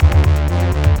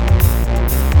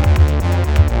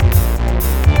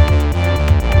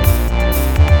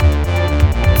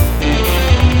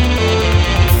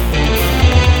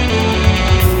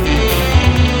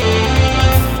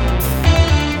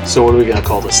to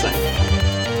call this thing?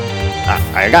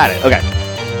 I got it. Okay.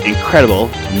 Incredible,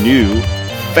 new,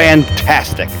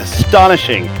 fantastic,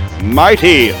 astonishing,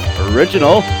 mighty,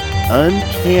 original,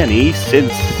 uncanny,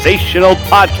 sensational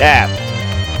podcast.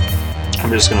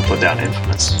 I'm just going to put down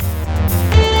infamous.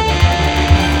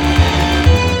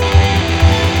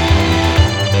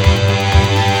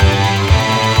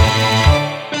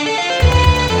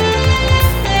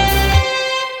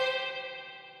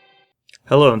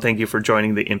 Hello, and thank you for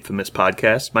joining the Infamous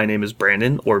Podcast. My name is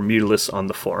Brandon, or Mutilus on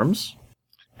the forums.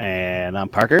 And I'm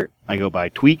Parker. I go by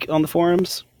Tweak on the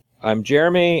forums. I'm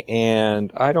Jeremy,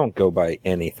 and I don't go by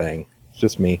anything. It's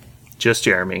just me. Just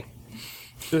Jeremy.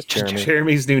 Just Jeremy.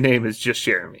 Jeremy's new name is just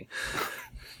Jeremy.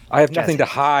 I have nothing to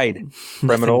hide,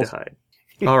 criminals. Nothing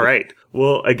to hide. All right.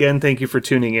 Well, again, thank you for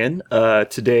tuning in.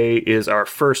 Today is our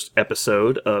first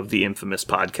episode of the Infamous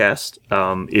Podcast.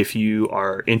 If you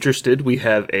are interested, we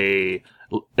have a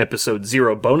episode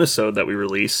 0 bonus-ode that we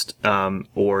released,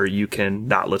 or you can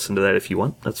not listen to that if you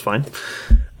want. That's fine.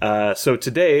 So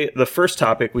today, the first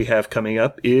topic we have coming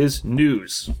up is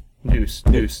news. News. So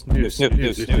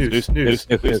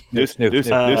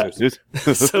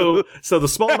the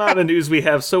small amount of news we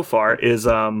have so far is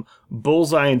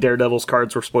Bullseye and Daredevil's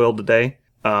cards were spoiled today.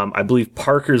 I believe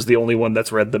Parker's the only one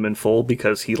that's read them in full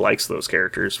because he likes those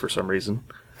characters for some reason.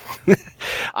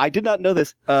 I did not know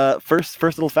this. First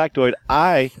little factoid.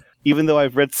 Even though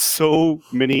I've read so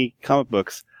many comic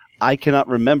books, I cannot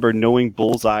remember knowing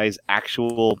Bullseye's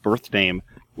actual birth name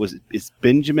is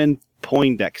Benjamin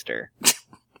Poindexter.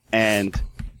 And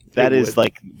that is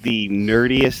like the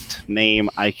nerdiest name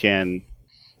I can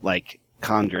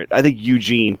conjure it. I think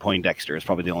Eugene Poindexter is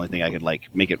probably the only thing I could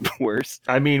make it worse.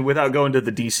 I mean, without going to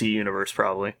the DC universe,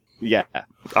 probably. Yeah.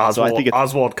 Oswald, so I think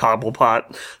Oswald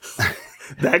Cobblepot.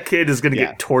 That kid is going to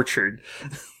get tortured.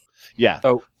 Yeah.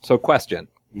 So question.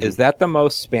 Mm-hmm. Is that the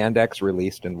most spandex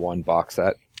released in one box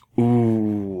set?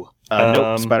 Ooh.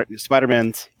 Nope.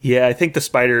 Spider-Man's. Yeah, I think the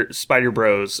Spider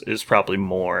Bros is probably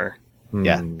more.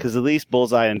 Yeah, because at least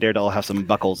Bullseye and Daredevil have some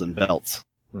buckles and belts.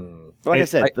 But I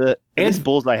said, at least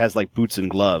Bullseye has boots and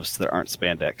gloves that aren't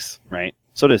spandex, right?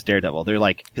 So does Daredevil.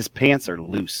 They're his pants are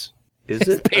loose. Is it?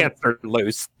 His pants are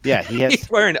loose. Yeah, he's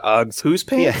wearing Uggs. Whose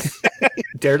pants? Yeah.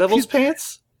 Daredevil's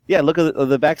pants? Yeah, look at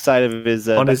the backside of his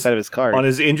backside of his card. On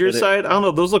his injured side? I don't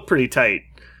know. Those look pretty tight.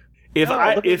 If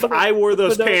I wore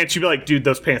those pants, you'd be like, dude,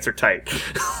 those pants are tight.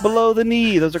 Below the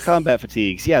knee, those are combat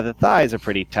fatigues. Yeah, the thighs are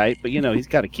pretty tight, but he's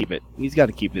got to keep it. He's got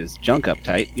to keep his junk up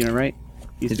tight. Right?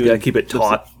 He's got to keep it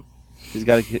taut. He's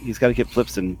got to get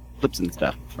flips and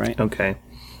stuff. Right? Okay.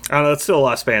 I don't know. That's still a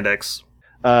lot of spandex.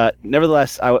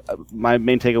 Nevertheless, my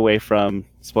main takeaway from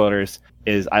spoilers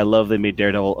is I love they made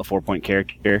Daredevil a 4-point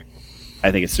character.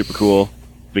 I think it's super cool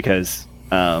because.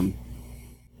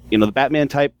 The Batman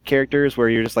type characters where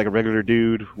you're just a regular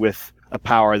dude with a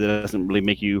power that doesn't really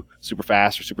make you super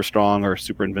fast or super strong or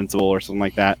super invincible or something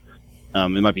like that.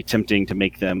 It might be tempting to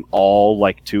make them all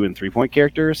 2 and 3 point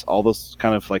characters, all those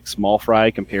kind of small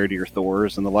fry compared to your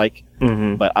Thors and the like.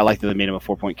 Mm-hmm. But I like that they made him a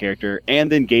 4-point character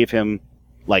and then gave him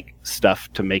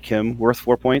stuff to make him worth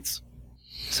 4 points.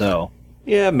 So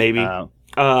yeah, maybe.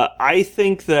 I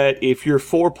think that if you're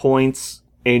 4 points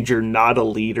and you're not a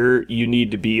leader, you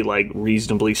need to be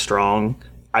reasonably strong.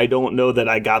 I don't know that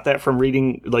I got that from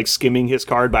reading, skimming his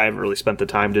card, but I haven't really spent the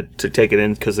time to take it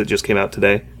in because it just came out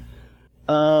today.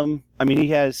 I mean, he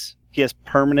has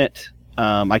permanent.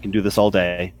 I can do this all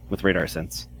day with radar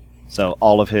sense. So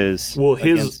all of his. Well,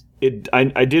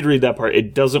 I did read that part.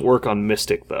 It doesn't work on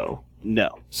Mystic though.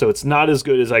 No. So it's not as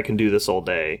good as I can do this all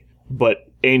day.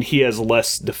 And he has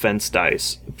less defense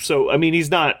dice. So, I mean, he's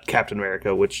not Captain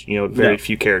America, which, very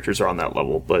few characters are on that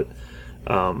level. But,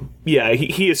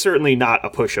 he is certainly not a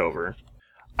pushover.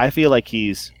 I feel like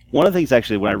he's... One of the things,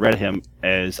 actually, when I read him,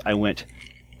 is I went,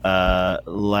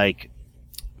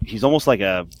 he's almost like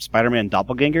a Spider-Man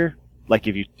doppelganger.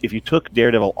 If you took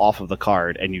Daredevil off of the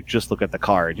card and you just look at the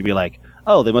card, you'd be like,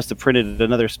 oh, they must have printed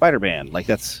another Spider-Man.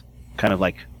 That's kind of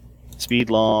speed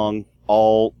long,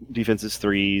 all defenses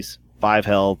 3s, 5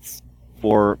 health,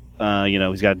 4,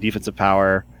 he's got defensive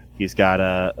power, he's got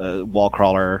a wall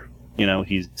crawler,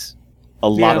 he's a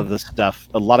lot of his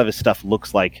stuff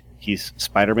looks like he's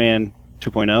Spider-Man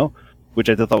 2.0, which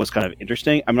I thought was kind of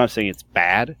interesting. I'm not saying it's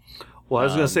bad. Well, I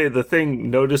was going to say the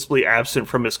thing noticeably absent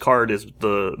from his card is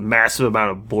the massive amount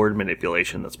of board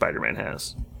manipulation that Spider-Man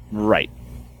has. Right.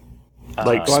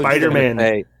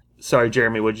 Spider-Man... Sorry,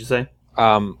 Jeremy, what'd you say?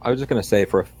 I was just going to say,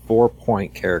 for a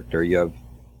 4-point character, you have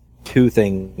 2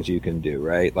 things you can do,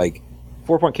 right?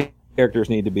 4-point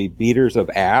characters need to be beaters of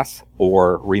ass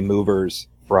or removers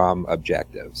from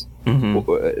objectives.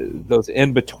 Mm-hmm. Those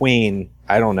in between,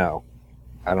 I don't know.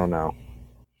 I don't know.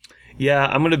 Yeah,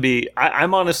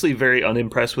 I'm honestly very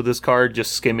unimpressed with this card,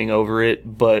 just skimming over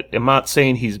it, but I'm not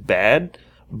saying he's bad,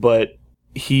 but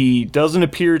he doesn't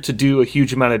appear to do a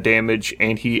huge amount of damage,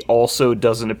 and he also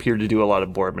doesn't appear to do a lot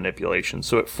of board manipulation.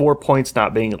 So at 4 points,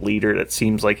 not being a leader, that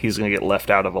seems like he's going to get left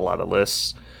out of a lot of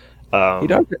lists.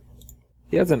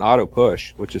 He has an auto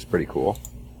push, which is pretty cool.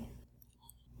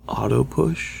 Auto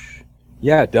push?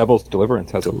 Yeah, Devil's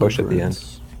Deliverance has a push at the end.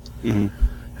 Mm-hmm.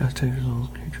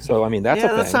 So, I mean, that's a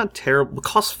thing. That's not terrible. It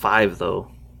costs 5,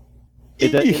 though.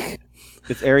 It's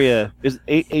area.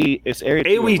 It's area.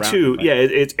 AoE 2. Yeah,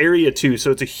 it's area 2, so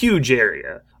it's a huge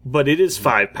area, but it is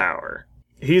 5 power.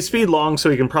 He's speed long, so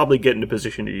he can probably get into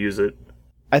position to use it.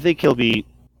 I think he'll be.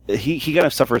 He kind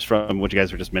of suffers from what you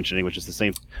guys were just mentioning, which is the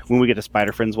same. When we get to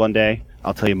Spider Friends one day,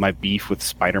 I'll tell you my beef with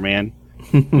Spider-Man,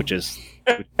 which is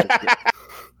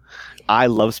I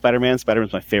love Spider-Man.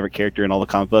 Spider-Man's my favorite character in all the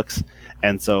comic books,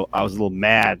 and so I was a little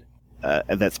mad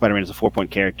that Spider-Man is a 4-point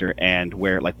character and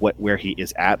where he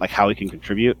is at, like how he can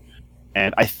contribute.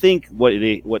 And I think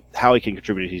how he can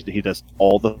contribute, he does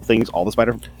all the things all the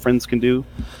Spider Friends can do,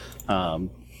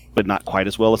 but not quite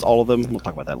as well as all of them. We'll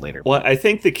talk about that later. Well, I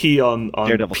think the key on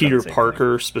Peter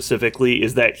Parker specifically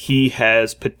is that he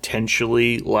has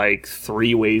potentially like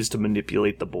 3 ways to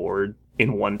manipulate the board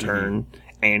in one turn,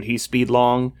 and he's speed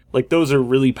long. Like, those are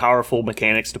really powerful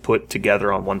mechanics to put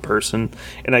together on one person,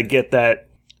 and I get that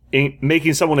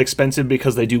making someone expensive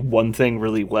because they do one thing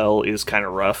really well is kind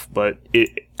of rough, but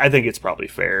I think it's probably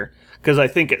fair. Because I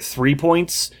think at 3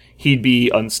 points, he'd be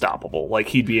unstoppable. Like,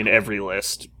 he'd be in every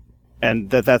list. And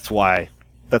that's why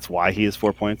he is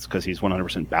 4 points, because he's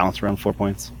 100% balanced around 4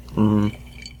 points. Mm-hmm.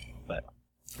 But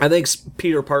I think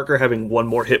Peter Parker having 1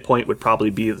 more hit point would probably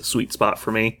be the sweet spot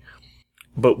for me.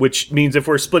 But which means if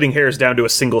we're splitting hairs down to a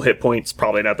single hit point, it's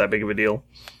probably not that big of a deal.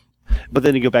 But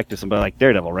then you go back to somebody like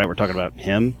Daredevil, right? We're talking about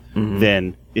him. Mm-hmm.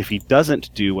 Then if he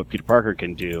doesn't do what Peter Parker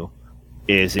can do,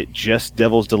 is it just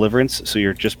Devil's Deliverance? So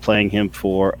you're just playing him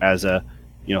as a,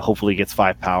 hopefully gets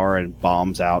 5 power and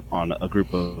bombs out on a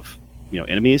group of,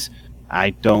 enemies. I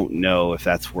don't know if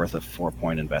that's worth a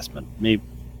 4-point investment.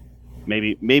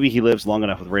 Maybe he lives long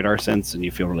enough with radar sense and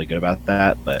you feel really good about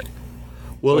that, but...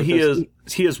 Well, he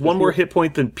has 1 more hit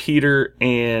point than Peter,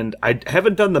 and I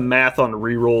haven't done the math on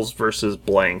rerolls versus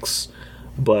blanks,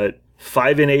 but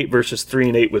 5 and 8 versus 3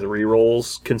 and 8 with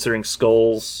rerolls, considering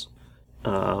skulls,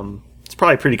 it's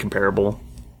probably pretty comparable.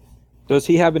 Does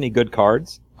he have any good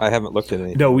cards? I haven't looked at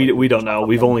any. No, we don't know.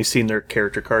 We've only seen their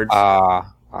character cards.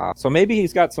 So maybe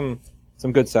he's got some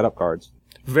good setup cards.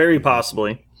 Very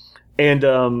possibly.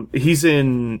 And he's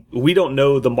in... We don't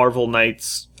know the Marvel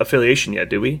Knights affiliation yet,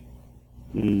 do we?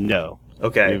 No.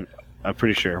 Okay. I'm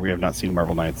pretty sure we have not seen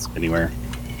Marvel Knights anywhere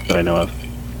that I know of.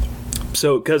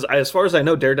 So, because as far as I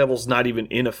know, Daredevil's not even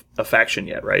in a faction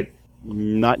yet, right?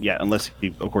 Not yet, unless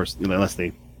they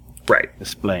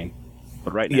explain.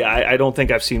 But right now... Yeah, I don't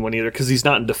think I've seen one either, because he's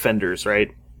not in Defenders,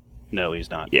 right? No, he's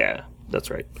not. Yeah, that's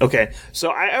right. Okay,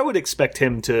 so I would expect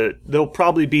him to... There'll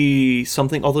probably be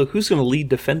something... Although, who's going to lead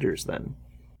Defenders, then?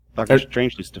 Doctor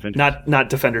Strange leads Defenders. Not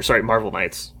Defenders, sorry, Marvel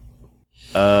Knights.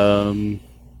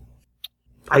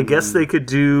 I guess they could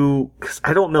do... Because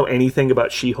I don't know anything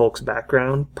about She-Hulk's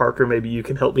background. Parker, maybe you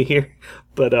can help me here.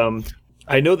 But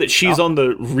I know that she's on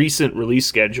the recent release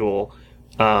schedule.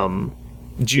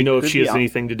 Do you know if she has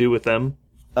anything to do with them?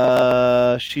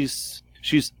 She's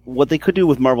what they could do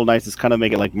with Marvel Knights is kind of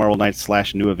make it like Marvel Knights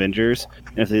 / New Avengers.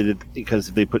 And if they did,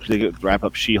 because they could wrap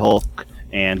up She-Hulk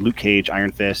and Luke Cage,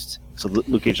 Iron Fist. So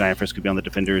Luke Cage and Iron Fist could be on the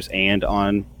Defenders and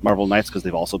on Marvel Knights because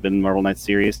they've also been in Marvel Knights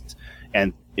series.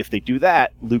 And if they do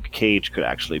that, Luke Cage could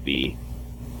actually be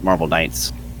Marvel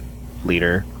Knights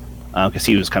leader because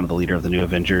he was kind of the leader of the New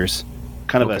Avengers,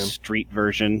 kind of a street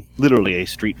version, literally a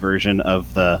street version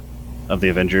of the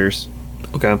Avengers.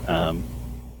 Okay.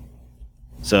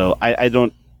 So I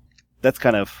don't. That's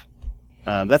kind of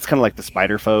like the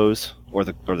Spider Foes or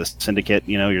the Syndicate.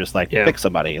 You're just like pick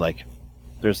somebody. Like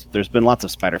there's been lots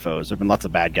of Spider Foes. There've been lots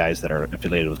of bad guys that are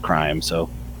affiliated with crime. So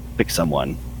pick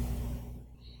someone.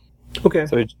 Okay.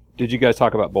 So did you guys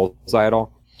talk about Bullseye at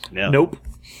all? No. Nope.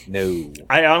 No.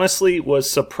 I honestly was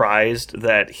surprised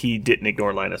that he didn't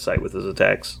ignore line of sight with his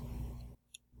attacks.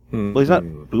 Well, he's not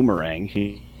Boomerang.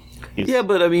 Yeah,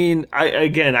 but I mean, I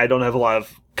don't have a lot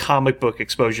of comic book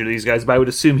exposure to these guys, but I would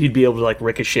assume he'd be able to like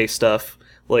ricochet stuff.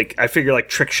 Like, I figure like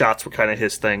trick shots were kind of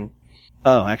his thing.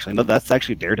 Oh, actually, no, that's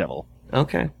actually Daredevil.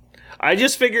 Okay. I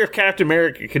just figure if Captain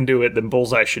America can do it, then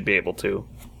Bullseye should be able to.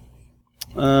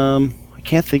 I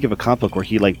can't think of a comic book where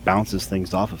he like bounces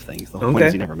things off of things. The whole point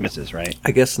is he never misses, right?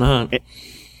 I guess not.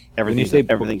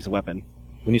 Everything's a weapon.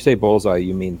 When you say bullseye,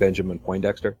 you mean Benjamin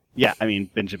Poindexter? Yeah, I mean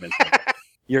Benjamin.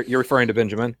 You're referring to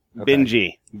Benjamin?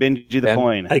 Okay. Benji the Ben?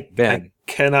 Poin. I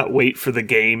cannot wait for the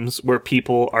games where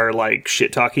people are like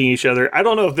shit talking each other. I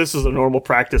don't know if this is a normal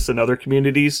practice in other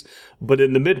communities, but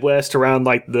in the Midwest, around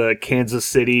like the Kansas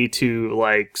City to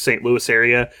like St. Louis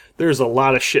area, there's a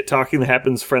lot of shit talking that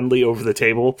happens friendly over the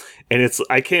table, and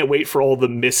I can't wait for all the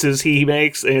misses he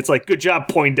makes, and it's like, good job,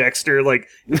 Poindexter. Like,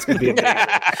 it's gonna be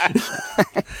amazing.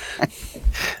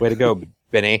 Way to go,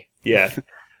 Benny. Yeah.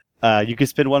 You can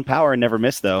spend 1 power and never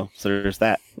miss, though. So there's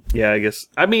that. Yeah, I guess.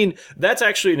 I mean, that's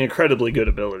actually an incredibly good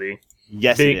ability.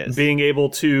 Yes, it is. Being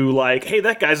able to, like, hey,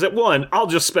 that guy's at 1. I'll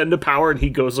just spend a power and he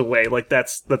goes away. Like,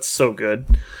 that's so good.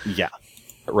 Yeah.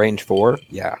 Range 4?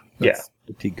 Yeah. Yeah. That's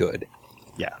pretty good.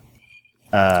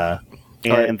 Yeah.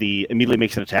 And the immediately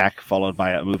makes an attack followed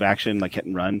by a move action, like hit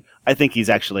and run. I think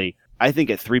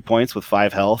at 3 points with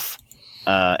 5 health,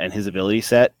 and his ability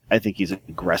set, I think he's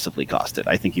aggressively costed.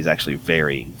 I think he's actually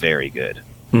very, very good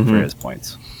for his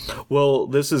points. Well,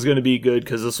 this is going to be good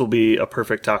because this will be a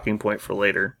perfect talking point for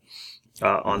later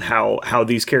on how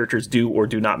these characters do or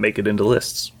do not make it into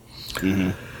lists.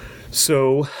 Mm-hmm.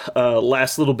 So,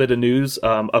 last little bit of news,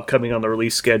 upcoming on the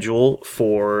release schedule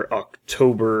for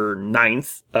October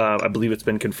 9th. I believe it's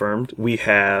been confirmed. We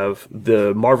have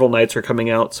the Marvel Knights are coming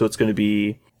out, so it's going to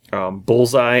be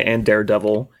Bullseye and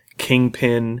Daredevil,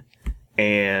 Kingpin,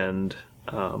 and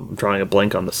I'm drawing a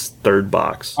blank on this third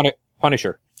box.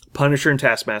 Punisher And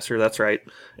Taskmaster, that's right.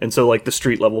 And so, like, the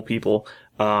street level people.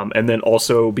 And then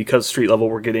also, because street level,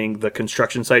 we're getting the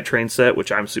construction site train set,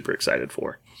 which I'm super excited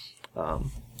for.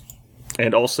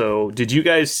 And also, did you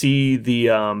guys see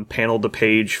the panel to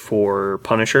page for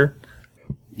Punisher?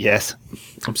 Yes.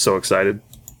 I'm so excited.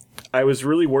 I was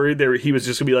really worried that he was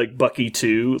just going to be like Bucky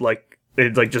 2, like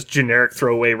just generic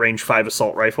throwaway range 5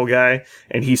 assault rifle guy,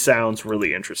 and he sounds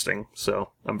really interesting, so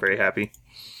I'm very happy.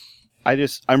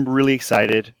 I'm really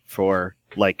excited for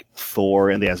like Thor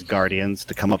and the Asgardians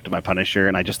to come up to my Punisher,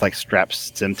 and I just like strap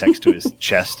Semtex to his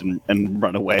chest and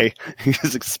run away. He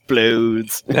just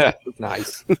explodes.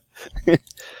 Nice.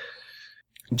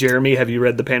 Jeremy, have you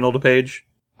read the panel to page?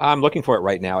 I'm looking for it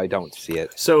right now. I don't see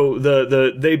it. So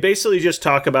they basically just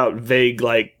talk about vague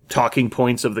like talking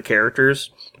points of the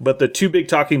characters, but the 2 big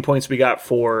talking points we got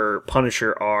for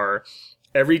Punisher are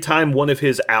every time one of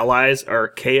his allies are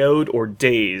KO'd or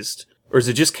dazed, or is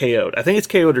it just KO'd? I think it's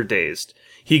KO'd or dazed.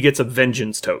 He gets a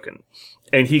vengeance token,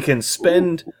 and he can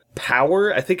spend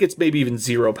power. I think it's maybe even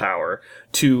 0 power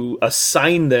to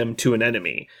assign them to an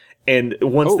enemy. And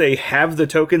once they have the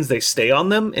tokens, they stay on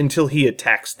them until he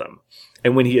attacks them.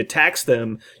 And when he attacks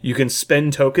them, you can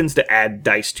spend tokens to add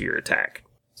dice to your attack.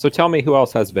 So tell me who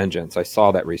else has vengeance. I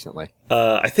saw that recently.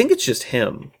 I think it's just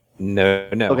him. No.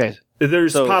 Okay.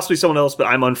 There's possibly someone else, but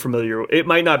I'm unfamiliar. It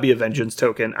might not be a vengeance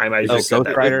token. I might just Ghost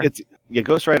Rider.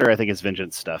 Ghost Rider. I think is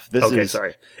vengeance stuff.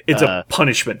 Sorry. It's a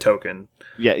punishment token.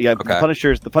 Yeah. Okay.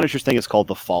 The Punisher's thing is called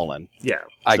the Fallen. Yeah,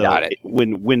 I got it.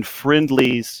 When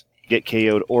friendlies get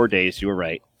KO'd or dazed, you were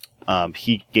right.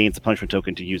 He gains a punishment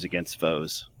token to use against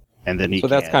foes, and then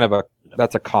that's kind of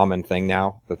a common thing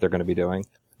now that they're going to be doing.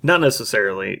 Not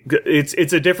necessarily.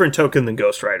 It's a different token than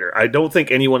Ghost Rider. I don't think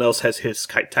anyone else has his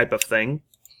type of thing.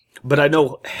 But I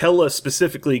know Hela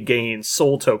specifically gains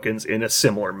soul tokens in a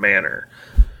similar manner.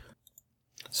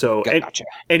 So Gotcha.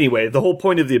 Anyway, the whole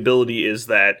point of the ability is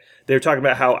that they're talking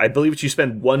about how I believe you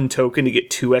spend 1 token to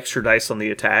get 2 extra dice on the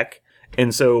attack.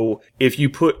 And so if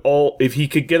he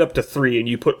could get up to 3 and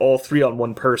you put all 3 on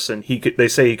one person, they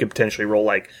say he could potentially roll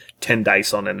like 10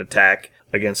 dice on an attack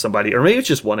against somebody, or maybe it's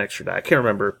just 1 extra die. I can't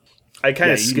remember. I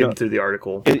kind of skimmed through the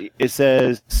article. It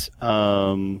says,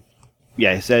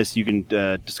 it says you can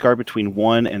discard between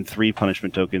 1 and 3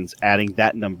 punishment tokens, adding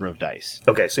that number of dice.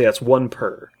 Okay, so that's 1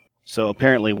 per. So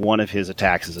apparently one of his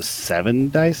attacks is a 7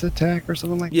 dice attack or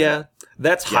something like that. Yeah,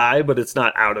 that's high, but it's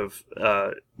not out of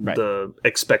the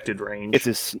expected range.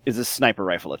 It's a sniper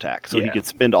rifle attack, so he could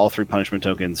spend all 3 punishment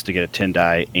tokens to get a 10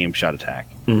 die aim shot attack.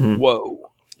 Mm-hmm. Whoa.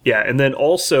 Yeah, and then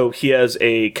also he has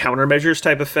a countermeasures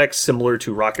type effect similar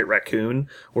to Rocket Raccoon,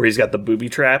 where he's got the booby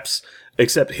traps,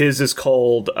 except his is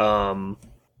called what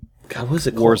is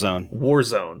it called?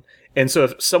 Warzone. And so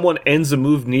if someone ends a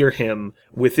move near him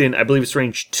within, I believe it's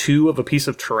range 2 of a piece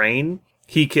of terrain,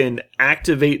 he can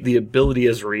activate the ability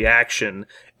as a reaction,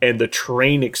 and the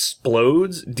terrain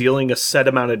explodes, dealing a set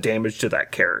amount of damage to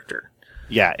that character.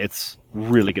 Yeah, it's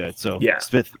really good. So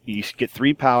Smith, you get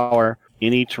 3 power.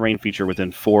 Any terrain feature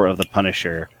within 4 of the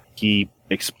Punisher, he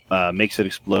makes it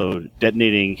explode,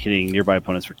 detonating, hitting nearby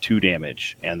opponents for 2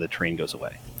 damage, and the terrain goes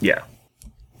away. Yeah.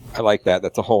 I like that.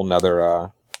 That's a whole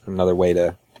another way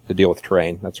to to deal with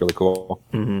terrain. That's really cool.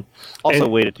 Mm-hmm. Also, a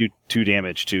way to do 2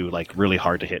 damage to like really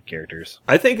hard to hit characters.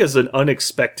 I think as an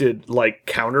unexpected like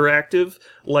counteractive,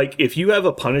 like if you have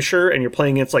a Punisher and you're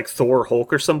playing against like Thor or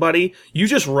Hulk or somebody, you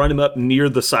just run him up near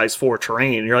the size 4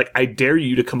 terrain and you're like, I dare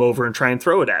you to come over and try and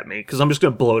throw it at me because I'm just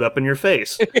going to blow it up in your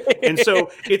face. And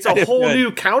so it's a whole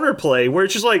new counterplay where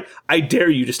it's just like, I dare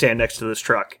you to stand next to this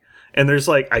truck. And there's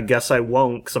like, I guess I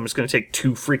won't because I'm just going to take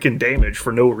 2 freaking damage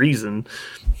for no reason.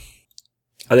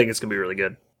 I think it's going to be really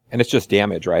good. And it's just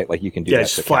damage, right? Like you can do yeah, that.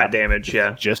 It's flat damage,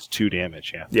 yeah. Just 2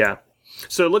 damage, yeah. Yeah.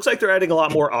 So it looks like they're adding a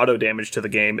lot more auto damage to the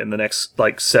game in the next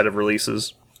like set of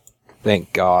releases.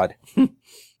 Thank God. I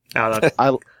don't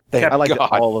know. I like God.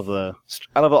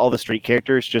 all the street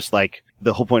characters. Just like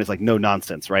the whole point is like no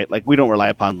nonsense, right? Like we don't rely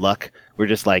upon luck. We're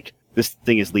just like this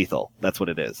thing is lethal. That's what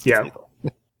it is. It's Yeah. lethal.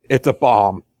 It's a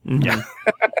bomb. Yeah.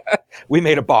 We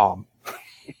made a bomb.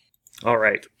 All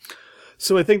right.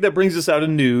 So I think that brings us out of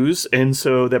news, and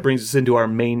so that brings us into our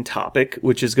main topic,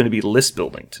 which is going to be list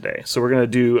building today. So we're going to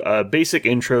do a basic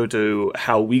intro to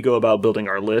how we go about building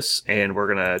our lists, and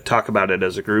we're going to talk about it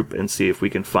as a group and see if we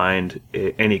can find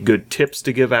any good tips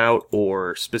to give out,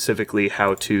 or specifically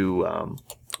how to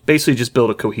basically just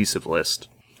build a cohesive list.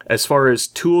 As far as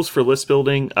tools for list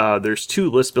building, there's 2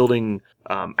 list building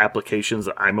applications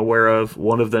that I'm aware of.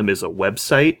 One of them is a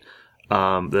website.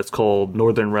 That's called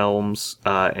Northern Realms,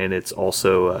 and it's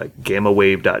also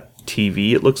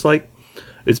gammawave.tv, it looks like.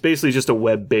 It's basically just a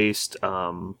web-based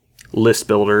list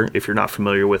builder. If you're not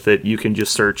familiar with it, you can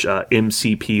just search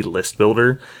MCP list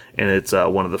builder, and it's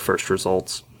one of the first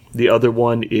results. The other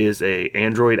one is a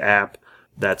Android app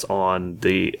that's on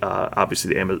the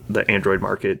obviously the Android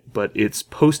market, but it's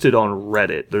posted on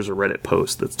Reddit. There's a Reddit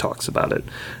post that talks about it.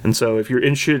 And so if you're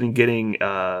interested in getting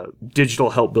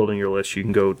digital help building your list, you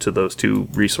can go to those 2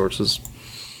 resources.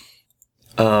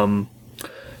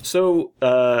 So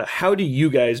how do you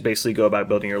guys basically go about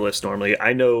building your list normally?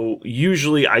 I know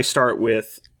usually I start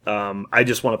with I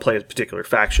just want to play a particular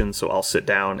faction, so I'll sit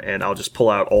down and I'll just pull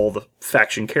out all the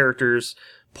faction characters,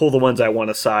 pull the ones I want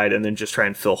aside, and then just try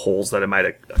and fill holes that I might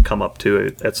have come up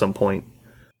to at some point.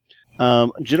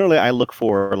 Generally, I look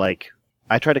for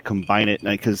I try to combine it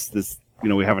because this,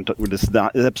 we haven't. This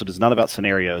episode is not about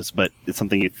scenarios, but it's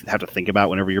something you have to think about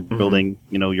whenever you're building,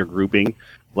 your grouping.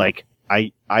 Like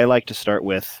I like to start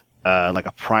with like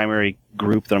a primary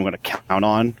group that I'm going to count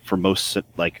on for most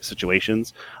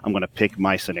situations. I'm going to pick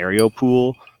my scenario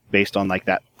pool based on like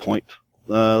that point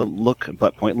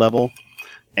point level,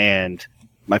 and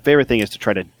my favorite thing is to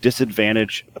try to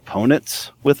disadvantage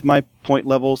opponents with my point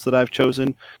levels that I've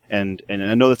chosen, and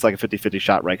I know that's like a 50-50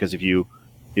 shot, right? Because if you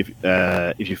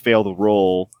fail the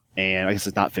roll, and I guess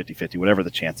it's not 50-50, whatever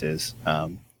the chance is. Are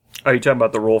you talking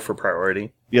about the roll for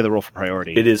priority? Yeah, the roll for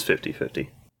priority. It is 50-50.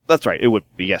 That's right. It would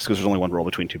be, yes, because there's only one roll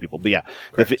between 2 people. But yeah,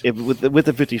 with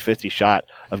the 50-50 shot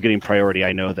of getting priority,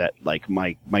 I know that like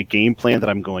my game plan that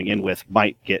I'm going in with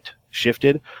might get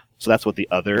shifted. So that's what the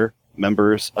other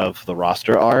members of the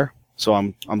roster are. So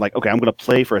I'm like, okay, I'm going to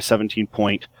play for a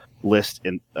 17-point list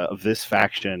of this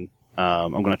faction.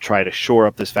 I'm going to try to shore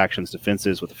up this faction's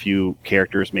defenses with a few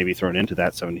characters maybe thrown into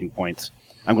that 17 points.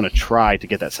 I'm going to try to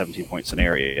get that 17-point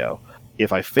scenario.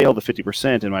 If I fail the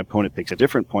 50% and my opponent picks a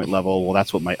different point level, well,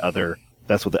 that's what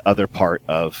the other part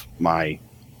of my,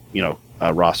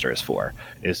 roster is for,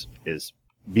 is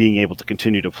being able to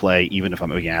continue to play even if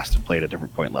I'm being asked to play at a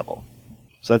different point level.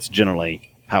 So that's generally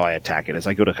how I attack it. Is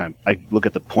I look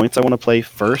at the points I want to play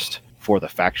first for the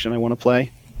faction I want to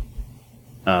play,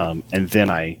 and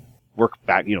then I work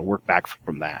back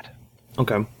from that.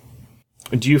 Okay.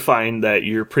 Do you find that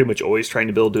you're pretty much always trying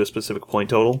to build to a specific point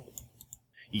total?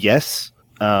 Yes,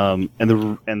 and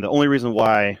the only reason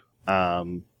why I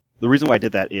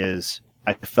did that is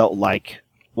I felt like,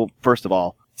 well, first of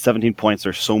all, 17 points.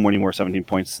 There's so many more 17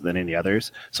 points than any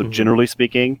others. So generally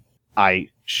speaking, I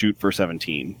shoot for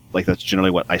 17. Like that's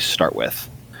generally what I start with.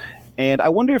 And I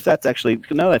wonder if that's actually,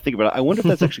 now that I think about it, I wonder if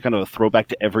that's actually kind of a throwback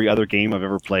to every other game I've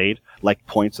ever played. Like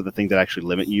points are the thing that actually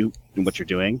limit you in what you're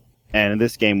doing. And in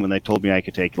this game, when they told me I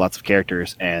could take lots of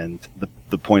characters and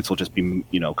the points will just be,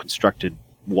 constructed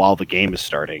while the game is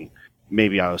starting,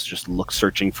 maybe I was just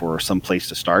searching for some place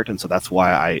to start. And so that's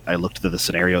why I looked at the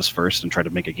scenarios first and tried to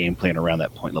make a game plan around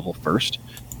that point level first.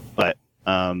 But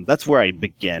that's where I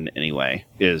begin anyway,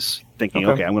 is thinking,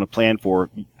 okay, I'm going to plan for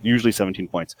usually 17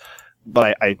 points.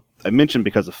 But I mentioned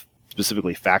because of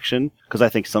specifically faction, because I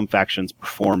think some factions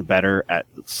perform better at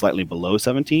slightly below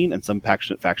 17, and some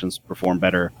factions perform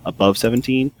better above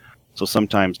 17. So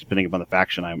sometimes, depending upon the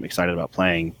faction I'm excited about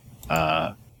playing,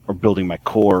 or building my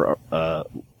core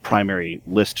primary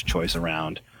list choice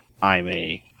around, I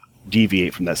may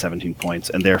deviate from that 17 points,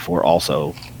 and therefore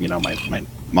also, my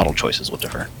model choices will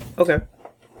differ. Okay.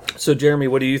 So, Jeremy,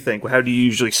 what do you think? How do you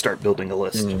usually start building a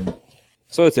list?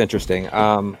 So it's interesting.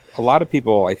 A lot of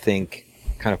people, I think,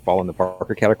 kind of fall in the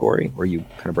Parker category, where you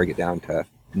kind of break it down to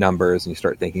numbers and you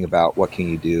start thinking about what can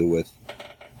you do with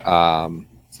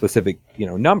specific,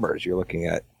 numbers. You're looking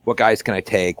at what guys can I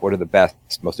take? What are the best,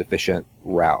 most efficient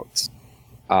routes?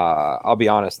 I'll be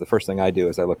honest. The first thing I do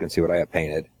is I look and see what I have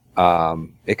painted.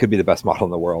 It could be the best model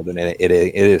in the world, and it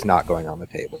is not going on the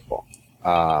table.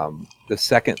 The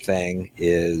second thing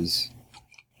is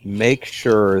make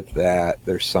sure that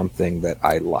there's something that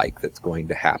I like that's going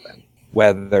to happen,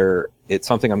 whether it's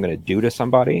something I'm going to do to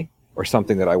somebody or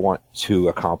something that I want to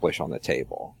accomplish on the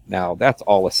table. Now, that's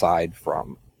all aside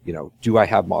from, do I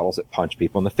have models that punch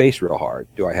people in the face real hard?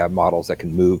 Do I have models that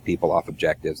can move people off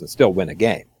objectives and still win a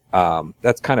game?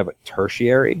 That's kind of a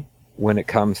tertiary when it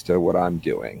comes to what I'm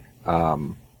doing.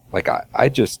 I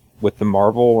just, with the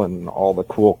Marvel and all the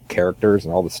cool characters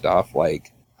and all the stuff,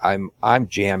 I'm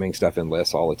jamming stuff in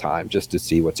lists all the time just to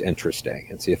see what's interesting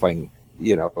and see if I can,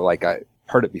 I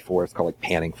heard it before. It's called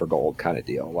panning for gold kind of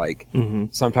deal.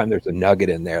 Sometimes there's a nugget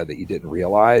in there that you didn't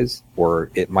realize, or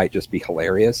it might just be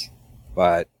hilarious,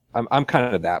 but I'm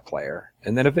kind of that player.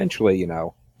 And then eventually,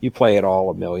 you play it all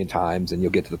a million times and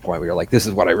you'll get to the point where you're like, this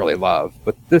is what I really love.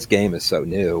 But this game is so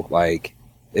new.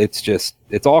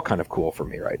 It's all kind of cool for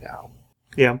me right now.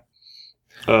 Yeah.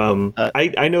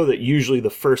 I know that usually the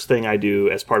first thing I do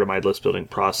as part of my list building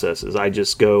process is I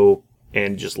just go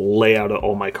and just lay out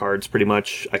all my cards pretty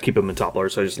much. I keep them in top order,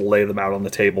 so I just lay them out on the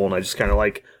table, and I just kind of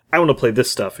I want to play this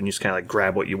stuff, and you just kind of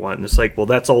grab what you want, and it's well,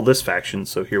 that's all this faction,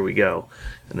 so here we go.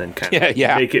 And then kind of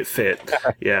make it fit.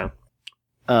 Yeah.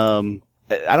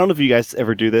 I don't know if you guys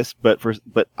ever do this, but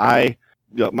I,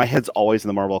 my head's always in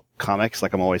the Marvel comics.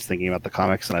 I'm always thinking about the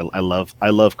comics, and I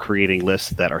love creating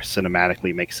lists that are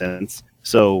cinematically make sense.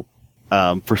 So,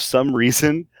 for some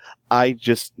reason, I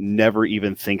just never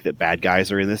even think that bad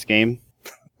guys are in this game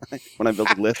when I'm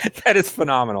building lists. That is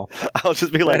phenomenal. I'll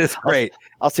just be like, that is great.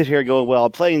 I'll sit here and go, well,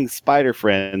 I'm playing Spider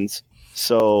Friends,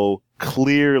 so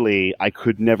clearly I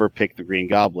could never pick the Green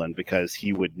Goblin because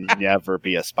he would never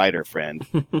be a Spider Friend.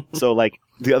 So,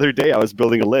 the other day I was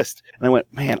building a list, and I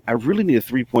went, man, I really need a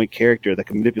 3-point character that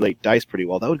can manipulate dice pretty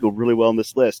well. That would go really well in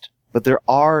this list. But there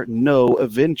are no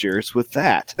Avengers with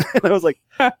that. And I was like,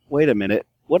 wait a minute.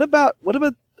 What about,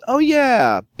 oh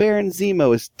yeah, Baron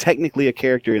Zemo is technically a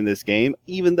character in this game.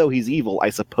 Even though he's evil, I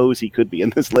suppose he could be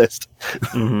in this list.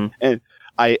 Mm-hmm. And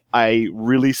I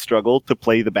really struggle to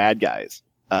play the bad guys.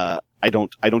 I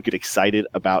don't get excited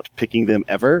about picking them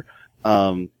ever.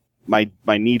 My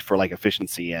need for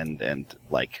efficiency and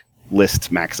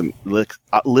list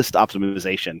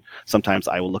optimization. Sometimes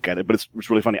I will look at it, but it's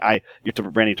really funny.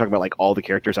 Brandon, you talk about all the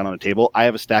characters out on the table. I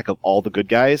have a stack of all the good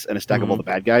guys and a stack of all the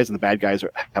bad guys, and the bad guys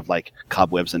have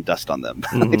cobwebs and dust on them.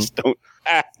 I just don't.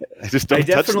 I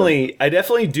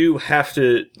definitely do have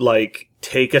to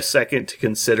take a second to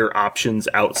consider options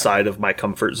outside of my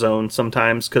comfort zone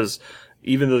sometimes, because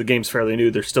even though the game's fairly new,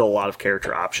 there's still a lot of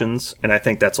character options, and I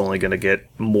think that's only going to get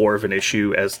more of an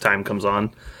issue as time comes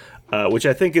on. Which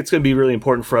I think it's going to be really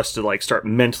important for us to start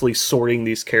mentally sorting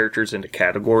these characters into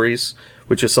categories,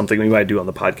 which is something we might do on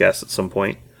the podcast at some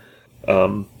point.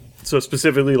 So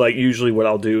specifically, usually what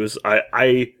I'll do is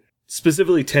I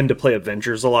specifically tend to play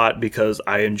Avengers a lot because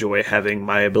I enjoy having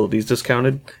my abilities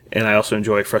discounted, and I also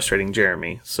enjoy frustrating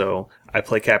Jeremy. So I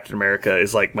play Captain America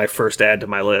is my first add to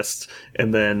my list,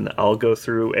 and then I'll go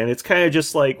through, and it's kind of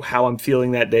just how I'm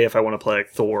feeling that day if I want to play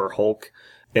Thor or Hulk.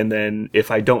 And then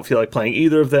if I don't feel like playing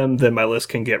either of them, then my list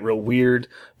can get real weird.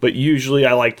 But usually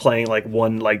I like playing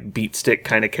one beat stick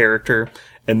kind of character,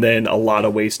 and then a lot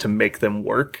of ways to make them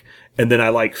work. And then I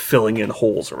like filling in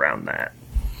holes around that.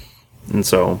 And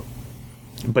so,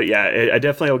 but yeah, I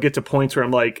definitely will get to points where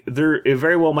I'm it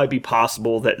very well might be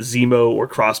possible that Zemo or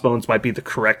Crossbones might be the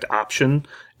correct option,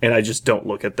 and I just don't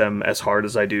look at them as hard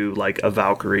as I do a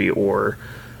Valkyrie or,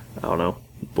 I don't know,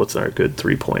 what's our good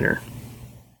 3-pointer?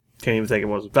 Can't even think of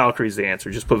what. Valkyrie's the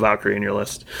answer. Just put Valkyrie in your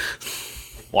list.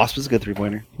 Wasp is a good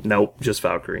 3-pointer. Nope, just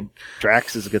Valkyrie.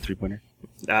 Drax is a good 3-pointer.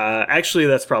 Actually,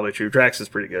 that's probably true. Drax is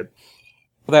pretty good.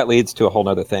 Well, that leads to a whole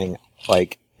other thing.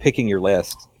 Picking your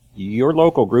list, your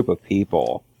local group of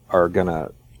people are going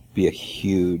to be a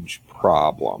huge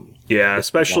problem. Yeah,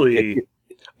 especially...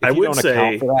 If you don't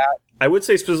account for that, I would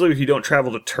say specifically if you don't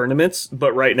travel to tournaments,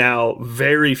 but right now,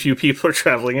 very few people are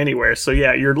traveling anywhere. So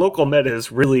yeah, your local meta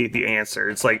is really the answer.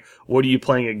 It's what are you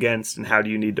playing against, and how do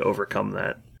you need to overcome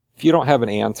that? If you don't have an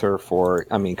answer for,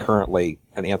 currently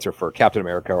an answer for Captain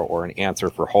America or an answer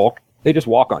for Hulk, they just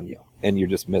walk on you and you're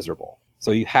just miserable.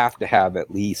 So you have to have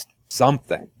at least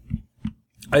something.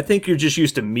 I think you're just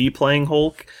used to me playing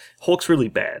Hulk. Hulk's really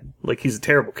bad. Like, he's a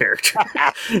terrible character.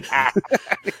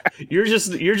 You're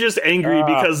just angry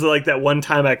because like that one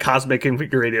time I cosmic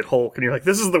invigorated Hulk, and you're like,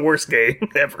 this is the worst game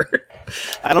ever.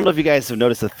 I don't know if you guys have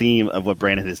noticed the theme of what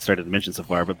Brandon has started to mention so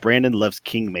far, but Brandon loves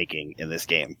king making in this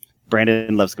game.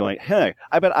 Brandon loves going, hey,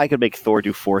 I bet I could make Thor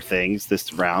do 4 things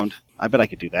this round. I bet I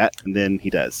could do that. And then he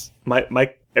does.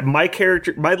 My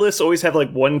character, my lists always have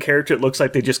like one character that looks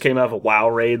like they just came out of a WoW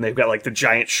raid, and they've got like the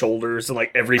giant shoulders and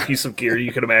like every piece of gear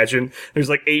you can imagine. There's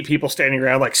like 8 people standing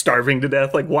around like starving to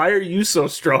death. Like, why are you so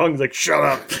strong? He's like, shut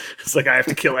up. It's like, I have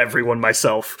to kill everyone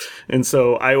myself. And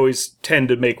so I always tend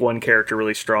to make one character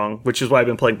really strong, which is why I've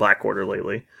been playing Black Order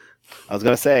lately. I was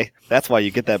going to say, that's why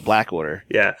you get that Black Order.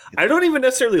 Yeah. I don't even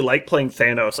necessarily like playing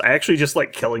Thanos. I actually just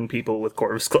like killing people with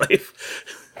Corvus Glaive.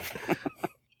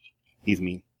 He's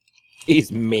mean.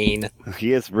 He's mean.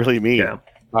 He is really mean. Yeah.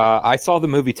 I saw the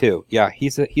movie too. Yeah,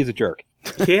 he's a jerk.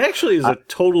 He actually is a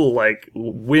total like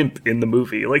wimp in the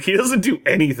movie. Like, he doesn't do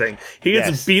anything. He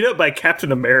gets beat up by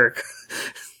Captain America.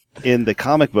 In the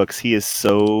comic books, he is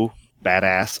so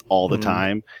badass all the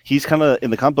time. He's kind of in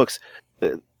the comic books.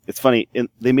 It's funny.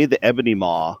 They made the Ebony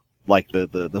Maw like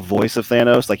the voice of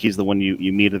Thanos. Like, he's the one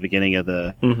you meet at the beginning of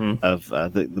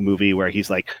the movie, where he's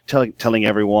like telling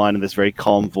everyone in this very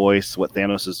calm voice what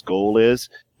Thanos' goal is.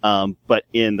 But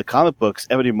in the comic books,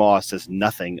 Ebony Maw says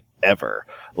nothing ever.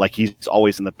 Like, he's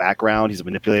always in the background. He's a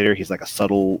manipulator. He's like a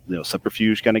subtle,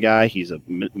 subterfuge kind of guy. He's a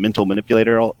mental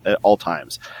manipulator at all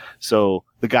times. So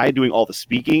the guy doing all the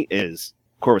speaking is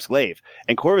Corvus Glaive,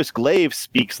 and Corvus Glaive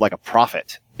speaks like a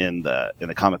prophet in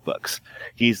the comic books.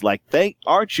 He's like,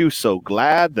 aren't you so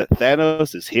glad that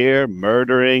Thanos is here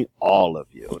murdering all of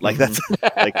you? Like, that's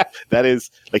like, that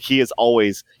is like, he's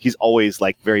always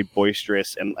like very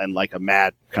boisterous and like a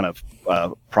mad kind of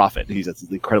prophet. He's got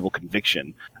this incredible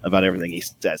conviction about everything he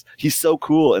says. He's so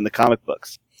cool in the comic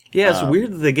books. Yeah, it's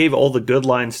weird that they gave all the good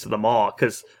lines to the Maw,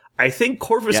 because I think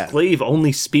Corvus Glaive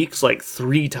only speaks like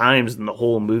 3 times in the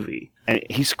whole movie. And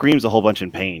he screams a whole bunch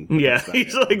in pain. Yeah,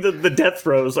 he's like the death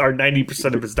throes are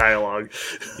 90% of his dialogue.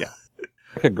 Yeah.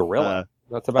 Like a gorilla.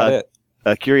 That's about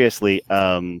it. Curiously,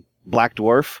 Black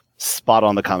Dwarf, spot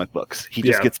on the comic books. He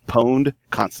just gets pwned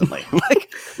constantly.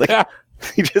 like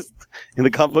he just, in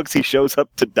the comic books, he shows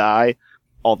up to die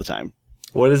all the time.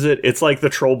 What is it? It's like the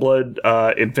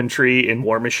Trollblood infantry in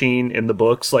War Machine in the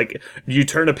books. Like, you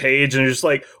turn a page and it's just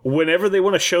like, whenever they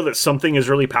want to show that something is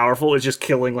really powerful, it's just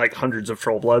killing like hundreds of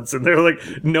Trollbloods. And they're like,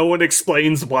 no one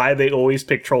explains why they always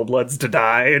pick Trollbloods to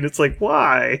die. And it's like,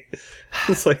 why?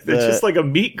 It's like, they're just like a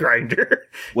meat grinder.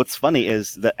 What's funny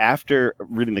is that after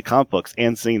reading the comic books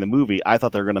and seeing the movie, I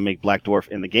thought they were going to make Black Dwarf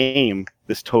in the game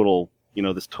this total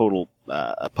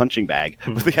punching bag,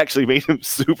 but they actually made him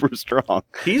super strong.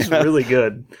 He's really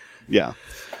good. Yeah.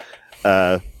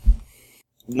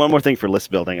 One more thing for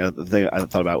list building, the thing I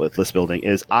thought about with list building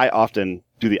is I often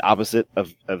do the opposite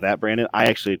of that, Brandon. I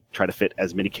actually try to fit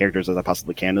as many characters as I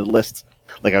possibly can in the lists.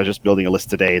 Like, I was just building a list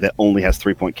today that only has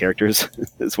 3-point characters.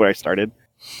 Is where I started.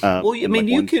 Well, I mean,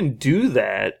 you can do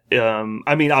that.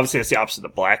 I mean, obviously, it's the opposite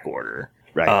of Black Order.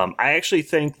 Right. I actually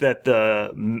think that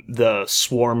the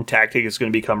swarm tactic is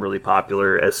going to become really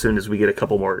popular as soon as we get a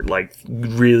couple more like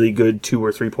really good 2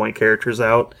 or 3 point characters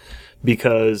out.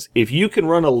 Because if you can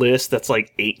run a list that's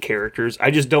like 8 characters, I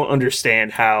just don't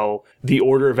understand how the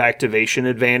order of activation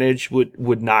advantage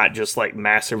would not just like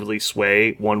massively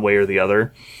sway one way or the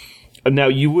other. Now,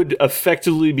 you would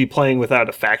effectively be playing without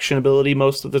a faction ability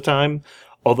most of the time,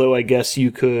 although I guess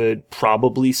you could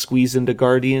probably squeeze into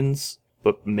Guardians.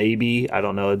 But maybe, I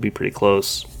don't know, it'd be pretty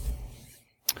close.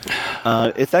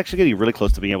 It's actually getting really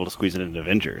close to being able to squeeze it into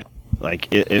Avenger. Like,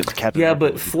 it's Captain. Yeah,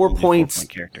 but 4 points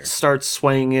starts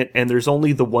swaying it, and there's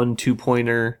only the 1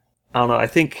 2-pointer. I don't know, I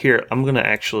think here, I'm going to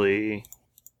actually...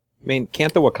 I mean,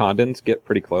 can't the Wakandans get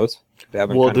pretty close? They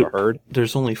haven't kind of heard.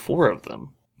 There's only 4 of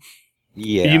them.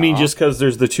 Yeah. You mean just because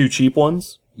there's the 2 cheap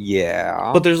ones? Yeah.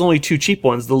 But there's only 2 cheap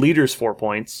ones. The leader's 4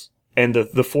 points, and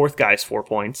the fourth guy's 4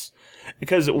 points.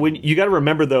 Because when you got to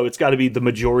remember, though, it's got to be the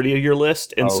majority of your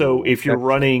list, and so if you're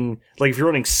running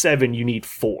 7, you need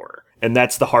 4, and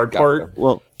that's the hard part.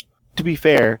 Well, to be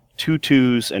fair, 2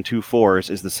 2s and 2 4s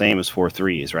is the same as 4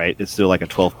 3s, right? It's still like a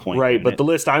 12-point. Right, unit. but the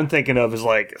list I'm thinking of is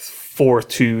like 4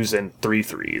 2s and 3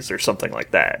 3s or something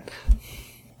like that.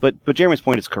 But Jeremy's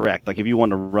point is correct. Like, if you want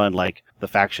to run like the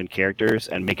faction characters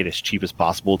and make it as cheap as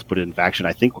possible to put it in faction,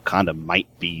 I think Wakanda might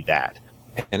be that.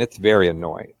 And it's very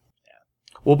annoying.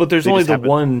 Well, but there's only the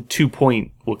 1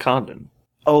 2-point Wakandan.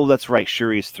 Oh, that's right.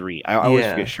 Shuri is 3. I always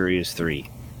forget Shuri is 3.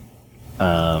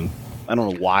 I I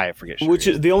don't know why I forget. Which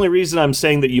is the only reason I'm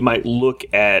saying that you might look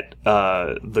at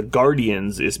the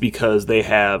Guardians is because they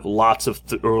have lots of,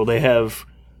 they have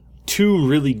 2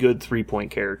 really good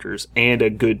 3-point characters and a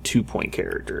good 2-point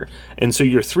character, and so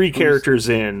you're 3 characters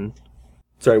in.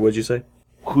 Sorry, what'd you say?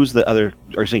 Who's the other?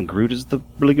 Are you saying Groot is the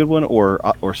really good one, or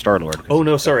Star-Lord? Oh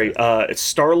no, sorry. It's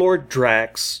Star-Lord,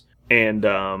 Drax, and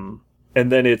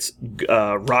then it's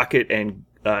Rocket and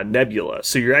Nebula.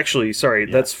 So you're actually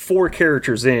that's 4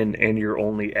 characters in, and you're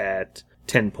only at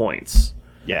 10 points.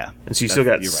 Yeah, and so you still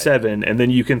got 7, and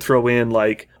then you can throw in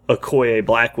like Okoye,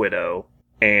 Black Widow,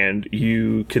 and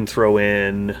you can throw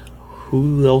in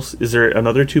who else? Is there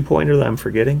another 2-pointer that I'm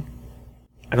forgetting?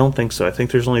 I don't think so. I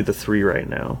think there's only the 3 right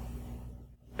now.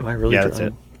 Am I really? That's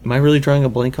it. Am I really drawing a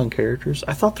blank on characters?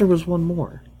 I thought there was one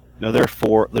more. No, there are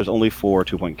 4. There's only 4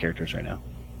 2-point characters right now.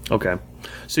 Okay,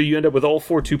 so you end up with all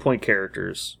 4 2-point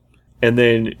characters, and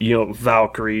then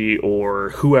Valkyrie or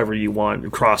whoever you want,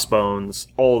 Crossbones,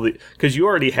 because you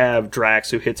already have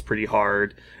Drax who hits pretty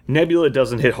hard. Nebula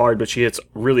doesn't hit hard, but she hits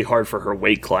really hard for her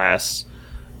weight class.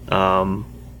 And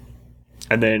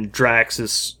then Drax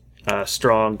is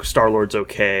strong. Star-Lord's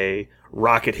okay.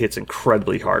 Rocket hits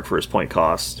incredibly hard for his point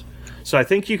cost. So I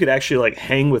think you could actually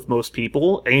hang with most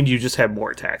people, and you just have more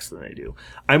attacks than they do.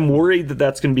 I'm worried that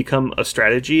that's going to become a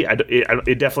strategy.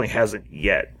 It definitely hasn't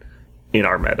yet in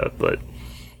our meta,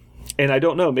 and I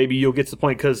don't know. Maybe you'll get to the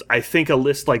point, because I think a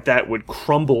list like that would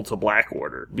crumble to Black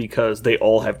Order because they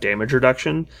all have damage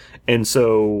reduction, and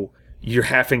so you're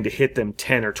having to hit them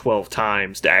 10 or 12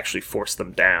 times to actually force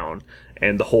them down,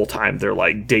 and the whole time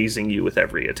they're dazing you with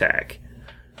every attack.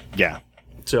 Yeah.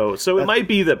 So it might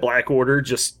be that Black Order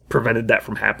just prevented that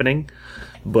from happening,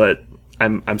 but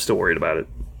I'm still worried about it.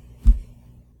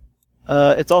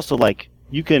 It's also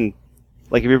you can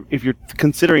if you're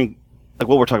considering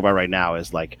what we're talking about right now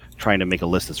is trying to make a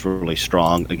list that's really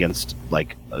strong against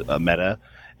a meta,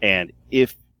 and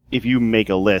if you make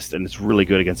a list and it's really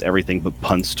good against everything but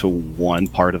punts to one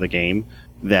part of the game,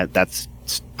 that's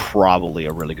probably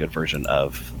a really good version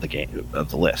of the game, of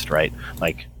the list, right?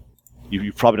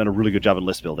 You've probably done a really good job in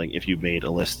list building if you've made a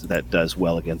list that does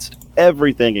well against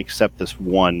everything except this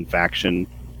one faction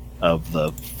of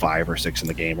the 5 or 6 in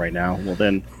the game right now. Well,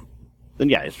 then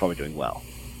yeah, it's probably doing well.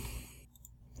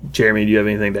 Jeremy, do you have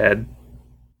anything to add?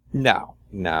 No,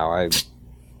 I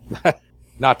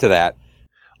not to that.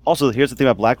 Also, here's the thing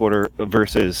about Black Order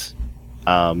versus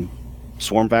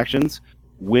Swarm factions.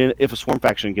 If a Swarm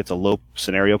faction gets a low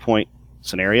scenario point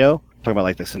scenario, talking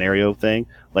about the scenario thing,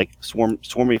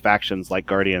 swarmy factions like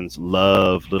Guardians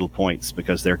love little points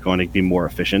because they're going to be more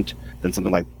efficient than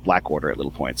something like Black Order at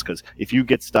little points. Because if you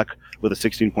get stuck with a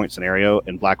 16-point scenario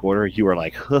in Black Order, you are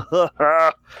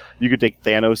you could take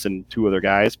Thanos and 2 other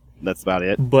guys. That's about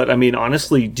it. But I mean,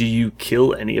 honestly, do you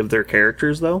kill any of their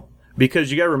characters though?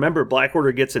 Because you got to remember, Black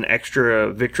Order gets an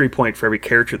extra victory point for every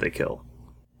character they kill.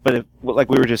 But like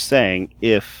we were just saying,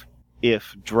 if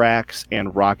Drax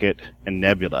and Rocket and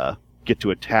Nebula get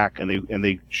to attack, and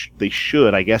they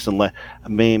should, I guess, unless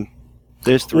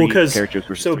there's 3 characters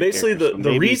versus so 3 basically characters.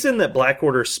 the reason that Black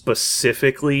Order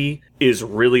specifically is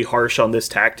really harsh on this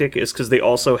tactic is because they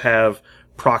also have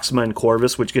Proxima and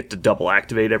Corvus, which get to double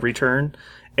activate every turn,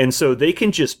 and so they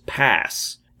can just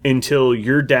pass until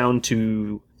you're down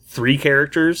to 3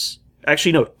 characters.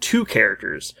 Actually, no, 2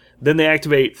 characters. Then they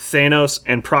activate Thanos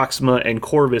and Proxima and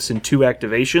Corvus in 2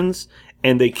 activations,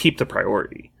 and they keep the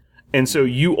priority. And so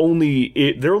they're only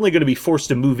going to be forced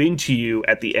to move into you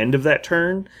at the end of that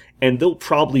turn, and they'll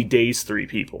probably daze 3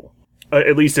 people.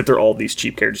 At least if they're all these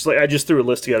cheap characters. I just threw a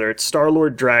list together. It's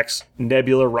Star-Lord, Drax,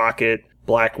 Nebula, Rocket,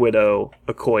 Black Widow,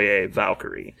 Okoye,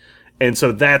 Valkyrie. And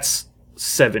so that's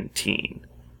 17.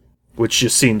 Which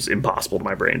just seems impossible to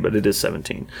my brain, but it is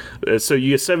 17. So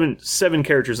you get seven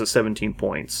characters at 17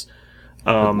 points.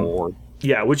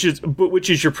 Yeah, which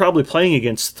is you're probably playing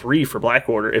against 3 for Black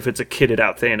Order if it's a kitted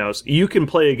out Thanos. You can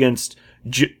play against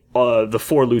the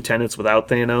 4 lieutenants without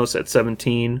Thanos at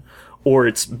 17, or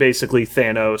it's basically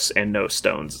Thanos and no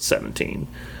stones at 17,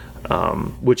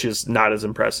 which is not as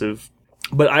impressive.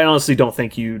 But I honestly don't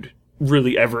think you'd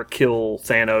really ever kill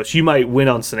Thanos. You might win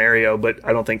on scenario, but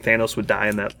I don't think Thanos would die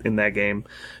in that game,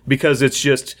 because it's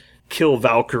just kill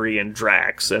Valkyrie and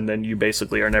Drax, and then you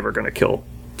basically are never going to kill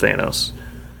Thanos.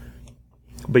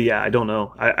 But yeah, I don't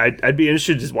know. I'd be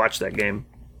interested to just watch that game.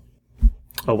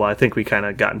 Oh well, I think we kind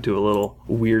of got into a little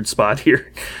weird spot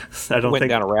here. I don't think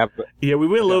down a rabbit. Yeah, we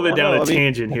went a little bit down a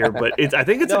tangent here, but I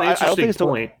think it's an interesting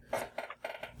point.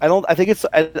 I don't think it's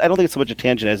so much a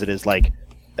tangent as it is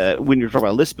when you're talking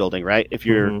about list building, right? If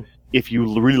you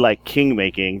really like king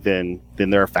making, then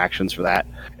there are factions for that,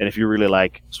 and if you really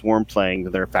like swarm playing,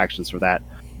 then there are factions for that.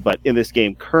 But in this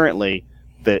game currently,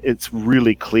 that it's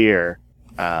really clear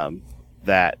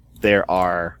that there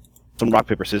are some rock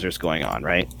paper scissors going on,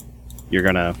 right? You're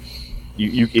gonna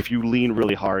if you lean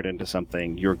really hard into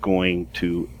something, you're going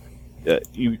to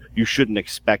you shouldn't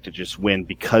expect to just win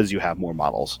because you have more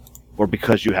models or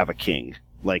because you have a king.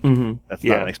 Like that's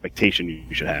not an expectation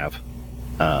you should have.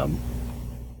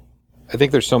 I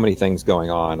think there's so many things going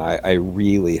on. I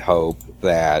really hope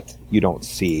that you don't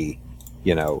see,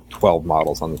 12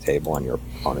 models on the table on your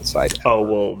opponent's side. Oh,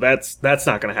 well, that's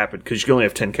not going to happen because you can only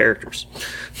have 10 characters.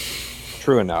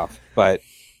 True enough, but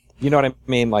you know what I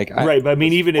mean? Right, but I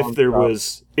mean, even if there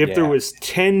was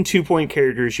 10 2-point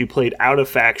characters you played out of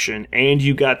faction and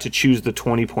you got to choose the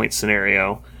 20-point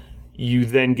scenario, you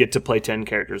then get to play 10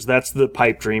 characters. That's the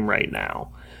pipe dream right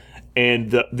now.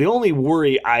 And the only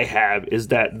worry I have is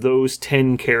that those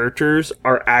 10 characters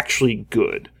are actually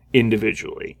good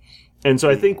individually. And so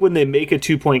I think when they make a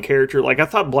 2-point character, I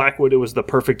thought Black Widow was the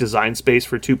perfect design space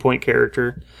for 2-point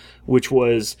character, which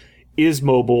is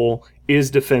mobile, is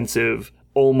defensive,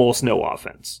 almost no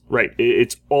offense, right?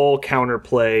 It's all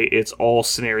counterplay, it's all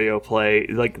scenario play.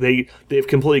 They've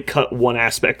completely cut one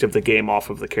aspect of the game off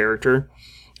of the character.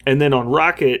 And then on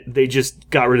Rocket, they just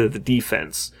got rid of the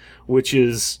defense, which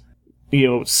is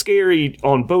scary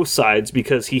on both sides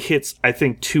because he hits, I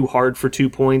think, too hard for 2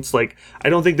 points. I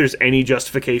don't think there's any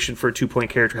justification for a 2-point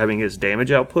character having his damage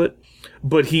output,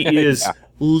 but he is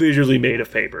literally made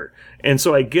of paper. And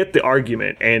so I get the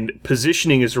argument, and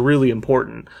positioning is really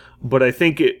important, but I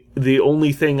think the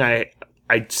only thing I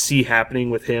see happening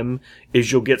with him is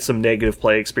you'll get some negative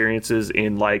play experiences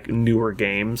in newer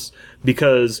games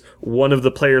because one of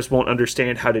the players won't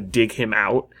understand how to dig him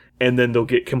out, and then they'll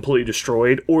get completely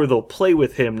destroyed, or they'll play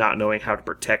with him not knowing how to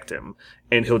protect him,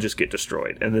 and he'll just get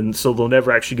destroyed. And then so they'll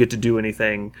never actually get to do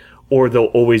anything, or they'll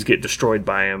always get destroyed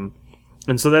by him.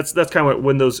 And so that's kind of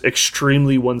when those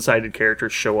extremely one-sided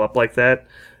characters show up like that,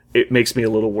 it makes me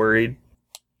a little worried.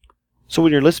 So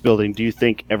when you're list building, do you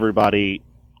think everybody...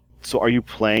 So are you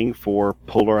playing for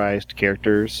polarized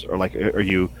characters, or are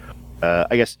you...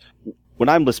 I guess when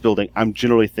I'm list building, I'm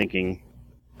generally thinking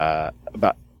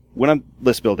about... When I'm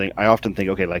list building, I often think,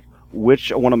 okay, which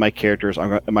one of my characters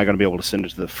am I going to be able to send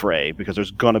into the fray? Because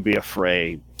there's going to be a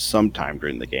fray sometime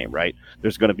during the game, right?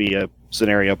 There's going to be a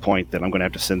scenario point that I'm going to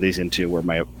have to send these into where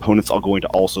my opponents are going to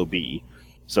also be.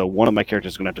 So one of my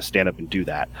characters is going to have to stand up and do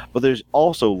that. But there's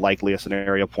also likely a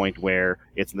scenario point where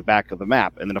it's in the back of the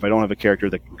map. And then if I don't have a character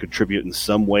that can contribute in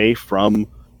some way from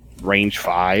range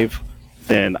 5,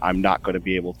 then I'm not going to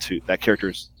be able to... That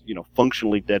character's,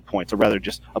 functionally dead points, or rather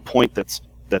just a point that's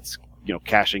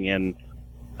cashing in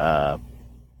the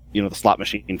slot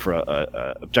machine for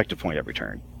a objective point every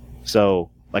turn. So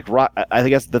I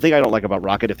guess the thing I don't like about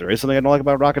Rocket, if there is something I don't like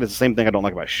about Rocket, is the same thing I don't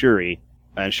like about Shuri.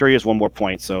 And Shuri has one more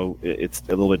point, so it's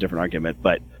a little bit different argument,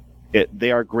 but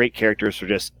they are great characters for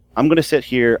just, I'm going to sit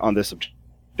here on this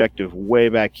objective way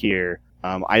back here.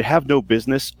 I have no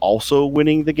business also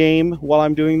winning the game while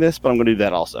I'm doing this, but I'm going to do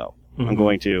that also. Mm-hmm.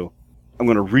 I'm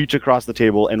going to reach across the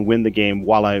table and win the game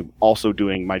while I'm also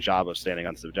doing my job of standing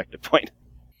on this objective point.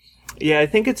 Yeah, I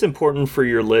think it's important for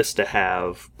your list to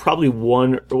have probably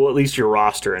one, or at least your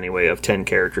roster anyway, of 10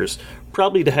 characters.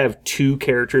 Probably to have 2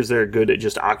 characters that are good at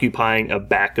just occupying a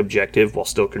back objective while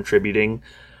still contributing.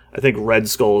 I think Red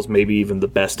Skull is maybe even the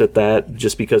best at that,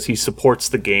 just because he supports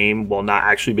the game while not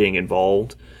actually being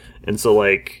involved. And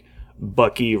so,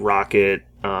 Bucky, Rocket,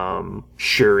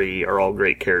 Shuri are all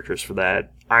great characters for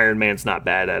that. Iron Man's not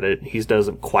bad at it. He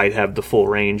doesn't quite have the full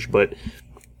range, but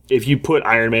if you put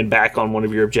Iron Man back on one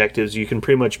of your objectives, you can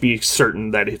pretty much be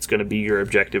certain that it's going to be your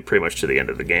objective pretty much to the end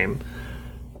of the game.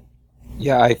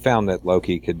 Yeah, I found that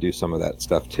Loki could do some of that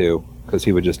stuff too, because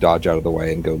he would just dodge out of the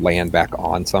way and go land back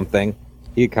on something.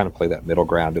 He'd kind of play that middle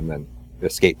ground and then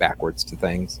escape backwards to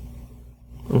things.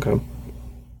 Okay.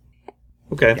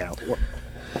 Yeah.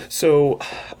 So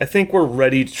I think we're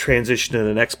ready to transition to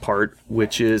the next part,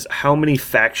 which is how many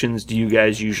factions do you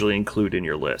guys usually include in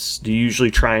your lists? Do you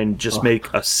usually try and just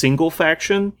make a single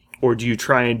faction, or do you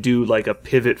try and do a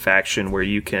pivot faction where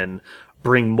you can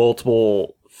bring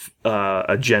multiple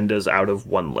agendas out of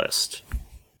one list?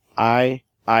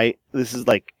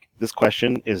 This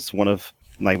question is one of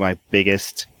my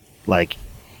biggest, what's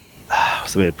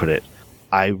the way to put it?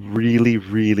 I really,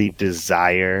 really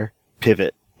desire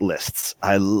pivot lists.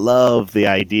 I love the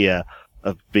idea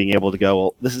of being able to go,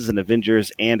 well, this is an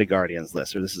Avengers and a Guardians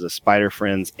list, or this is a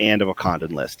Spider-Friends and a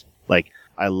Wakandan list.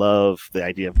 I love the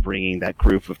idea of bringing that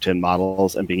group of 10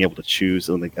 models and being able to choose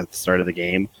at the start of the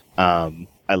game.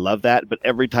 I love that, but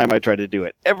every time I try to do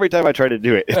it,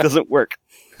 it doesn't work.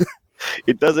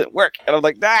 it doesn't work. And I'm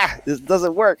like, nah, this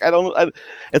doesn't work. And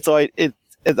so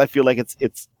I feel like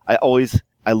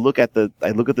I look at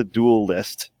the dual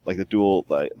list, like the dual,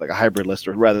 like a hybrid list,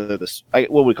 or rather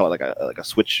what we call it, like a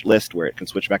switch list where it can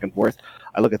switch back and forth.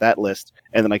 I look at that list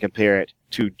and then I compare it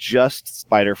to just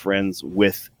Spider Friends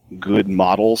with good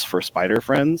models for Spider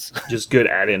Friends. Just good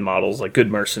add-in models, like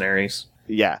good mercenaries.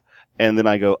 Yeah. And then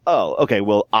I go, oh, okay,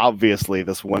 well, obviously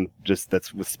this one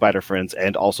that's with Spider Friends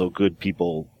and also good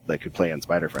people that could play in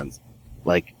Spider Friends.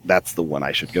 Like, that's the one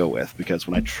I should go with, because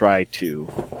when I try to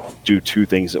do two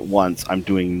things at once, I'm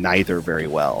doing neither very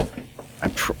well.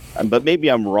 But maybe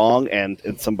I'm wrong, and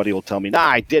somebody will tell me, nah,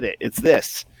 I did it. It's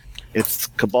this. It's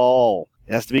Cabal.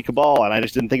 It has to be Cabal, and I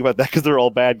just didn't think about that because they're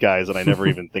all bad guys, and I never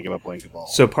even think about playing Cabal.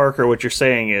 So, Parker, what you're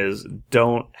saying is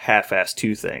don't half-ass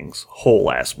two things,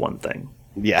 whole-ass one thing.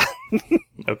 Yeah.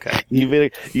 Okay.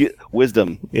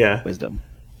 Wisdom. Yeah. Wisdom.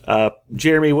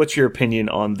 Jeremy, what's your opinion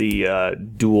on the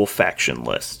dual faction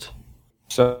list?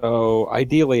 So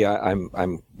ideally,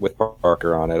 I'm with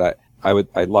Parker on it.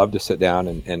 I'd love to sit down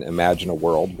and imagine a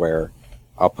world where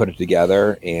I'll put it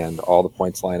together and all the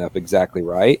points line up exactly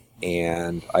right,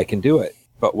 and I can do it.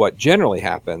 But what generally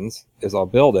happens is I'll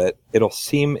build it, it'll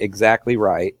seem exactly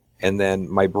right, and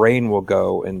then my brain will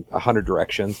go in 100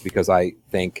 directions because I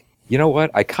think, you know what,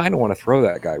 I kind of want to throw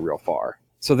that guy real far.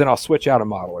 So then I'll switch out a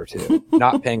model or two,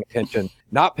 not paying attention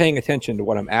to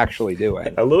what I'm actually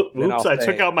doing. Oops, I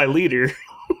took out my leader.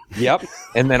 Yep.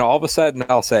 And then all of a sudden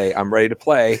I'll say, I'm ready to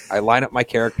play. I line up my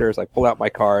characters, I pull out my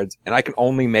cards, and I can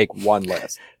only make one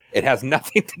list. It has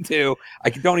nothing to do. I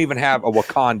don't even have a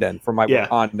Wakandan for my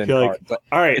Wakandan cards. Like,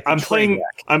 all right, I'm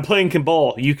playing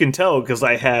Cabal. You can tell because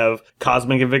I have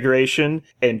Cosmic Invigoration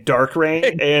and Dark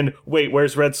Rain. And wait,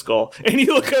 where's Red Skull? And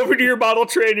you look over to your model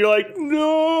tray and you're like,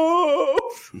 no.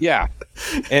 Yeah,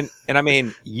 and I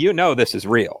mean, this is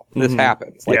real. This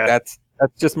happens. Like that's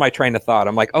just my train of thought.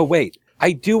 I'm like, oh wait,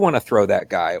 I do want to throw that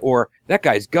guy, or that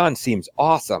guy's gun seems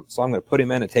awesome, so I'm going to put him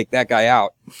in and take that guy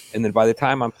out. And then by the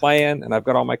time I'm playing and I've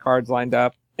got all my cards lined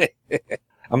up,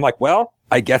 I'm like, well,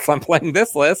 I guess I'm playing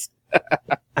this list.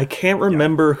 I can't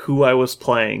remember who I was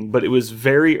playing, but it was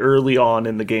very early on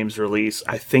in the game's release.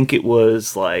 I think it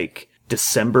was like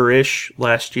December-ish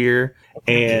last year,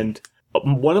 and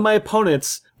one of my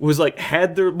opponents was like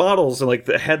had their models and like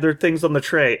had their things on the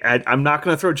tray. I'm not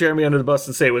going to throw Jeremy under the bus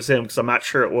and say it was him because I'm not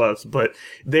sure it was, but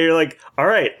they're like, all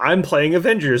right, I'm playing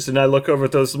Avengers. And I look over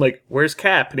at those, I'm like, where's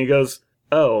Cap? And he goes,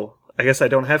 oh, I guess I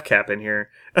don't have Cap in here.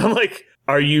 And I'm like,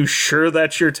 are you sure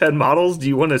that's your 10 models? Do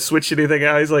you want to switch anything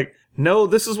out? He's like, no,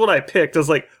 this is what I picked. I was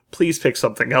like, please pick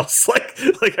something else.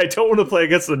 Like I don't want to play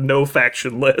against a no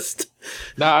faction list.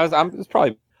 No, it's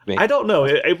probably me. I don't know.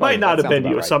 It might not have been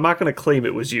you, right. So I'm not going to claim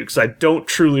it was you because I don't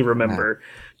truly remember.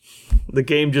 The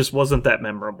game just wasn't that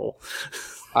memorable.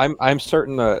 I'm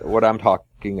certain that what I'm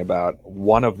talking about,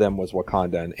 one of them was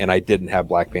Wakandan, and I didn't have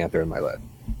Black Panther in my list.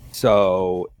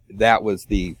 So that was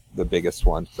the biggest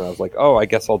one. So I was like, oh, I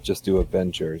guess I'll just do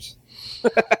Avengers.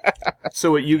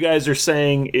 So what you guys are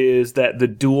saying is that the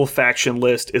dual faction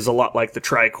list is a lot like the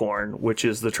Tricorn, which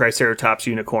is the Triceratops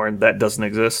unicorn that doesn't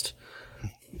exist?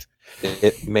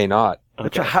 It may not.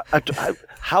 Okay.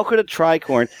 How could a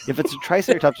tricorn, if it's a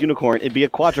Triceratops unicorn, it'd be a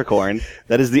quadricorn?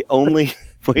 That is the only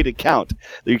way to count.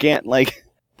 You can't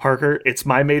Parker, it's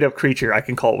my made-up creature. I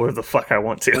can call it whatever the fuck I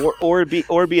want to. Or be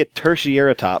a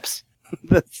Tertiaratops.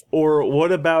 Or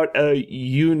what about a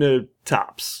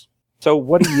Unitops? So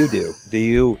what do? Do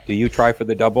you try for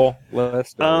the double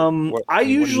list? I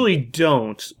usually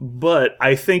don't, but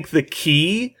I think the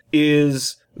key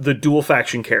is the dual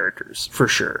faction characters for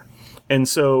sure. And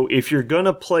so if you're going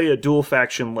to play a dual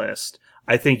faction list,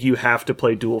 I think you have to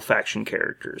play dual faction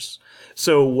characters.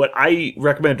 So what I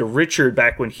recommend to Richard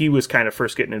back when he was kind of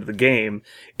first getting into the game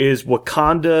is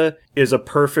Wakanda is a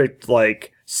perfect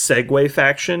segue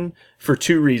faction for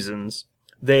two reasons.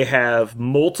 They have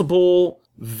multiple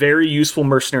very useful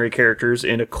mercenary characters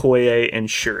in Okoye and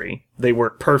Shuri. They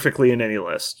work perfectly in any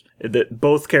list.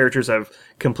 Both characters have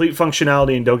complete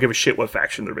functionality and don't give a shit what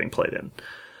faction they're being played in.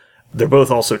 They're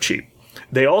both also cheap.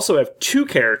 They also have two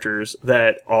characters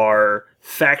that are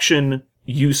faction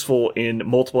useful in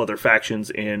multiple other factions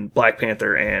in Black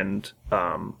Panther and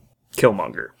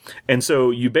Killmonger. And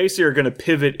so you basically are going to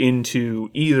pivot into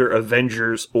either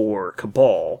Avengers or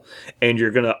Cabal, and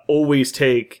you're going to always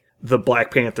take the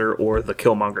Black Panther or the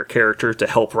Killmonger character to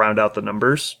help round out the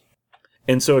numbers.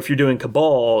 And so if you're doing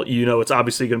Cabal, it's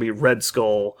obviously going to be Red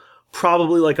Skull,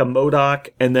 probably like a MODOK,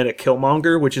 and then a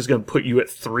Killmonger, which is going to put you at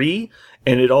 3,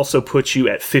 and it also puts you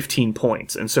at 15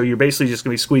 points. And so you're basically just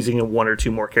going to be squeezing in one or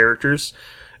two more characters.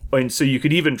 And so you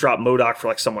could even drop MODOK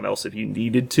for someone else if you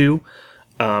needed to.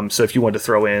 So if you want to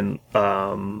throw in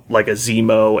like a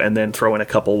Zemo and then throw in a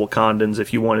couple Wakandans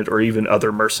if you wanted, or even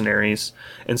other mercenaries.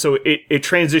 And so it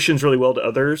transitions really well to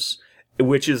others,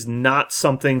 which is not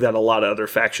something that a lot of other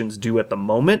factions do at the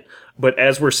moment. But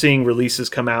as we're seeing releases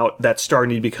come out, that's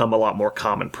starting to become a lot more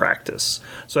common practice.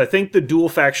 So I think the dual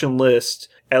faction list,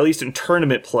 at least in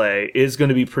tournament play, is going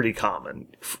to be pretty common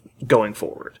going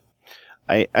forward.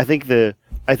 I think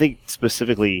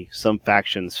specifically some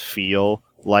factions feel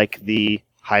like the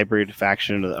hybrid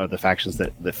faction, or the factions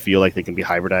that feel like they can be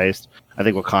hybridized. I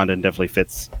think Wakanda definitely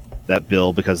fits that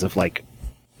bill because of like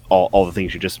all the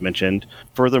things you just mentioned.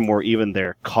 Furthermore, even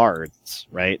their cards,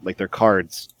 right? Like their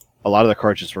cards, a lot of the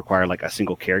cards just require like a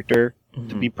single character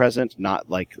to be present. Not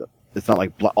like it's not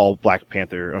like all Black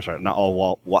Panther. I'm sorry, not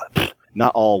all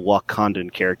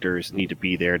Wakandan characters need to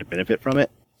be there to benefit from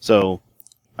it. So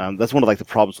that's one of like the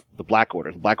problems with the Black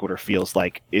Order. The Black Order feels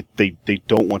like they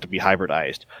don't want to be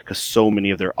hybridized because so many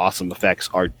of their awesome effects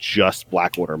are just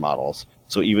Black Order models.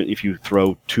 So even if you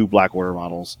throw 2 Black Order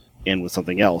models in with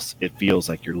something else, it feels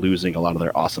like you're losing a lot of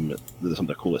their some of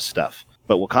their coolest stuff.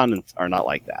 But Wakandans are not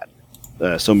like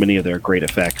that. So many of their great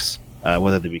effects,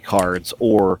 whether they be cards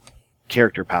or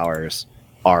character powers,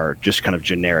 are just kind of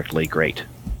generically great.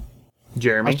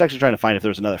 Jeremy? I was actually trying to find if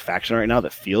there's another faction right now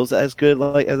that feels as good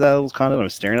like as that Wakanda. I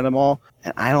was staring at them all,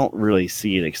 and I don't really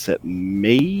see it except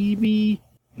maybe...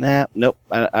 Nope.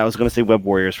 I was going to say Web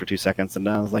Warriors for 2 seconds, and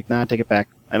I was like, nah, take it back.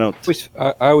 I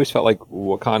always felt like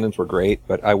Wakandans were great,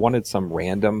 but I wanted some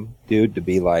random dude to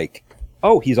be like,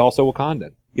 oh, he's also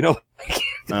Wakandan. You know,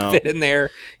 fit in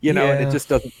there, you know, and it just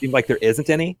doesn't seem like there isn't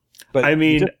any. But I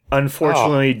mean,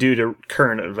 unfortunately, due to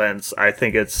current events, I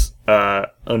think it's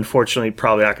unfortunately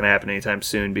probably not going to happen anytime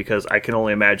soon because I can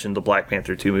only imagine the Black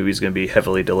Panther 2 movie is going to be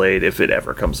heavily delayed if it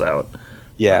ever comes out.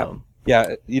 Yeah.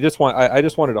 You just want. I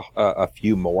just wanted a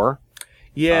few more.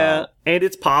 Yeah, and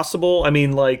it's possible. I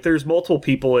mean, like, there's multiple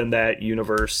people in that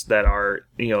universe that are,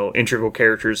 you know, integral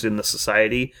characters in the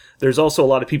society. There's also a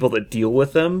lot of people that deal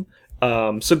with them.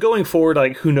 So going forward,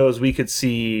 like, who knows? We could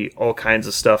see all kinds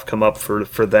of stuff come up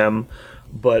for them.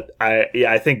 But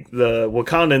I think the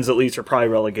Wakandans at least are probably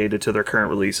relegated to their current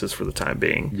releases for the time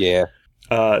being. Yeah.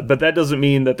 But that doesn't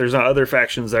mean that there's not other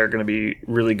factions that are going to be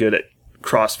really good at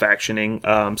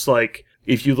cross-factioning. So, like,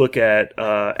 if you look at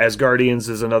Asgardians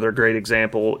is another great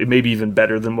example. It may be even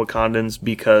better than Wakandans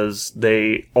because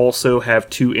they also have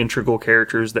 2 integral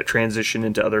characters that transition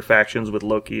into other factions with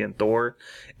Loki and Thor.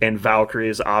 And Valkyrie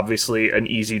is obviously an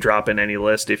easy drop in any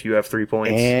list if you have 3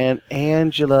 points. And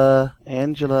Angela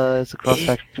is a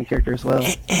cross-faction character as well.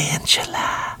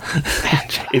 Angela.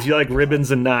 If you like ribbons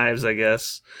and knives, I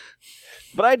guess.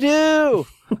 But I do!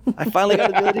 I finally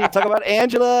got the ability to talk about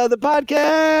Angela, the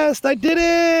podcast! I did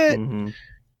it! Mm-hmm.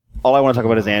 All I want to talk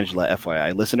about is Angela,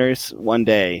 FYI. Listeners, one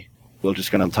day, we're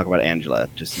just going to talk about Angela.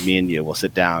 Just me and you. We'll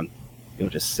sit down. You'll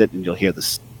just sit and you'll hear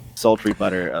the sultry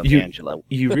butter of Angela.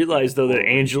 You realize, though, that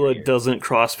Angela doesn't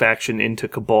cross-faction into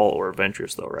Cabal or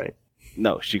Avengers, though, right?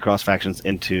 No, she cross-factions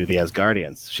into the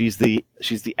Asgardians. She's the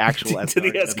actual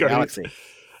Asgardian of the galaxy.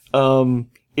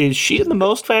 Is she in the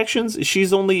most factions?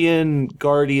 She's only in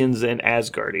Guardians and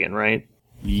Asgardian, right?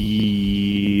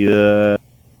 Yeah.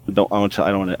 I don't want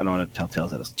to tell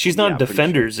tales. She's not in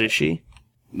Defenders, is she?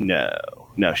 No,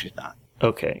 she's not.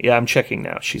 Okay, yeah, I'm checking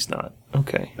now. She's not.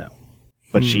 Okay, no,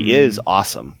 but she is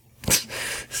awesome.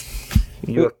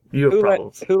 You have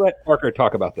problems. Who let Parker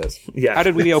talk about this? Yeah. How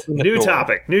did we open the New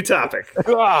door? New topic.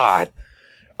 God.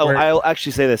 Oh, I'll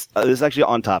actually say this. This is actually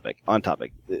on topic. That's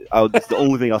the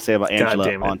only thing I'll say about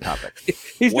Angela on topic.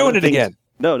 He's doing it again.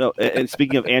 No. And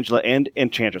speaking of Angela and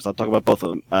Enchantress, I'll talk about both of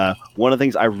them. One of the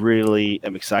things I really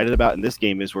am excited about in this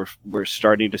game is we're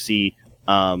starting to see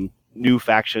new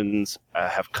factions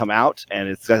have come out, and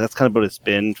that's kind of what it's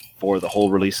been for the whole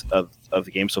release of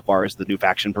the game so far, is the new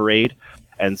faction parade.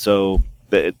 And so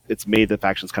it's made the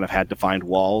factions kind of had defined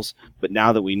walls, but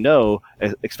now that we know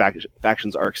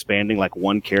factions are expanding like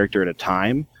one character at a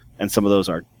time, and some of those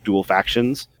are dual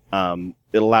factions,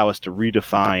 it'll allow us to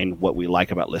redefine what we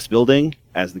like about list building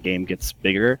as the game gets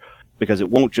bigger, because it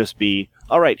won't just be,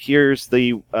 all right, here's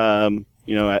the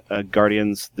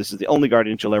Guardians, this is the only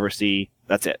Guardians you'll ever see,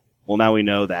 that's it. Well, now we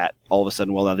know that all of a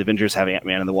sudden, now the Avengers have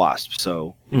Ant-Man and the Wasp,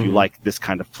 so if you like this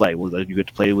kind of play, well, you get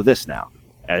to play with this now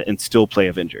and still play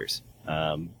Avengers.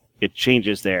 It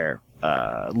changes their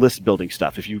list building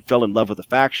stuff. If you fell in love with the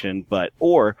faction,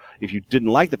 or if you didn't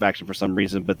like the faction for some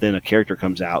reason, but then a character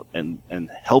comes out and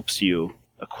helps you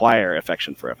acquire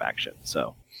affection for a faction.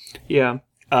 So, yeah.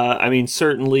 I mean,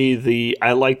 certainly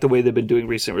I like the way they've been doing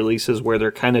recent releases where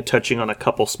they're kind of touching on a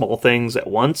couple small things at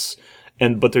once,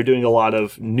 but they're doing a lot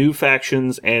of new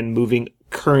factions and moving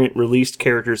current released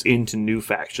characters into new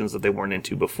factions that they weren't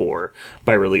into before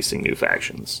by releasing new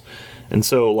factions. And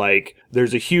so, like,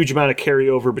 there's a huge amount of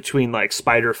carryover between, like,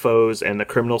 Spider Foes and the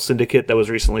Criminal Syndicate that was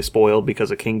recently spoiled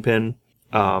because of Kingpin.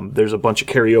 There's a bunch of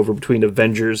carryover between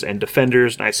Avengers and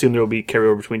Defenders, and I assume there will be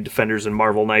carryover between Defenders and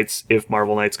Marvel Knights if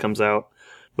Marvel Knights comes out.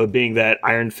 But being that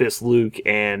Iron Fist, Luke,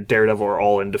 and Daredevil are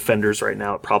all in Defenders right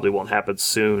now, it probably won't happen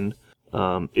soon.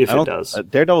 If it does.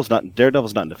 Daredevil's not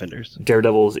in Defenders.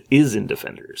 Daredevil is in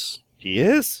Defenders. He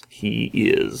is? He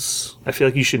is. I feel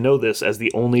like you should know this as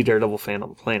the only Daredevil fan on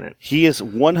the planet. He is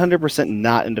 100%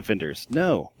 not in Defenders.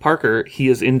 No. Parker, he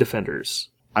is in Defenders.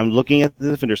 I'm looking at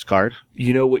the Defenders card.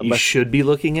 You know what you should be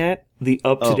looking at? The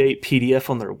up-to-date PDF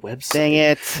on their website. Dang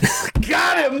it.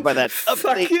 Got him! By that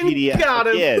up-to-date PDF got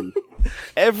him! Again.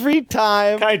 Every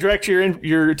time. Can I direct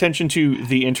your attention to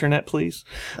the internet, please?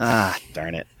 Ah,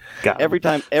 darn it. Got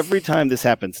him. Every time this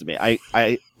happens to me,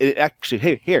 it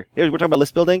actually, here, we're talking about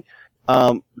list building.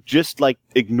 Just like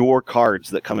ignore cards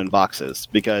that come in boxes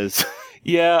because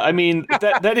yeah, I mean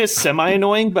that is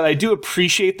semi-annoying, but I do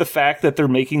appreciate the fact that they're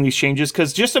making these changes,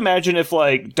 because just imagine if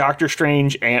like Doctor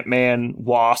Strange, Ant-Man,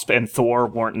 Wasp, and Thor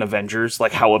weren't in Avengers,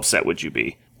 like how upset would you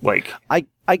be? Like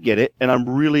I get it, and I'm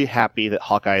really happy that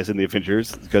Hawkeye is in the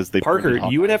Avengers because they Parker,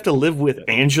 you would have to live with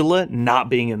Angela not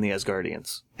being in the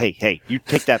Asgardians. Hey, you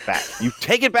take that back. You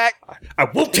take it back. I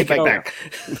won't take it back.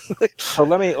 So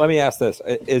let me ask this: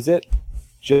 is it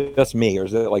just me, or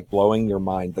is it like blowing your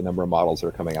mind the number of models that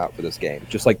are coming out for this game,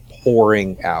 just like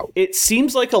pouring out? It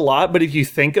seems like a lot, but if you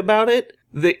think about it,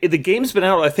 the game's been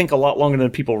out, I think, a lot longer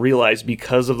than people realize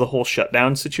because of the whole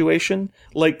shutdown situation.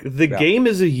 Like the game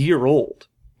is a year old,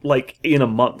 like in a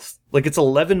month. Like it's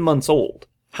 11 months old.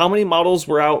 How many models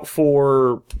were out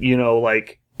for,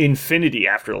 like Infinity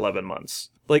after 11 months?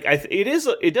 Like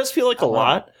it does feel like a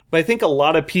lot, but I think a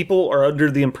lot of people are under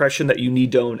the impression that you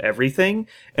need to own everything,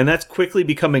 and that's quickly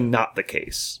becoming not the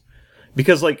case.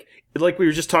 Because like we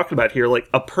were just talking about here, like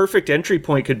a perfect entry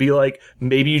point could be like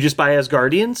maybe you just buy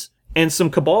Asgardians and some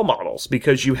Cabal models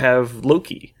because you have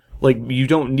Loki. Like you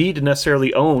don't need to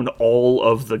necessarily own all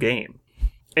of the game.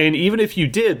 And even if you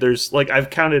did, there's like I've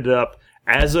counted it up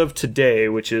as of today,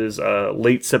 which is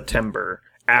late September.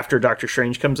 After Doctor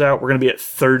Strange comes out, we're going to be at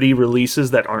 30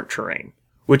 releases that aren't terrain,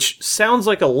 which sounds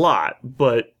like a lot,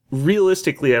 but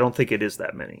realistically, I don't think it is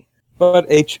that many. But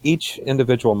each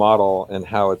individual model and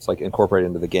how it's like incorporated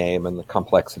into the game and the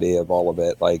complexity of all of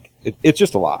it, like it's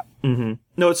just a lot. Mm-hmm.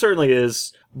 No, it certainly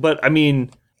is. But I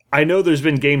mean, I know there's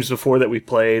been games before that we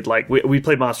played, like we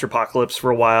played Monster Apocalypse for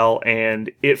a while,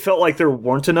 and it felt like there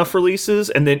weren't enough releases,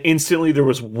 and then instantly there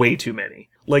was way too many.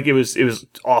 Like it was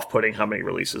off-putting how many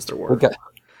releases there were. Okay.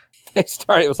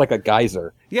 It was like a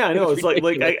geyser. Yeah, I know. It's like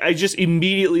I just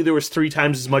immediately there was 3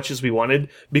 times as much as we wanted,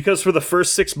 because for the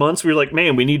first 6 months we were like,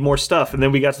 man, we need more stuff, and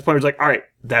then we got to the point where it was like, all right,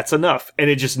 that's enough, and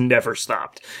it just never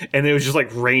stopped, and it was just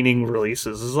like raining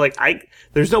releases. It's like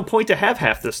there's no point to have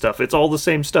half this stuff. It's all the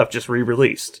same stuff, just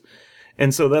re-released.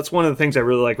 And so that's one of the things I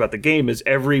really like about the game is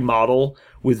every model,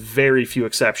 with very few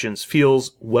exceptions,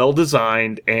 feels well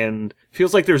designed and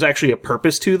feels like there's actually a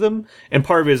purpose to them. And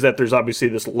part of it is that there's obviously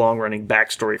this long-running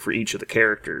backstory for each of the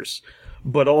characters.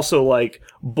 But also, like,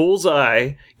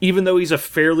 Bullseye, even though he's a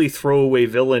fairly throwaway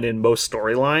villain in most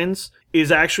storylines,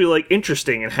 is actually, like,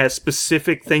 interesting and has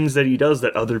specific things that he does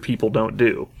that other people don't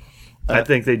do. I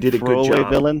think they did a good job. Throwaway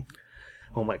villain?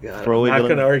 Oh my god, throwaway I'm not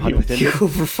going to argue with villain? you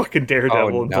over fucking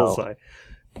Daredevil and Bullseye.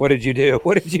 What did you do?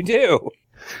 All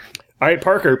right,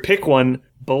 Parker, pick one.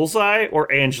 Bullseye or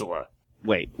Angela?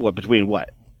 Wait, what? Between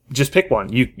what? Just pick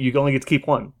one. You only get to keep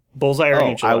one. Bullseye or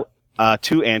Angela?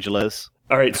 2 Angelas.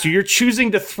 All right, so you're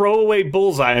choosing to throw away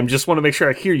Bullseye. I just want to make sure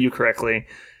I hear you correctly.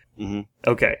 Mm-hmm.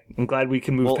 Okay, I'm glad we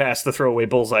can move past the throwaway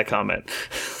Bullseye comment.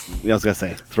 I was gonna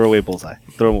say, throw away Bullseye.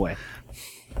 Throw him away.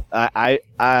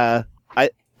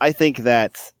 I think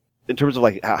that in terms of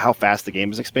like how fast the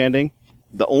game is expanding,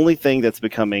 the only thing that's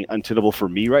becoming untenable for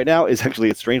me right now is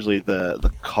actually, strangely,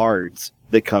 the cards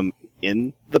that come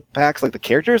in the packs, like the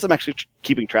characters I'm actually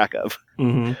keeping track of.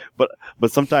 Mm-hmm.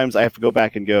 But sometimes I have to go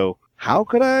back and go, how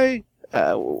could I?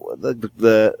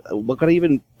 What could I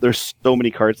even? There's so many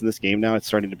cards in this game now. It's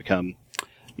starting to become.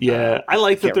 Yeah, I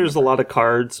like that there's a lot of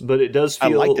cards, but it does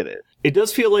feel. I liked it. It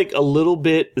does feel like a little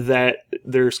bit that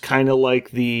there's kind of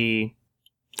like the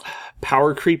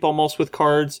power creep almost with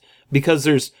cards, because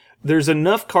there's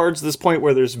enough cards at this point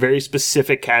where there's very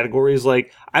specific categories,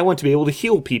 like I want to be able to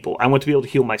heal people, I want to be able to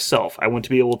heal myself, I want to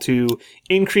be able to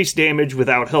increase damage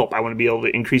without help, I want to be able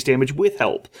to increase damage with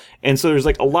help. And so there's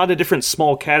like a lot of different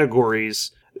small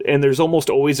categories and there's almost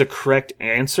always a correct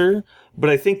answer. But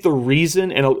I think the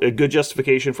reason and a good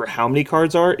justification for how many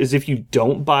cards are is if you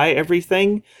don't buy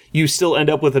everything, you still end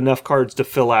up with enough cards to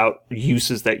fill out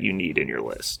uses that you need in your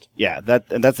list. Yeah,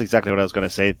 that's exactly what I was going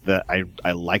to say. That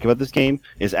I like about this game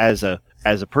is as a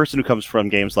person who comes from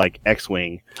games like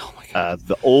X-Wing,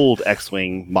 the old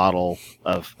X-Wing model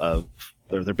of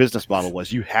their business model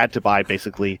was you had to buy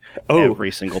basically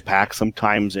every single pack.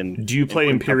 Sometimes do you play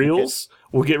Imperials?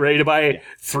 We'll get ready to buy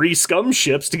 3 scum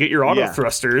ships to get your auto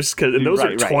thrusters, because those are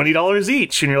 $20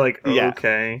 each, and you're like,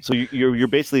 okay. So you're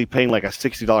basically paying like a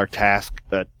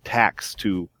 $60 tax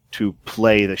to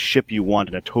play the ship you want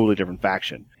in a totally different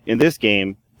faction. In this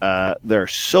game, there are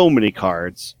so many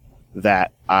cards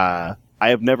that I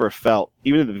have never felt,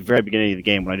 even at the very beginning of the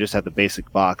game when I just had the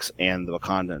basic box and the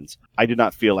Wakandans, I did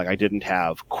not feel like I didn't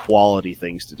have quality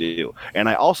things to do. And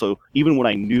I also, even when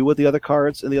I knew what the other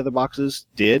cards in the other boxes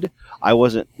did, I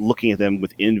wasn't looking at them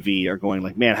with envy or going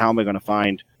like, man, how am I going to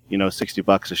find,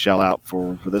 $60 to shell out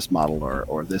for this model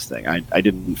or this thing? I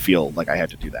didn't feel like I had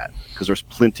to do that because there's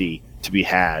plenty to be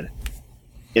had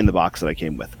in the box that I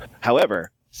came with.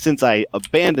 However, since I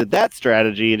abandoned that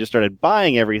strategy and just started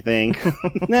buying everything,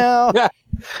 now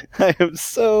I have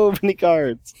so many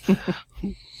cards.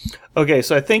 Okay,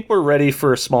 so I think we're ready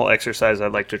for a small exercise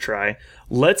I'd like to try.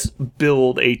 Let's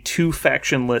build a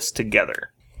 2-faction list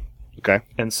together. Okay.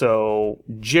 And so,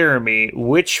 Jeremy,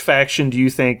 which faction do you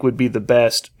think would be the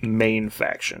best main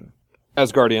faction?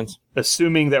 Asgardians.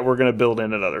 Assuming that we're going to build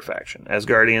in another faction.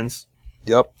 Asgardians?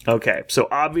 Yep. Okay, so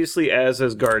obviously as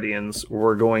Asgardians,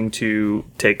 we're going to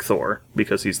take Thor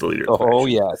because he's the leader of the faction. Oh,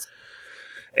 yes.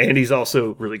 And he's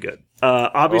also really good.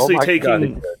 Obviously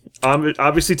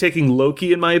taking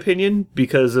Loki, in my opinion,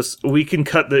 because we can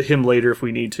cut him later if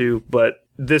we need to, but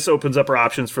this opens up our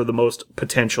options for the most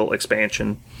potential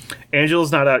expansion.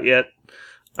 Angela's not out yet,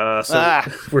 so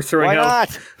we're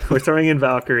throwing in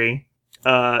Valkyrie.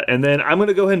 And then I'm going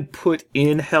to go ahead and put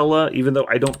in Hela, even though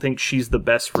I don't think she's the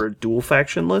best for a dual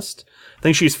faction list. I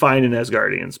think she's fine in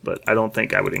Asgardians, but I don't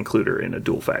think I would include her in a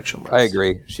dual faction list. I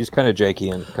agree. She's kind of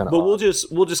janky and kind of. But we'll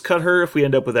just cut her if we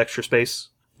end up with extra space,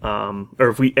 or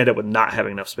if we end up with not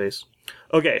having enough space.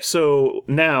 Okay, so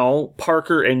now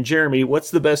Parker and Jeremy, what's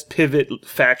the best pivot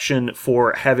faction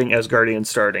for having Asgardians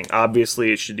starting?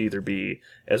 Obviously, it should either be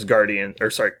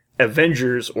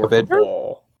Avengers or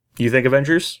Cabal. You think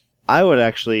Avengers? I would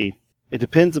actually. It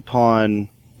depends upon.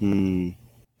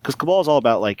 Because Cabal is all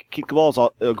about Cabal is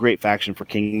a great faction for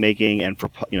king making and for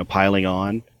piling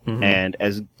on. Mm-hmm. And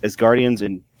as Guardians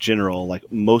in general,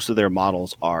 most of their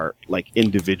models are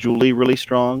individually really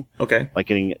strong. Okay.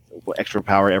 Getting extra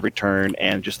power every turn,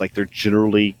 and just they're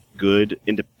generally good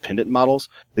independent models.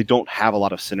 They don't have a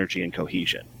lot of synergy and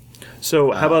cohesion.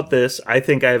 So how about this? I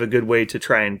think I have a good way to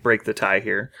try and break the tie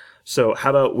here. So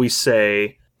how about we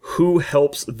say who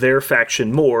helps their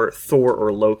faction more, Thor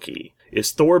or Loki?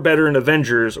 Is Thor better in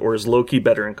Avengers or is Loki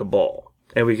better in Cabal?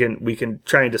 And we can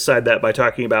try and decide that by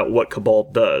talking about what Cabal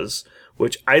does,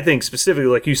 which I think specifically,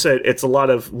 like you said, it's a lot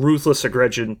of ruthless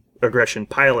aggression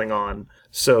piling on.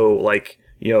 So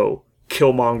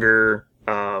Killmonger,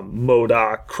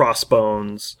 MODOK,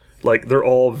 Crossbones, they're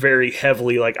all very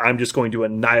heavily I'm just going to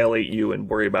annihilate you and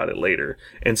worry about it later.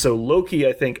 And so Loki,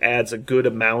 I think, adds a good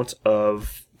amount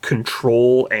of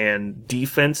control and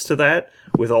defense to that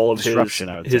with all of his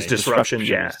disruption.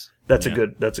 Yeah, that's a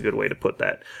good way to put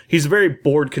that. He's a very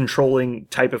board controlling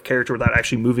type of character without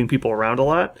actually moving people around a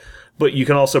lot. But you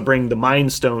can also bring the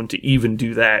Mind Stone to even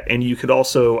do that, and you could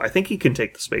also, I think he can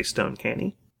take the Space Stone, can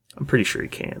he? I'm pretty sure he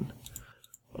can.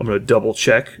 I'm going to double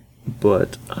check,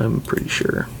 but I'm pretty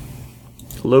sure.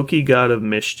 Loki, God of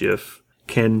Mischief,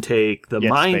 can take the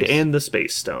Mind space. And the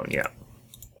Space Stone, yeah.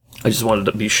 I just wanted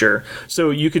to be sure.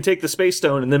 So you could take the Space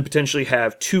Stone and then potentially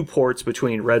have 2 ports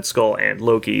between Red Skull and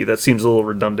Loki. That seems a little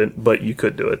redundant, but you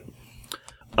could do it.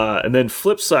 And then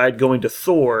flip side, going to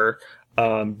Thor,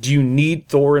 do you need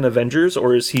Thor in Avengers,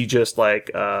 or is he just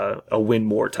a win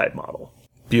more type model?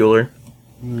 Bueller?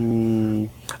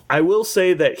 I will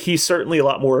say that he's certainly a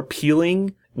lot more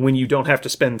appealing when you don't have to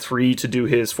spend 3 to do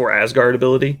his 4 Asgard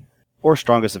ability. Or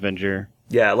Strongest Avenger.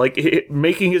 Yeah,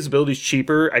 making his abilities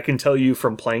cheaper, I can tell you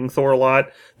from playing Thor a lot,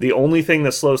 the only thing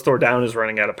that slows Thor down is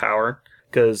running out of power,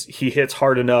 because he hits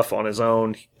hard enough on his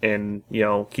own, and,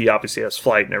 he obviously has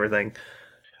flight and everything.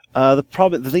 The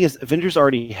thing is, Avengers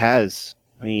already has,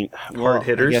 hard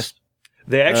hitters?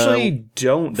 They actually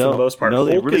don't, for the most part. No,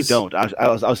 they really don't. I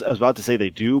was about to say they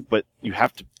do, but you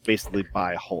have to basically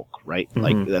buy Hulk, right?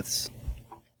 Mm-hmm. That's,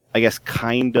 I guess,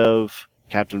 kind of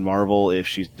Captain Marvel if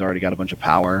she's already got a bunch of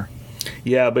power.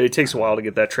 Yeah, but it takes a while to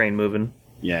get that train moving.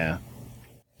 Yeah.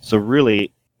 So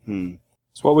really,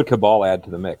 So what would Cabal add to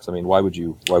the mix? I mean, why would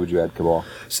you add Cabal?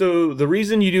 So the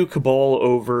reason you do Cabal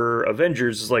over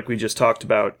Avengers is like we just talked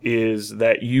about, is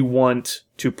that you want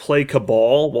to play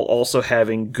Cabal while also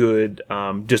having good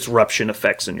disruption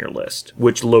effects in your list,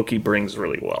 which Loki brings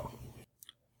really well.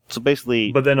 So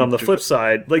basically... But then on the flip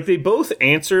side, like they both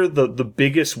answer the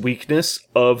biggest weakness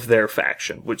of their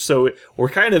faction, which so we're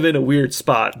kind of in a weird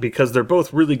spot because they're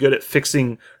both really good at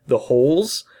fixing the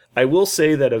holes. I will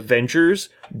say that Avengers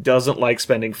doesn't like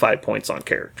spending 5 points on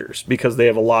characters because they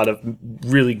have a lot of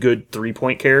really good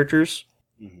 3-point characters,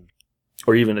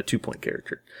 or even a 2-point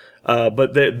character.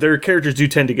 But their characters do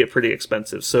tend to get pretty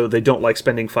expensive, so they don't like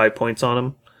spending 5 points on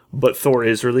them. But Thor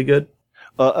is really good.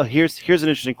 Here's an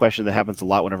interesting question that happens a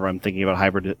lot whenever I'm thinking about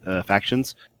hybrid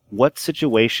factions. What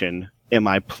situation am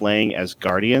I playing as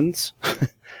Guardians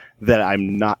that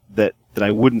I'm not that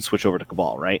I wouldn't switch over to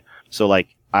Cabal, right? So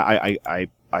like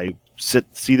I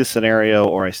see the scenario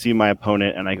or I see my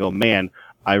opponent and I go, man,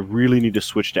 I really need to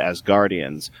switch to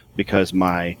Asgardians because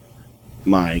my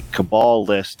Cabal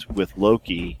list with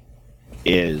Loki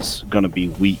is going to be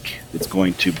weak. It's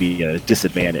going to be a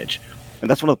disadvantage. And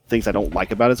that's one of the things I don't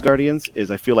like about Asgardians is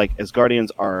I feel like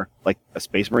Asgardians are like a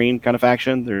Space Marine kind of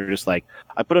faction. They're just like,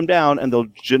 I put them down and they'll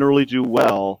generally do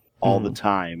well all the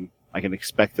time. I can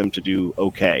expect them to do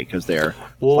okay because they're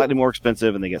slightly more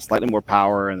expensive and they get slightly more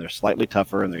power and they're slightly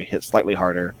tougher and they hit slightly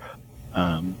harder.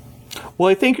 Well,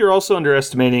 I think you're also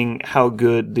underestimating how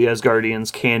good the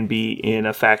Asgardians can be in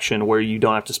a faction where you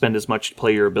don't have to spend as much to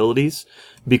play your abilities,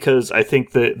 because I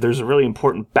think that there's a really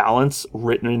important balance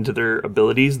written into their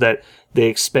abilities that they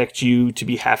expect you to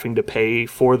be having to pay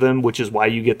for them, which is why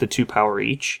you get the 2 power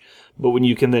each. But when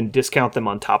you can then discount them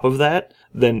on top of that,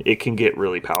 then it can get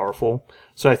really powerful.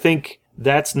 So I think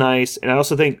that's nice. And I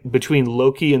also think between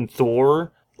Loki and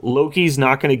Thor, Loki's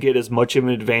not going to get as much of an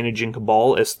advantage in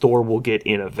Cabal as Thor will get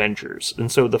in Avengers.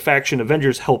 And so the faction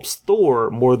Avengers helps Thor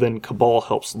more than Cabal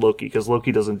helps Loki, because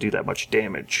Loki doesn't do that much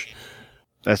damage.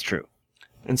 That's true.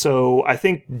 And so I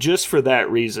think just for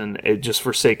that reason, just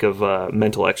for sake of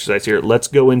mental exercise here, let's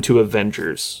go into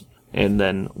Avengers, and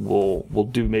then we'll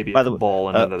do maybe a Cabal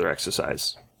and another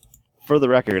exercise. For the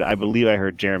record, I believe I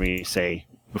heard Jeremy say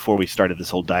before we started this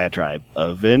whole diatribe,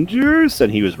 Avengers,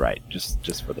 and he was right,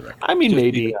 just for the record. I mean,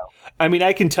 maybe. I mean,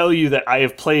 I can tell you that I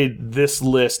have played this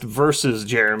list versus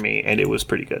Jeremy, and it was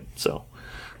pretty good, so.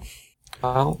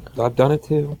 Well, I've done it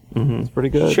too. It's pretty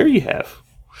good. Sure you have.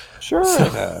 Sure I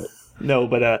have. No,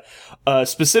 but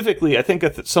specifically, I think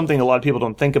that something a lot of people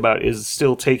don't think about is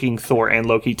still taking Thor and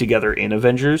Loki together in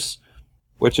Avengers.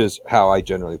 Which is how I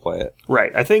generally play it.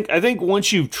 Right. I think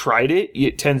once you've tried it,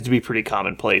 it tends to be pretty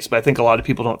commonplace. But I think a lot of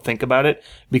people don't think about it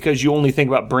because you only think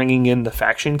about bringing in the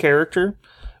faction character.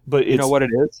 But you know what it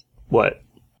is? What?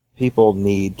 People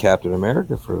need Captain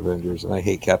America for Avengers, and I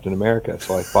hate Captain America,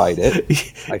 so I fight it.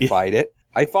 I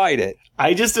fight it.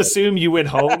 I just assume you went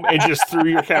home and just threw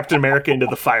your Captain America into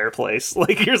the fireplace.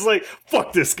 Like, you're just like,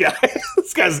 fuck this guy.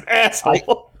 This guy's an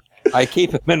asshole. I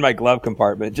keep him in my glove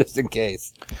compartment just in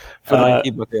case. So I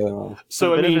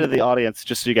mean, to the audience,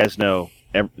 just so you guys know,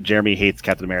 Jeremy hates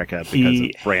Captain America because of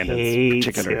Brandon's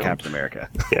particular Captain America.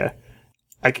 Yeah,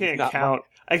 I can't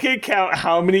count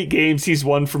how many games he's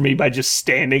won for me by just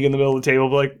standing in the middle of the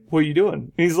table, like, "What are you doing?"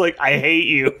 And he's like, "I hate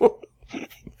you."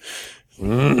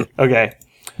 Okay.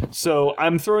 So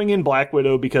I'm throwing in Black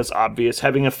Widow because obvious.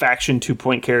 Having a faction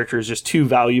 2-point character is just too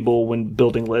valuable when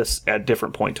building lists at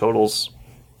different point totals.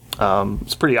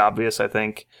 It's pretty obvious, I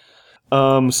think.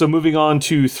 So moving on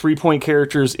to 3-point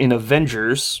characters in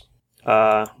Avengers.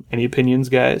 Any opinions,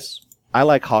 guys? I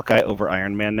like Hawkeye over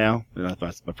Iron Man now.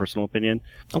 That's my personal opinion.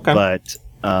 Okay. But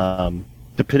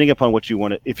depending upon what you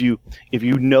want to... If you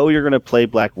know you're going to play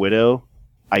Black Widow,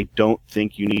 I don't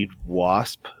think you need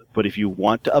Wasp. But if you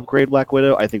want to upgrade Black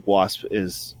Widow, I think Wasp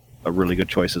is a really good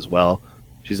choice as well.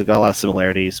 She's got a lot of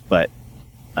similarities, but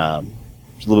she's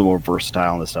a little bit more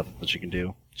versatile in the stuff that she can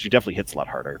do. She definitely hits a lot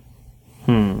harder.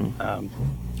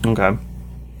 Okay.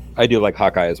 I do like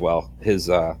Hawkeye as well. His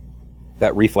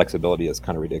that reflex ability is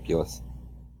kind of ridiculous.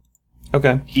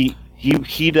 Okay.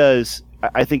 He does.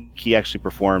 I think he actually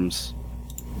performs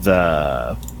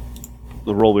the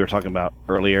role we were talking about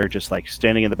earlier, just like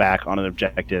standing in the back on an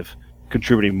objective,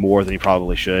 contributing more than he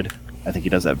probably should. I think he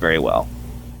does that very well.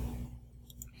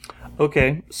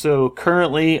 Okay, so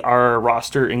currently our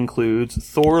roster includes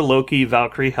Thor, Loki,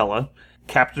 Valkyrie, Hela,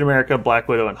 Captain America, Black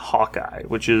Widow, and Hawkeye,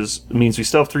 which means we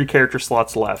still have 3 character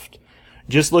slots left.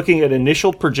 Just looking at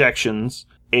initial projections,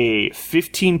 a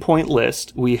 15-point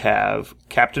list, we have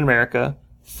Captain America,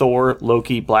 Thor,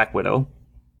 Loki, Black Widow.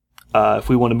 If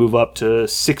we want to move up to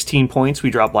 16 points, we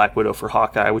drop Black Widow for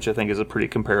Hawkeye, which I think is a pretty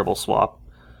comparable swap.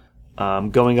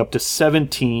 Going up to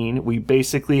 17, we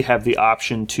basically have the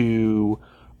option to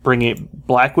bring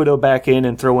Black Widow back in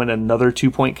and throw in another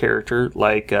 2-point character.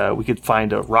 Like we could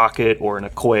find a Rocket or an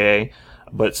Okoye,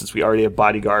 but since we already have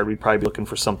Bodyguard, we'd probably be looking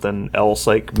for something else,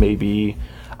 like maybe...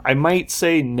 I might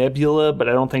say Nebula, but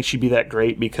I don't think she'd be that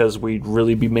great because we'd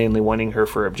really be mainly wanting her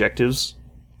for objectives.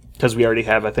 Because we already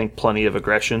have, I think, plenty of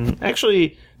aggression.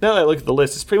 Actually, now that I look at the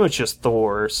list, it's pretty much just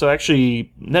Thor. So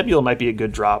actually, Nebula might be a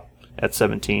good drop at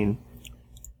 17.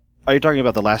 Are you talking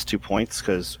about the last 2 points?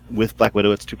 Because with Black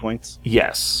Widow, it's 2 points?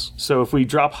 Yes. So if we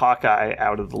drop Hawkeye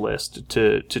out of the list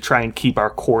to try and keep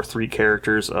our core 3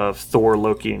 characters of Thor,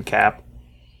 Loki, and Cap.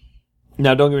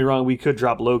 Now, don't get me wrong, we could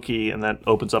drop Loki, and that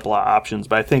opens up a lot of options.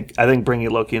 But I think bringing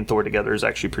Loki and Thor together is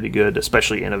actually pretty good,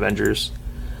 especially in Avengers.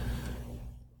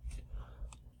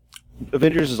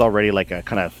 Avengers is already like a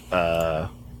kind of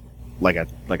like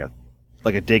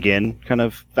a dig in kind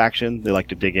of faction. They like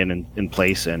to dig in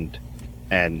place and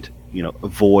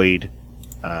avoid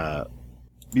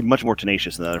be much more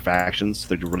tenacious than other factions.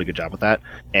 They do a really good job with that,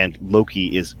 and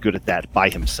Loki is good at that by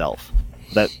himself.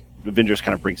 That Avengers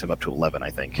kind of brings him up to 11,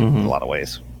 I think, in a lot of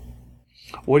ways.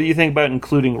 What do you think about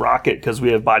including Rocket, because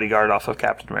we have Bodyguard off of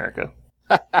Captain America?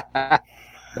 That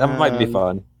might be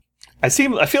fun. I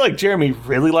feel like Jeremy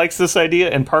really likes this idea,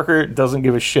 and Parker doesn't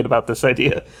give a shit about this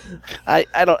idea. I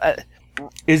don't...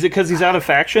 Is it because he's out of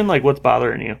faction? Like, what's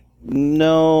bothering you?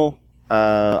 No.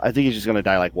 I think he's just going to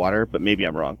die like water, but maybe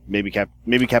I'm wrong. Maybe Cap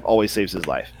always saves his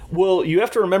life. Well, you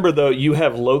have to remember, though, you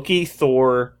have Loki,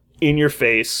 Thor in your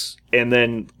face, and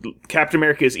then Captain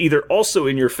America is either also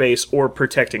in your face or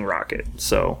protecting Rocket.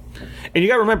 So, and you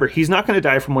got to remember, he's not going to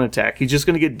die from one attack. He's just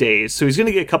going to get dazed, so he's going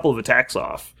to get a couple of attacks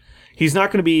off. He's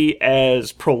not going to be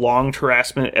as prolonged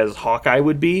harassment as Hawkeye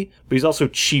would be, but he's also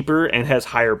cheaper and has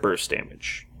higher burst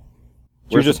damage.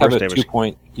 You just have a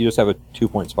 2-point. You just have a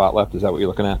 2-point spot left. Is that what you're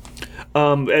looking at?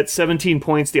 At 17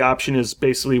 points, the option is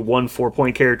basically 1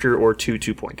 4-point character or 2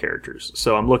 2-point characters.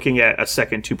 So I'm looking at a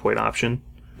second 2-point option.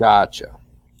 Gotcha.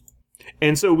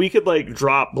 And so we could like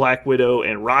drop Black Widow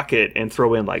and Rocket and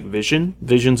throw in like Vision.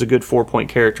 Vision's a good 4-point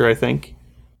character, I think.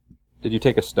 Did you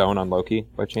take a stone on Loki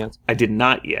by chance? I did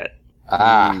not yet.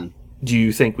 Do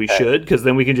you think we should? Because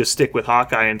then we can just stick with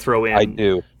Hawkeye and throw in. I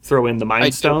do. Throw in the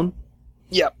Mind Stone.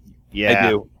 Yep. Yeah, I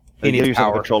do. He needs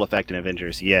power. a control effect in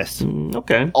Avengers. Yes.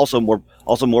 Okay. Also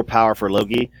more power for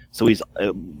Loki. So he's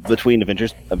between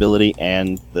Avengers ability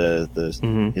and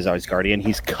his Asgardian.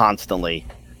 He's constantly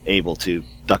able to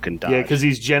duck and dodge. Yeah, because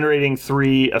he's generating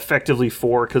 3, effectively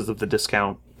 4, because of the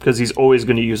discount. Because he's always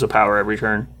going to use a power every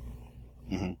turn.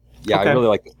 Mm-hmm. Yeah, okay. I really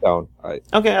like the stone.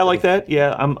 Okay, I like that.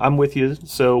 Yeah, I'm with you.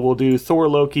 So we'll do Thor,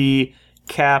 Loki,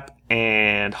 Cap,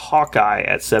 and Hawkeye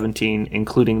at 17,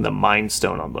 including the Mind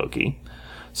Stone on Loki.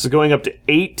 So going up to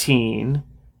 18,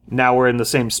 now we're in the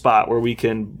same spot where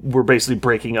we're basically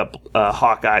breaking up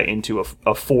Hawkeye into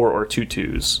a 4 or 2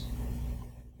 2s.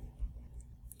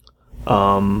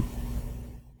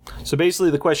 So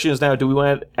basically the question is now, do we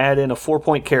want to add in a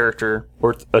 4-point character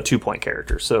or a 2-point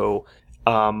character? So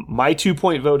my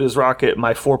 2-point vote is Rocket,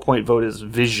 my 4-point vote is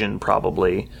Vision,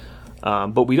 probably.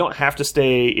 But we don't have to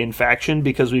stay in faction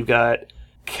because we've got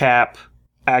Cap.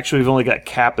 Actually, we've only got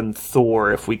Cap and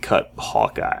Thor if we cut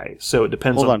Hawkeye. So it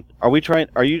depends. Hold on.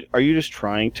 Are you just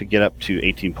trying to get up to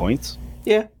 18 points?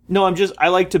 Yeah. No, I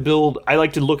like to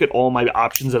look at all my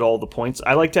options at all the points.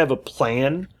 I like to have a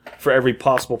plan for every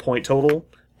possible point total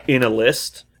in a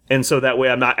list. And so that way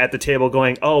I'm not at the table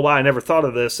going, oh, wow, I never thought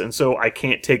of this. And so I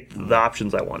can't take the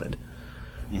options I wanted.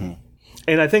 Mm-hmm.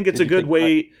 And I think it's a good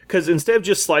way, because instead of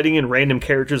just sliding in random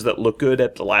characters that look good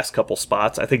at the last couple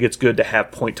spots, I think it's good to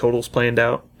have point totals planned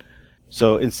out.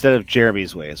 So instead of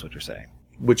Jeremy's way is what you're saying.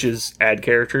 Which is add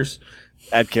characters.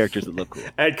 Add characters that look cool.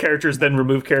 Add characters, then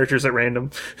remove characters at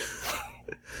random.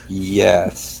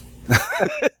 Yes.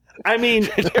 I mean,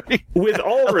 with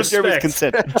all respect,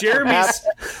 Jeremy's...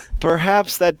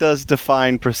 Perhaps that does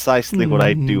define precisely what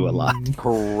I do a lot.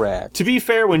 Correct. To be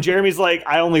fair, when Jeremy's like,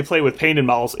 I only play with painted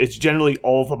models, it's generally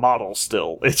all the models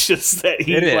still. It's just that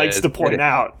he likes to point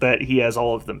out that he has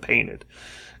all of them painted.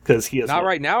 Because he has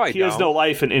right now, he has no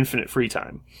life and infinite free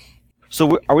time.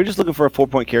 So are we just looking for a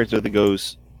 4-point character that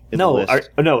goes in the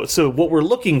list? No, so what we're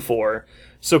looking for...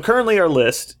 So currently our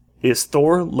list is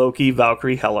Thor, Loki,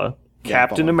 Valkyrie, Hela,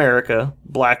 Captain America,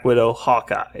 Black Widow,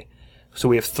 Hawkeye. So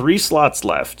we have 3 slots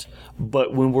left,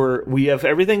 but when we have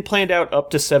everything planned out up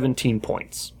to 17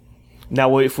 points.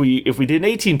 Now, if we did an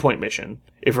 18-point mission,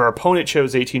 if our opponent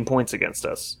chose 18 points against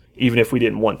us, even if we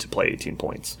didn't want to play 18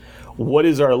 points, what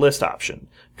is our list option?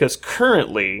 Because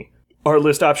currently, our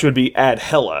list option would be add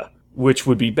Hela, which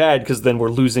would be bad because then we're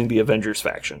losing the Avengers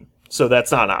faction. So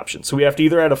that's not an option. So we have to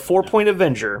either add a 4-point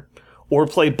Avenger or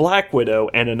play Black Widow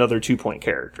and another 2-point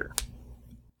character.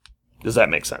 Does that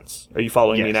make sense? Are you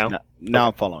following me now? Now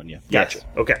I'm following you. Gotcha. Yes.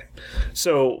 Okay.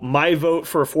 So my vote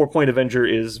for a 4-point Avenger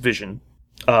is Vision.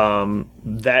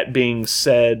 That being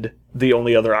said, the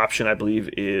only other option I believe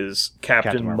is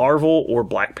Captain Marvel or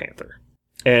Black Panther.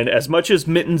 And as much as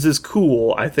Mittens is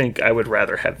cool, I think I would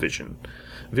rather have Vision.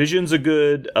 Vision's a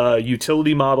good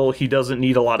utility model. He doesn't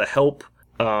need a lot of help.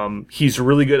 He's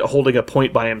really good at holding a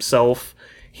point by himself.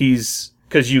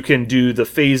 Because you can do the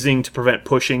phasing to prevent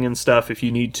pushing and stuff if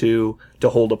you need to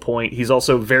hold a point. He's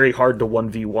also very hard to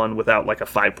 1v1 without like a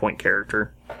 5-point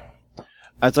character.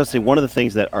 I was going to say, one of the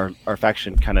things that our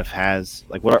faction kind of has,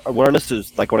 like what our list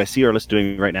is, like what I see our list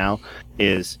doing right now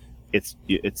is it's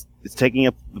taking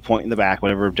up the point in the back,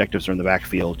 whatever objectives are in the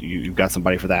backfield. You've got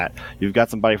somebody for that. You've got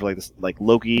somebody for like this, like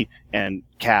Loki and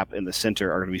Cap in the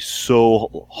center are going to be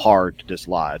so hard to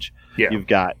dislodge. Yeah.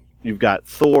 You've got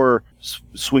Thor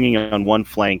swinging on one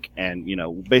flank, and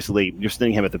basically you're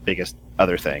sending him at the biggest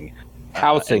other thing.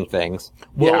 Housing things.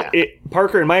 Well,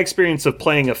 Parker, in my experience of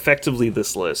playing effectively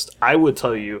this list, I would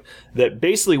tell you that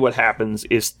basically what happens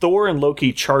is Thor and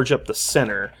Loki charge up the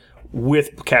center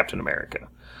with Captain America.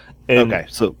 And okay,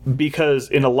 so because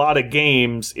in a lot of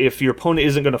games, if your opponent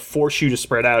isn't going to force you to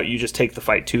spread out, you just take the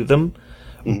fight to them.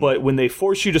 Mm-hmm. But when they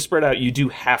force you to spread out, you do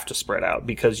have to spread out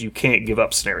because you can't give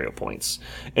up scenario points.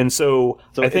 And so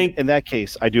I think in that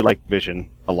case, I do like Vision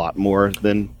a lot more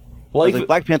than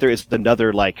Black Panther is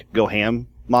another like go ham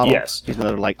model. Yes, he's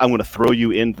another like I'm going to throw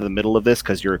you into the middle of this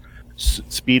because you're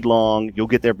speed long. You'll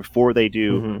get there before they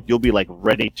do. Mm-hmm. You'll be like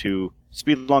ready to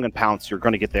speed long and pounce. You're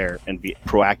going to get there and be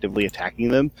proactively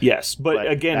attacking them. Yes,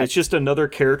 but again, it's just another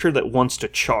character that wants to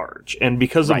charge, and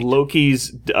because of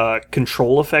Loki's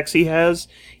control effects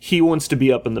he wants to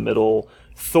be up in the middle.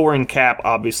 Thor and Cap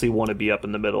obviously want to be up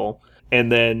in the middle. And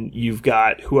then you've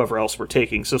got whoever else we're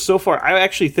taking. So far, I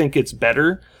actually think it's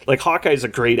better. Like, Hawkeye's a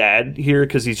great ad here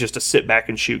because he's just a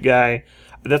sit-back-and-shoot guy.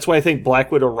 That's why I think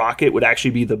Black Widow Rocket would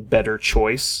actually be the better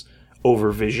choice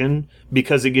over Vision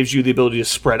because it gives you the ability to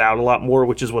spread out a lot more,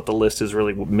 which is what the list is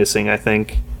really missing, I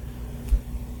think.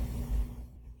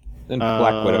 Then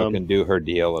Black Widow can do her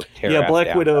deal of tear. Yeah,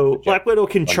 Black Widow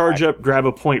can charge up, grab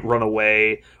a point, run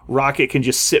away. Rocket can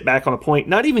just sit back on a point,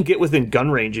 not even get within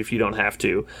gun range if you don't have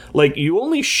to. Like, you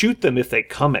only shoot them if they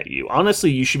come at you.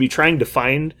 Honestly, you should be trying to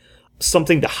find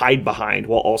something to hide behind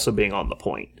while also being on the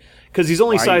point. Because he's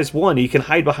only size 1, he can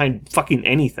hide behind fucking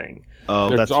anything. Oh,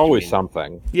 there's always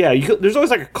something. Yeah, there's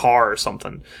always like a car or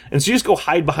something. And so you just go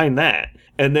hide behind that.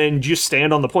 And then just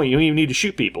stand on the point. You don't even need to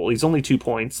shoot people. He's only 2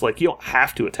 points. Like, you don't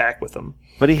have to attack with him.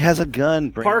 But he has a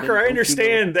gun, Brandon. Parker, I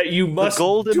understand that you must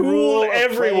duel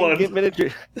everyone.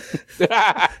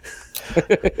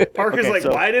 Parker's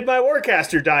why did my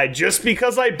Warcaster die? Just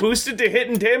because I boosted to hit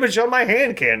and damage on my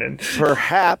hand cannon.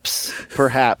 Perhaps, for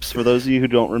those of you who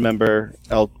don't remember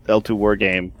L2 War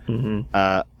Game,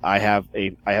 I have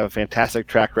a fantastic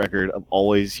track record of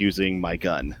always using my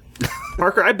gun.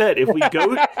 Parker, I bet if we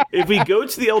go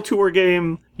to the L2 War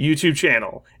Game YouTube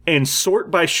channel and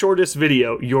sort by shortest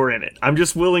video, you're in it. I'm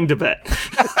just willing to bet.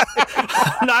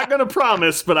 I'm not going to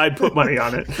promise, but I'd put money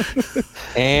on it.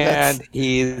 And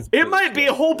it might be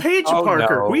a whole page of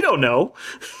Parker. No. We don't know.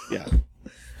 Yeah.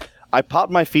 I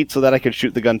popped my feet so that I could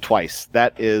shoot the gun twice.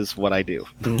 That is what I do.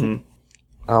 Mm-hmm.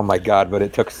 Oh my God, but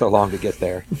it took so long to get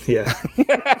there. Yeah.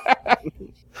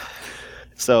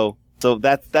 So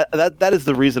that is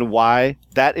the reason why.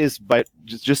 That is, but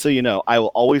just so you know, I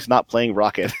will always not playing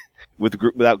Rocket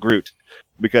without Groot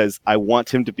because I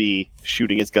want him to be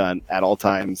shooting his gun at all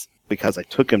times because I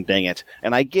took him. Dang it!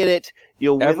 And I get it.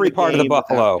 You'll win every part of the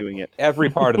buffalo. Doing it. Every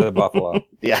part of the buffalo.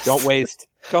 Yes. Don't waste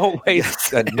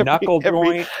a knuckle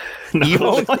joint.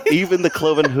 Even the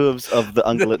cloven hooves of the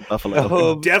ungulate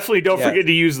buffalo. Definitely don't forget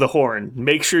to use the horn.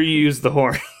 Make sure you use the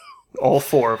horn. All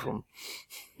 4 of them.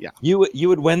 Yeah. You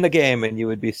would win the game, and you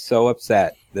would be so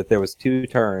upset that there was 2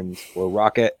 turns where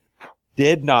Rocket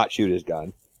did not shoot his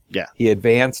gun. Yeah. He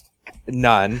advanced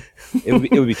none. It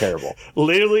would be terrible.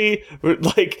 Literally,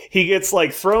 like, he gets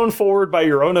thrown forward by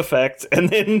your own effect, and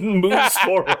then moves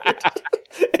forward,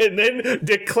 and then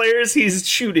declares he's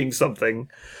shooting something.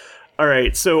 All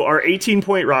right, so our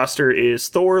 18-point roster is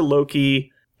Thor,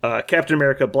 Loki, Captain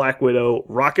America, Black Widow,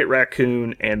 Rocket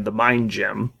Raccoon, and the Mind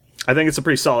Gem. I think it's a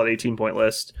pretty solid 18-point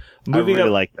list. I really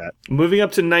like that. Moving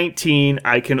up to 19,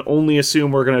 I can only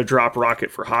assume we're going to drop Rocket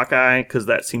for Hawkeye, because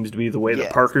that seems to be the way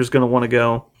that Parker's going to want to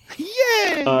go.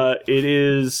 Yay! It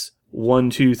is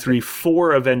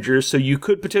 4 Avengers, so you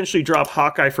could potentially drop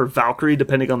Hawkeye for Valkyrie,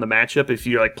 depending on the matchup, if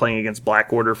you're playing against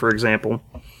Black Order, for example.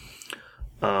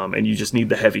 and you just need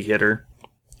the heavy hitter.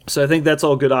 So I think that's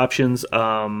all good options.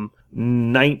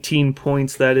 19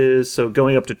 points, that is. So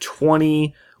going up to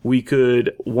 20, we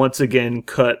could once again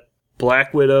cut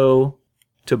Black Widow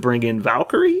to bring in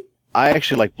Valkyrie. I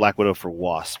actually like Black Widow for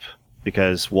Wasp,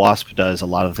 because Wasp does a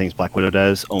lot of the things Black Widow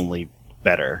does, only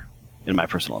better, in my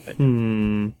personal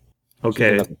opinion.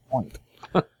 Okay.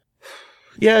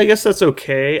 Yeah, I guess that's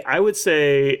okay. I would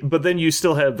say, but then you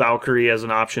still have Valkyrie as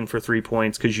an option for 3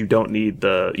 points, because you don't need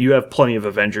you have plenty of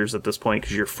Avengers at this point,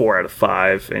 because you're 4 out of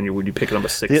 5, and you're picking up a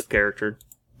 6th character.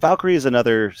 Valkyrie is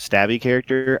another stabby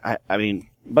character. I mean,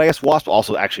 but I guess Wasp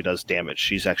also actually does damage.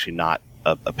 She's actually not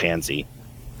a pansy.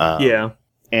 Yeah.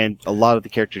 And a lot of the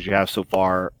characters you have so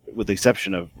far, with the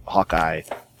exception of Hawkeye,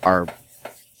 are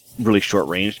really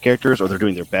short-ranged characters, or they're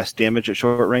doing their best damage at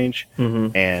short range.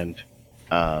 Mm-hmm. And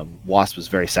Wasp is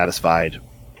very satisfied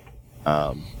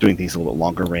doing things a little bit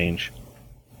longer range.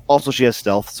 Also, she has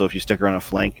stealth, so if you stick her on a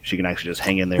flank, she can actually just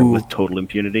hang in there with total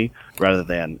impunity, rather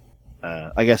than,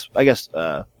 I guess.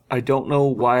 I don't know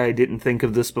why I didn't think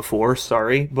of this before,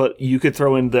 sorry, but you could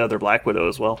throw in the other Black Widow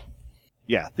as well.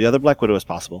 Yeah, the other Black Widow is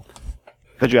possible.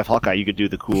 Because you have Hawkeye, you could do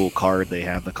the cool card they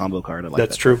have, the combo card.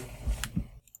 That's true.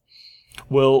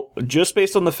 Well, just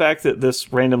based on the fact that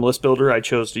this random list builder I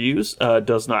chose to use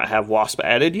does not have Wasp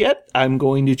added yet, I'm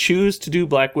going to choose to do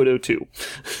Black Widow 2.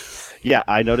 Yeah,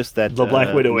 I noticed that. The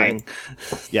Black Widowing.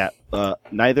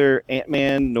 Neither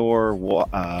Ant-Man nor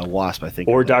Wasp, I think.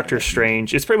 Or Doctor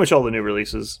Strange. It's pretty much all the new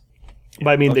releases. But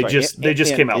I mean, they just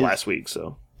came out last week,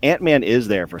 so. Ant-Man is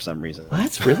there for some reason.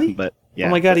 What? Really? But yeah.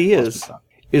 Oh my god, he is.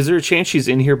 Is there a chance she's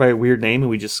in here by a weird name and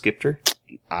we just skipped her?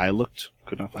 I looked.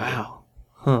 Could not find her. Wow.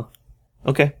 Huh.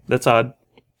 Okay, that's odd.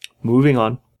 Moving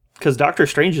on. Because Doctor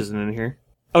Strange isn't in here.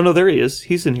 Oh, no, there he is.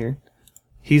 He's in here.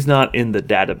 He's not in the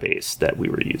database that we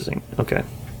were using. Okay.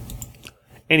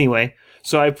 Anyway,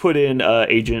 so I put in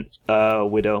Agent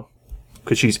Widow.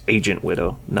 Because she's Agent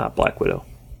Widow, not Black Widow.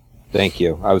 Thank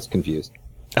you. I was confused.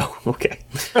 Oh, okay.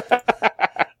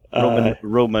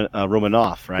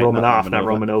 Romanoff, right? Romanoff, not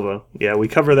Romanova. Yeah, we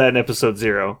cover that in episode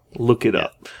 0. Look it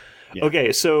up. Yeah.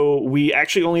 Okay, so we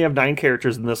actually only have 9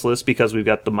 characters in this list because we've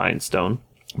got the Mind Stone.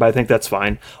 But I think that's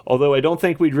fine. Although I don't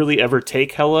think we'd really ever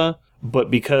take Hela,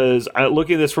 but because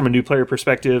looking at this from a new player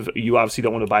perspective, you obviously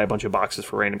don't want to buy a bunch of boxes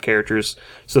for random characters.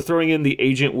 So throwing in the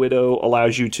Agent Widow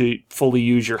allows you to fully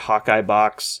use your Hawkeye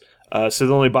box. So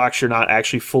the only box you're not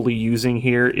actually fully using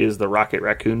here is the Rocket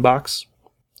Raccoon box,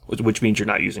 which means you're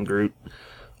not using Groot.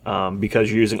 Because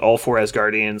you're using all 4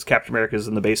 Asgardians. Captain America's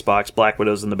in the base box, Black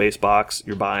Widow's in the base box.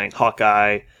 You're buying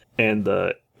Hawkeye and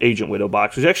the Agent Widow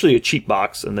box, which is actually a cheap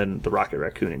box, and then the Rocket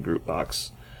Raccoon and Groot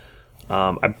box.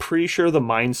 I'm pretty sure the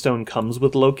Mind Stone comes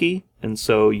with Loki, and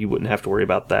so you wouldn't have to worry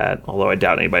about that, although I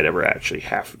doubt anybody ever actually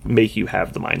make you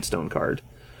have the Mind Stone card,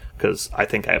 because I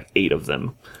think I have 8 of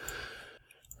them.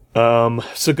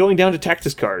 So going down to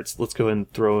Tactics cards, let's go and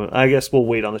I guess we'll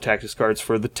wait on the Tactics cards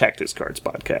for the Tactics cards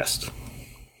podcast.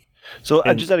 So,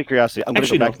 just out of curiosity, I'm going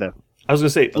to go back to that. I was going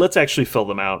to say, let's actually fill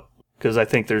them out, because I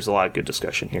think there's a lot of good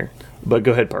discussion here. But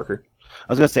go ahead, Parker.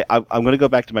 I was going to say, I'm going to go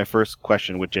back to my first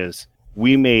question, which is,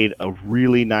 we made a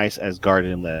really nice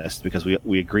Asgardian list, because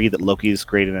we agreed that Loki's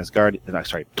great in Asgard.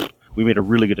 We made a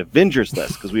really good Avengers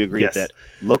list, because we agreed that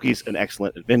Loki's an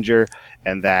excellent Avenger,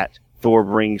 and that Thor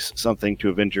brings something to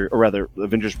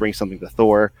Avengers brings something to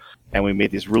Thor, and we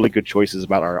made these really good choices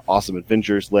about our awesome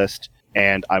Avengers list.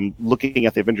 And I'm looking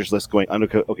at the Avengers list going,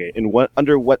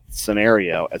 under what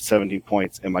scenario at 17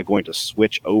 points am I going to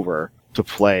switch over to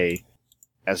play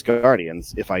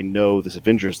Asgardians if I know this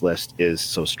Avengers list is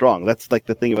so strong? That's like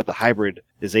the thing about the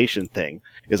hybridization thing,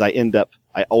 is I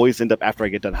always end up after I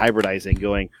get done hybridizing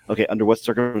going, okay, under what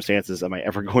circumstances am I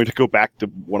ever going to go back to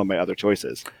one of my other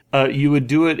choices? You would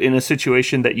do it in a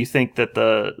situation that you think that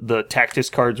the tactics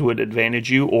cards would advantage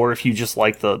you, or if you just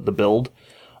like the build.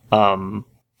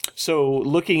 So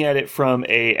looking at it from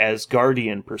a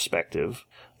Asgardian perspective,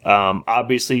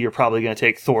 obviously you're probably going to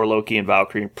take Thor, Loki, and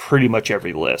Valkyrie in pretty much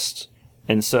every list.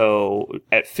 And so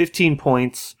at 15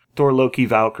 points, Thor, Loki,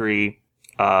 Valkyrie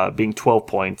being 12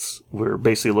 points, we're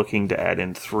basically looking to add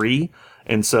in 3.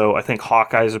 And so I think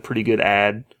Hawkeye is a pretty good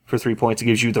add for 3 points. It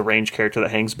gives you the range character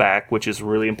that hangs back, which is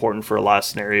really important for a lot of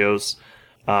scenarios,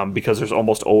 because there's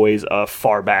almost always a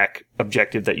far back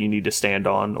objective that you need to stand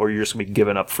on, or you're just going to be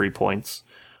giving up free points.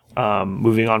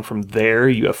 Moving on from there,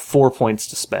 you have 4 points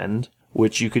to spend,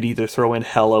 which you could either throw in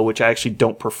Hela, which I actually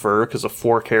don't prefer because a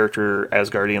 4-character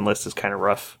Asgardian list is kind of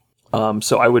rough.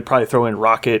 So I would probably throw in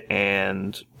Rocket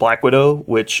and Black Widow,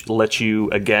 which lets you,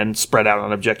 again, spread out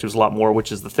on objectives a lot more,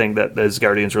 which is the thing that the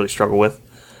Asgardians really struggle with.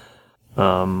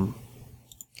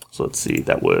 So let's see.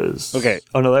 That was... Okay.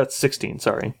 Oh, no, that's 16.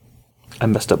 Sorry. I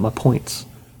messed up my points.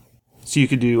 So you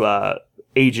could do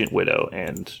Agent Widow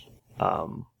and...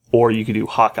 or you could do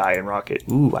Hawkeye and Rocket.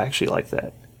 Ooh, I actually like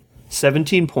that.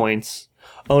 17 points.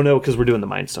 Oh, no, because we're doing the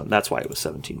Mind Stone. That's why it was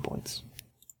 17 points.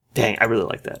 Dang, I really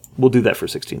like that. We'll do that for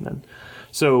 16 then.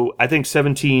 So I think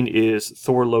 17 is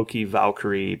Thor, Loki,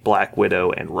 Valkyrie, Black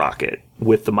Widow, and Rocket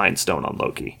with the Mind Stone on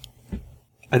Loki.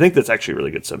 I think that's actually a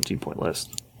really good 17-point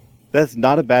list. That's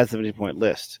not a bad 17-point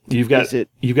list. You've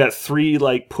got 3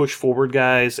 like push forward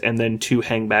guys and then 2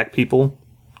 hang back people.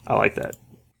 I like that.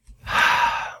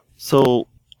 So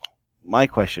my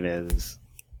question is,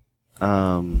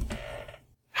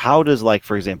 how does, like,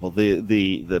 for example,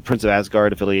 the Prince of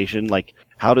Asgard affiliation, like,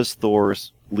 how does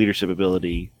Thor's leadership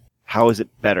ability, how is it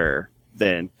better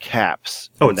than Cap's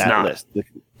in that not. list?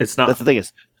 It's not. That's the thing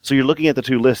is, so you're looking at the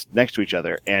two lists next to each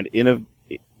other, and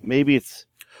maybe it's...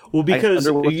 Well, because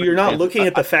you're not looking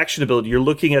at the faction ability, you're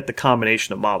looking at the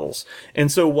combination of models. And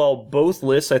so while both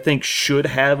lists, I think, should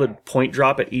have a point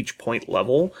drop at each point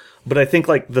level, but I think,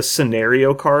 like, the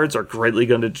scenario cards are greatly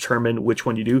going to determine which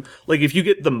one you do. Like, if you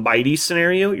get the Mighty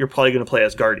scenario, you're probably going to play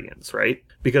as Guardians, right?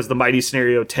 Because the Mighty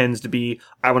scenario tends to be,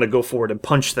 I want to go forward and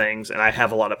punch things, and I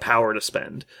have a lot of power to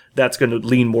spend. That's going to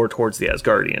lean more towards the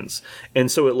Asgardians.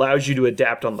 And so it allows you to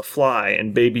adapt on the fly,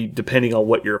 and maybe depending on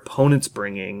what your opponent's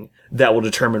bringing, that will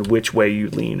determine which way you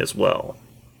lean as well.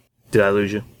 Did I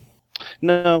lose you?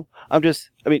 No,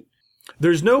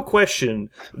 there's no question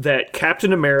that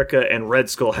Captain America and Red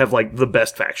Skull have, like, the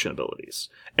best faction abilities.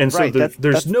 And so right,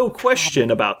 there's no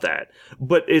question about that.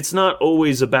 But it's not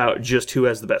always about just who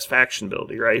has the best faction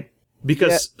ability, right?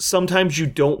 Because sometimes you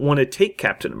don't want to take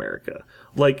Captain America.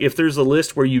 Like, if there's a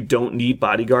list where you don't need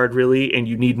Bodyguard, really, and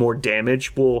you need more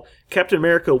damage, well, Captain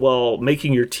America, while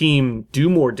making your team do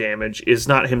more damage, is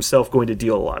not himself going to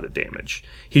deal a lot of damage.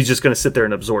 He's just going to sit there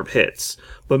and absorb hits.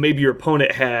 But maybe your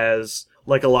opponent has...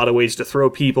 like a lot of ways to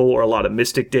throw people, or a lot of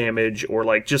mystic damage, or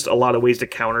like just a lot of ways to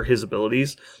counter his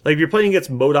abilities. Like if you're playing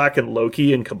against MODOK and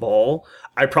Loki and Cabal,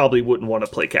 I probably wouldn't want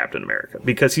to play Captain America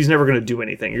because he's never going to do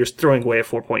anything. You're just throwing away a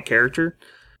 4-point character.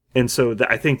 And so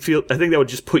I think that would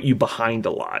just put you behind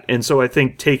a lot. And so I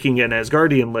think taking an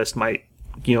Asgardian list might,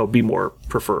 be more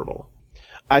preferable.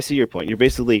 I see your point. You're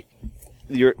basically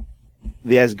the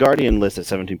Asgardian list at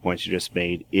 17 points you just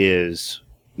made is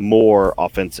more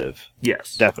offensive.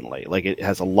 Yes. Definitely. Like, it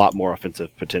has a lot more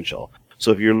offensive potential.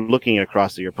 So if you're looking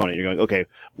across at your opponent, you're going, okay,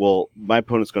 well, my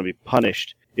opponent's going to be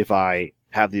punished if I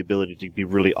have the ability to be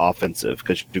really offensive,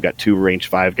 because you've got 2 range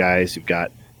 5 guys, you've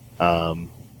got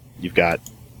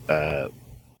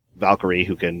Valkyrie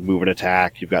who can move and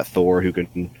attack, you've got Thor who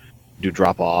can do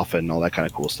drop off and all that kind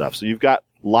of cool stuff. So you've got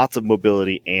lots of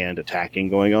mobility and attacking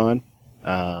going on.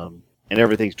 And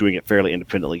everything's doing it fairly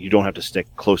independently. You don't have to stick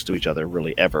close to each other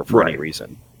really ever for any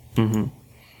reason. Mm-hmm.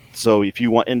 So if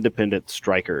you want independent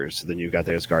strikers, then you've got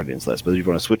the Asgardians list. But if you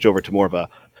want to switch over to more of a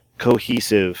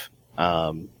cohesive,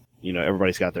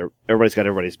 everybody's got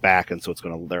everybody's back, and so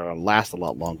they're gonna last a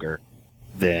lot longer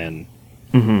than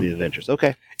the Avengers.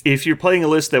 Okay. If you're playing a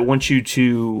list that wants you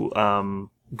to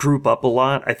group up a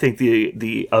lot, I think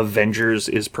the Avengers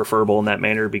is preferable in that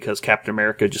manner, because Captain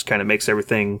America just kind of makes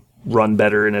everything run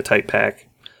better in a tight pack.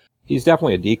 He's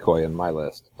definitely a decoy in my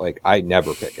list. Like, I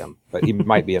never pick him, but he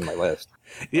might be in my list.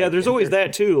 Yeah, there's always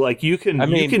that too. Like, you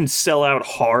can sell out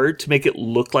hard to make it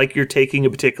look like you're taking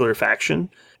a particular faction,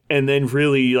 and then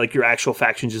really, like, your actual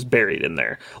faction just buried in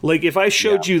there. Like, if I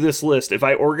showed you this list, if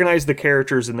I organized the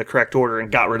characters in the correct order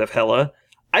and got rid of Hela,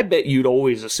 I bet you'd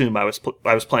always assume I was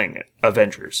playing it,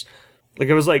 Avengers. Like,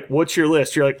 I was like, what's your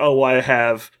list? You're like, oh, well, I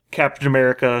have Captain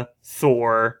America,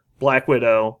 Thor, Black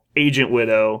Widow, Agent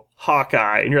Widow,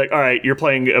 Hawkeye, and you're like, all right, you're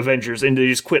playing Avengers, and you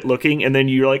just quit looking, and then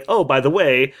you're like, oh, by the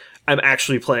way, I'm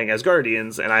actually playing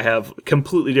Asgardians, and I have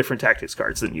completely different tactics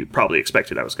cards than you probably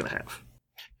expected I was going to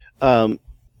have.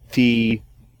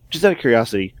 Just out of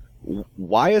curiosity,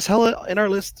 why is Hela in our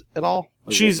list at all?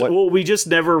 We just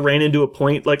never ran into a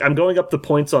point, like, I'm going up the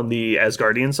points on the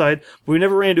Asgardian side, but we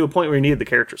never ran into a point where we needed the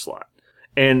character slot.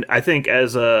 And I think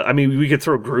we could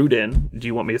throw Groot in. Do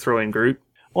you want me to throw in Groot?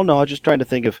 Well, no, I was just trying to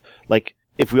think of, like,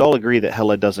 if we all agree that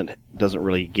Hela doesn't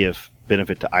really give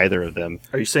benefit to either of them.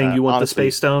 Are you saying you want the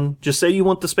Space Stone? Just say you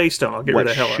want the Space Stone. I'll get rid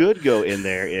of Hela. What should go in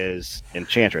there is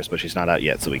Enchantress, but she's not out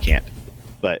yet, so we can't.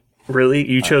 But really?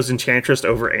 You chose Enchantress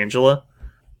over Angela?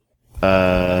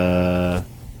 Well,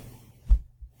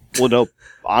 no.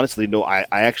 Honestly, no. I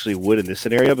actually would in this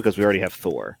scenario, because we already have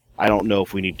Thor. I don't know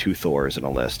if we need 2 Thors in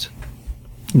a list.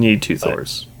 You need 2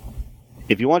 Thors.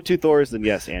 If you want 2 Thors, then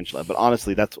yes, Angela. But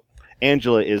honestly,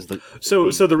 Angela is the... So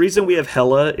the reason we have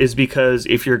Hela is because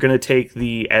if you're going to take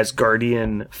the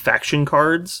Asgardian faction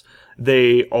cards,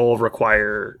 they all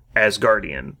require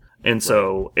Asgardian. And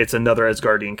so it's another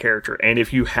Asgardian character. And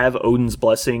if you have Odin's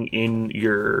Blessing in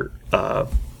your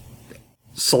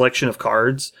selection of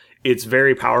cards, it's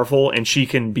very powerful, and she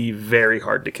can be very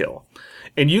hard to kill.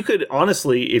 And you could,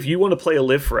 honestly, if you want to play a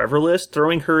Live Forever list,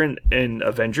 throwing her in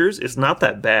Avengers is not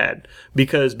that bad.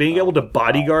 Because being able to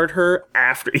bodyguard her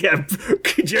after... Yeah,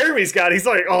 Jeremy's got... He's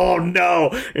like, oh,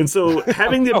 no. And so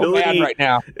having the ability... right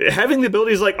now. Having the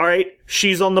ability is like, all right,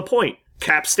 she's on the point.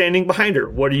 Cap's standing behind her.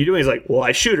 What are you doing? He's like, well,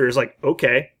 I shoot her. He's like,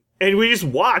 okay. And we just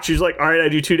watch. He's like, all right, I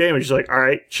do 2 damage. He's like, all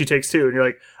right, she takes 2. And you're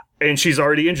like... And she's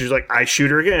already injured. She's like, I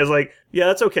shoot her again. It's like, yeah,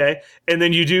 that's okay. And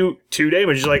then you do 2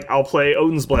 damage. She's like, I'll play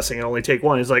Odin's Blessing and only take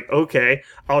 1. It's like, okay,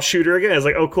 I'll shoot her again. It's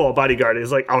like, oh, cool, I'll bodyguard it.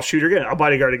 It's like, I'll shoot her again. I'll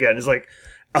bodyguard again. It's like,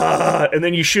 and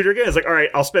then you shoot her again. It's like, all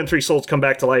right, I'll spend 3 souls, come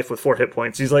back to life with 4 hit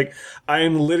points. He's like,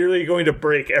 I'm literally going to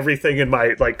break everything in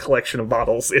my collection of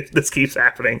bottles if this keeps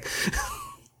happening.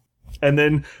 And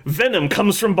then Venom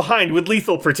comes from behind with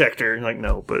Lethal Protector. Like,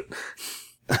 no, but...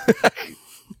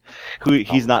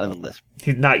 He's not in the list.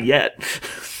 He's not yet.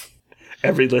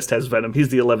 Every list has Venom. He's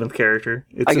the 11th character.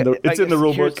 It's in the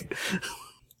rule book.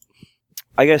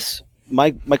 I guess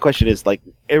my question is, like,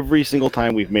 every single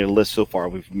time we've made a list so far,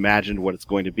 we've imagined what it's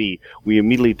going to be. We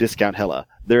immediately discount Hela.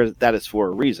 That is for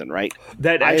a reason, right?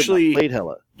 That actually I have not played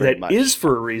Hela. That is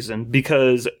for a reason,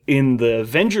 because in the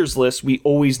Avengers list, we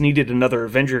always needed another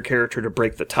Avenger character to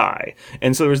break the tie.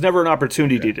 And so there was never an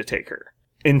opportunity to take her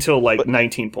until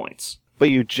 19 points. But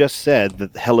you just said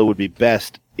that Hela would be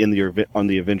best on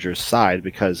the Avengers side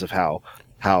because of how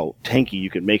tanky you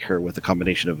can make her with a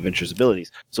combination of Avengers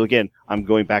abilities. So again, I'm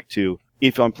going back to,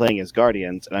 if I'm playing as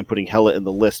Guardians and I'm putting Hela in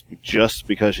the list just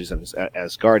because she's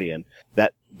as Guardian,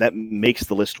 that makes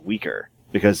the list weaker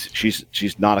because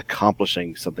she's not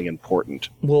accomplishing something important.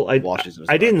 Well, I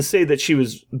didn't say that she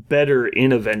was better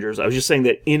in Avengers. I was just saying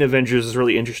that in Avengers is a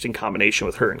really interesting combination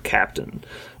with her and Captain.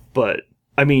 But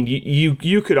I mean,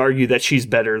 you could argue that she's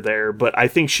better there, but I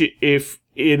think if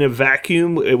in a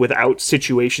vacuum, without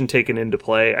situation taken into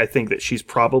play, I think that she's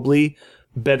probably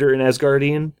better in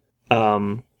Asgardian,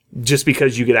 just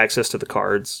because you get access to the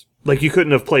cards. Like, you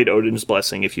couldn't have played Odin's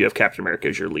Blessing if you have Captain America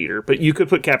as your leader, but you could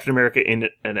put Captain America in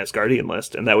an Asgardian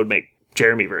list, and that would make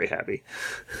Jeremy very happy.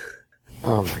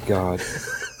 Oh my god.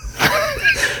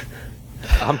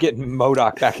 I'm getting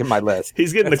MODOK back in my list.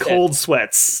 He's getting the cold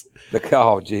sweats.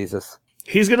 Oh, Jesus.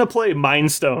 He's going to play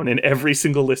Mind Stone in every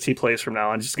single list he plays from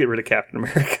now on. Just get rid of Captain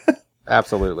America.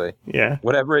 Absolutely. Yeah.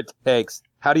 Whatever it takes.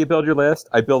 How do you build your list?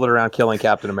 I build it around killing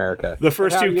Captain America. The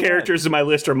first 2 characters in my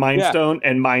list are Mind Stone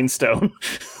and Mind Stone.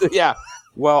 Yeah.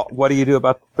 Well, what do you do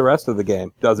about the rest of the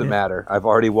game? Doesn't matter. I've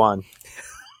already won.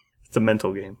 It's a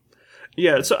mental game.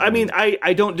 Yeah, so I mean,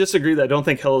 I don't disagree that I don't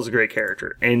think Hela's a great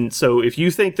character. And so if you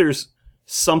think there's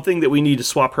something that we need to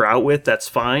swap her out with, that's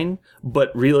fine.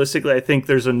 But realistically, I think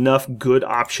there's enough good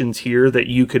options here that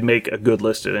you could make a good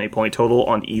list at any point total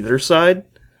on either side.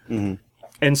 Mm-hmm.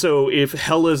 And so if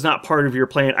Hela is not part of your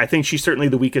plan, I think she's certainly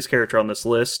the weakest character on this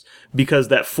list, because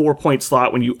that 4-point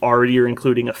slot, when you already are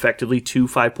including effectively 2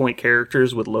 5-point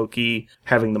characters with Loki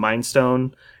having the Mind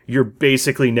Stone, you're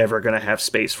basically never going to have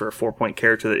space for a 4-point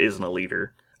character that isn't a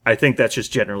leader. I think that's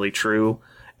just generally true.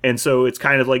 And so it's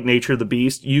kind of like Nature of the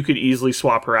Beast. You could easily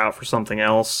swap her out for something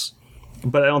else,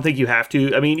 but I don't think you have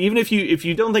to. I mean, even if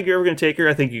you don't think you're ever going to take her,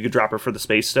 I think you could drop her for the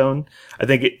Space Stone. I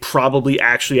think it probably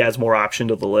actually adds more option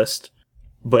to the list.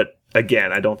 But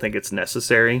again, I don't think it's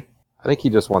necessary. I think he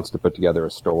just wants to put together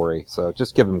a story, so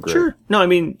just give him Groot. Sure. No, I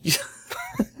mean...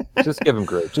 Just give him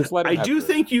Groot. Just let him I do Groot.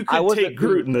 think you could take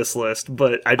Groot in this list,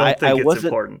 but I don't think it's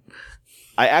important.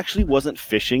 I actually wasn't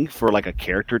fishing for like a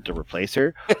character to replace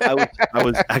her. I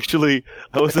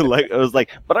was like,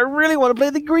 but I really want to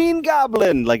play the Green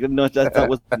Goblin. Like, no, that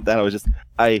was that. I was just,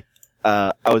 I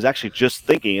was actually just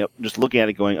thinking, just looking at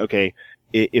it, going, okay,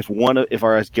 if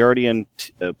our Asgardian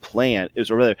plan is,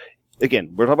 or rather,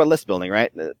 again, we're talking about list building,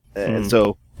 right? And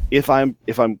so if I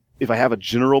have a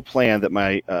general plan that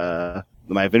my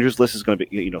Avengers list is going to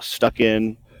be, stuck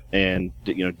in and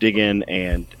dig in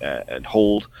and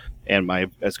hold. And my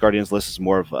Asgardians list is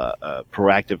more of a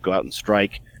proactive, go out and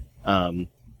strike,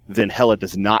 then Hela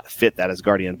does not fit that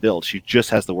Asgardian build. She just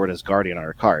has the word Asgardian on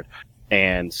her card.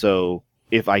 And so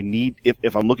if I'm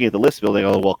looking at the list building,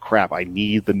 oh, well, crap, I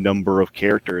need the number of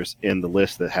characters in the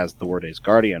list that has the word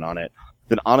Asgardian on it,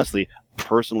 then honestly,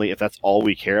 personally, if that's all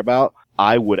we care about,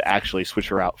 I would actually switch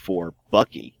her out for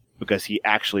Bucky. because he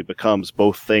actually becomes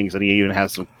both things, and he even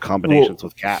has some combinations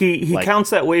with Cap. He counts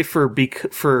that way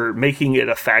for making it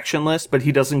a faction list, but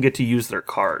he doesn't get to use their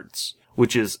cards,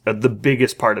 which is the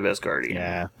biggest part of Asgardian.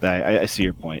 Yeah, I see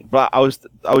your point, but I was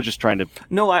just trying to.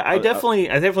 No, I definitely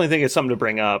think it's something to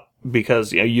bring up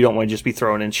because you don't want to just be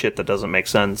throwing in shit that doesn't make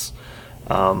sense.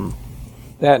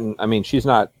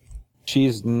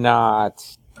 She's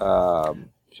not.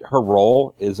 Her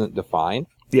role isn't defined.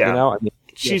 Yeah,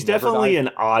 she's definitely an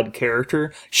odd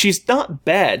character. She's not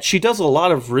bad. She does a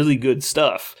lot of really good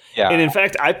stuff. Yeah. And in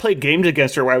fact, I played games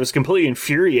against her where I was completely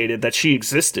infuriated that she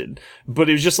existed. But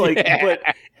it was just like, but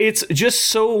it's just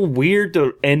so weird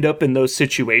to end up in those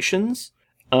situations.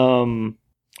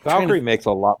 Valkyrie makes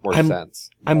a lot more sense.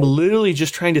 I'm literally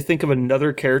just trying to think of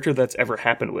another character that's ever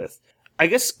happened with. I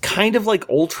guess kind of like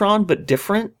Ultron, but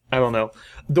different. I don't know.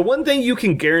 The one thing you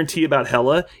can guarantee about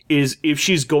Hela is if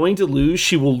she's going to lose,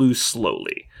 she will lose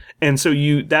slowly. And so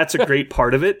that's a great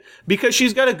part of it because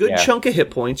she's got a good chunk of hit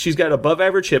points. She's got above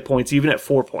average hit points, even at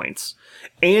 4 points.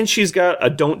 And she's got a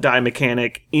don't die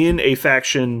mechanic in a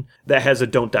faction that has a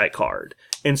don't die card.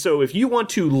 And so if you want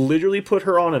to literally put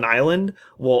her on an island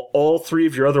while all three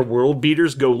of your other world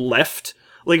beaters go left,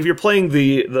 like if you're playing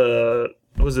the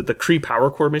Kree Power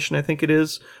Core mission, I think it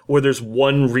is, where there's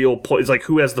one real point. It's like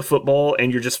who has the football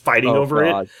and you're just fighting over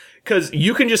it. Because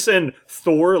you can just send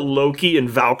Thor, Loki, and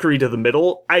Valkyrie to the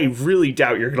middle. I really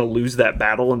doubt you're going to lose that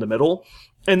battle in the middle.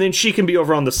 And then she can be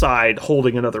over on the side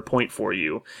holding another point for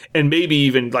you. And maybe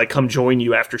even like come join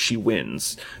you after she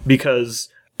wins. Because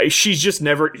she's just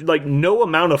never, like, no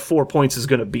amount of 4 points is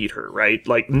going to beat her, right?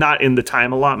 Like, not in the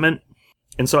time allotment.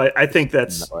 And so I think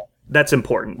that's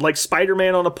important. Like,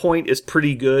 Spider-Man on a point is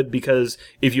pretty good because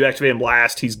if you activate him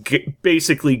last, he's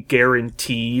basically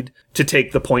guaranteed to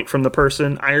take the point from the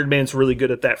person. Iron Man's really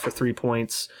good at that for 3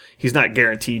 points. He's not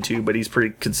guaranteed to, but he's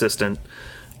pretty consistent.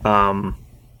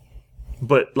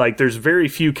 But, like, there's very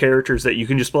few characters that you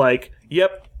can just be like,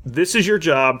 yep, this is your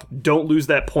job. Don't lose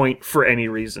that point for any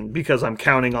reason because I'm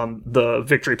counting on the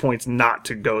victory points not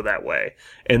to go that way.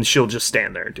 And she'll just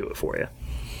stand there and do it for you.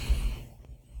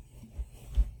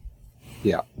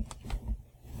 Yeah.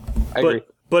 I agree.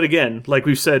 But again, like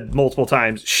we've said multiple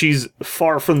times, she's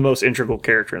far from the most integral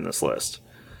character in this list.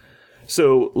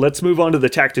 So let's move on to the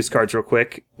tactics cards real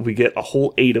quick. We get a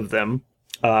whole 8 of them.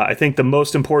 I think the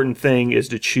most important thing is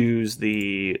to choose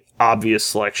the obvious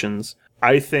selections.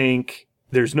 I think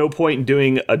there's no point in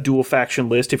doing a dual faction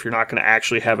list if you're not going to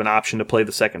actually have an option to play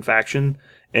the second faction.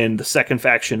 And the second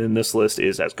faction in this list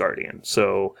is Asgardian.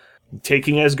 So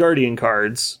taking Asgardian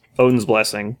cards, Odin's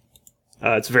Blessing,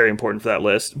 it's very important for that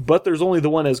list. But there's only the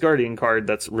one Asgardian card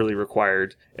that's really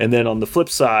required. And then on the flip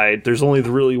side, there's only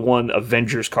the really one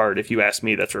Avengers card, if you ask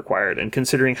me, that's required. And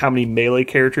considering how many melee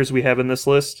characters we have in this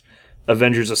list,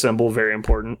 Avengers Assemble, very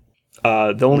important.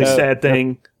 The only sad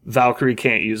thing, Valkyrie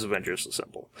can't use Avengers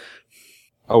Assemble.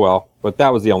 Oh well, but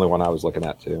that was the only one I was looking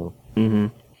at too. Mm-hmm.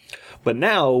 But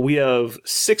now we have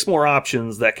 6 more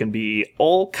options that can be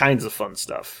all kinds of fun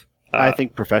stuff. I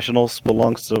think Professionals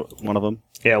belongs to one of them.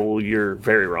 Yeah, well, you're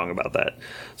very wrong about that.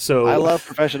 So I love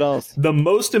Professionals. The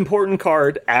most important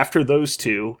card after those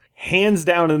 2, hands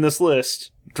down in this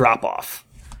list, Drop Off.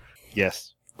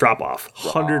 Yes. Drop Off,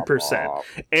 100%.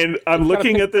 And I'm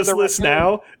looking at this list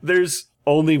now. There's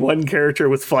only one character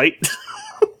with Fight.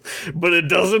 But it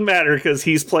doesn't matter because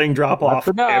he's playing Drop Off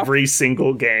every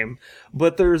single game.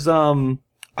 But there's, are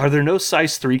there no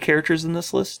size 3 characters in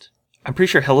this list? I'm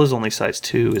pretty sure Hela's only size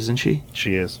 2, isn't she?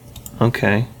 She is.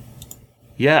 Okay.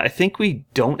 Yeah, I think we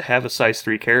don't have a size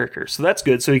 3 character. So that's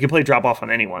good. So you can play Drop Off on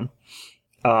anyone.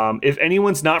 If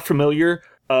anyone's not familiar,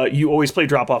 you always play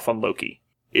Drop Off on Loki.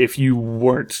 If you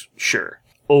weren't sure,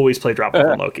 always play Drop Off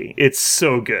on Loki. It's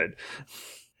so good.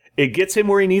 It gets him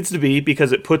where he needs to be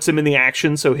because it puts him in the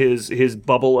action, so his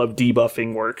bubble of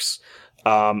debuffing works.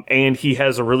 And he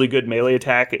has a really good melee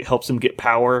attack. It helps him get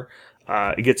power.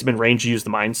 It gets him in range to use the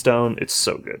Mind Stone. It's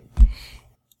so good.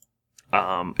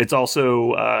 It's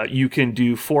also, you can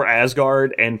do for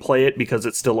Asgard and play it because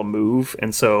it's still a move.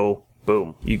 And so,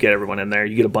 boom, you get everyone in there.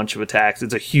 You get a bunch of attacks.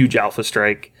 It's a huge alpha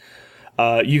strike.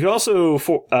 You can also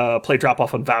play Drop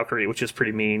Off on Valkyrie, which is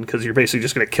pretty mean because you're basically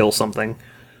just going to kill something.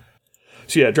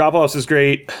 So yeah, Drop Offs is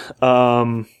great.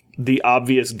 The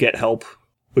obvious Get Help,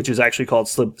 which is actually called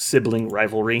Sibling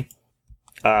Rivalry,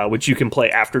 which you can play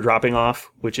after dropping off,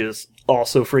 which is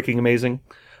also freaking amazing.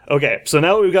 Okay, so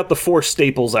now we've got the 4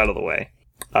 staples out of the way.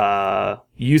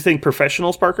 You think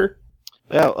Professionals, Parker?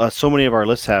 Yeah, so many of our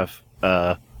lists have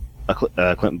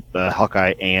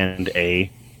Hawkeye and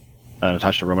a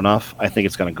Natasha Romanoff. I think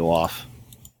it's going to go off.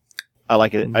 I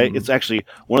like it. It's actually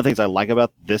one of the things I like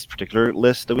about this particular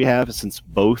list that we have, is since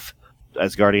both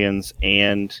Asgardians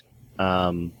and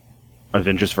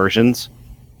Avengers versions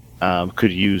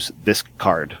could use this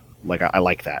card. Like I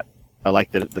like that. I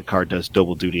like that the card does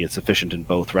double duty. It's efficient in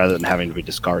both rather than having to be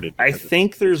discarded. I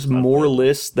think there's more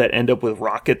lists that end up with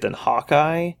Rocket than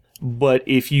Hawkeye, but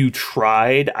if you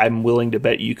tried, I'm willing to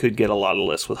bet you could get a lot of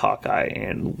lists with Hawkeye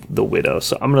and the Widow.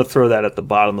 So I'm going to throw that at the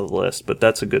bottom of the list, but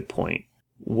that's a good point.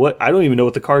 I don't even know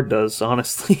what the card does,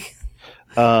 honestly.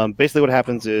 Basically what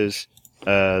happens is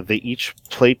they each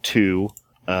play 2.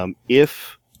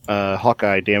 If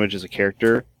Hawkeye damages a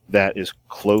character that is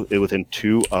within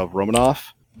 2 of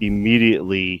Romanoff,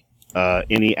 immediately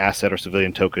any asset or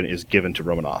civilian token is given to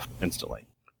Romanoff instantly.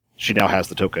 She now has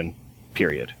the token,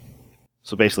 period.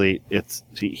 So basically,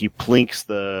 he plinks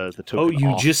the token. Oh,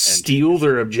 you just steal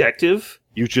their objective?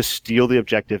 You just steal the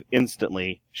objective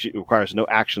instantly. It requires no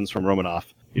actions from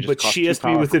Romanoff. But she has to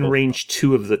be within range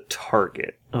 2 of the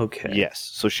target. Okay.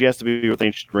 Yes, so she has to be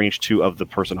within range 2 of the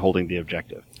person holding the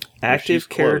objective. Active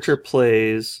character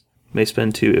plays may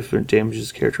spend 2 if it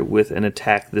damages character with an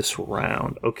attack this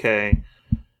round. Okay.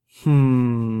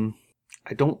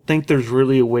 I don't think there's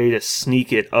really a way to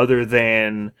sneak it other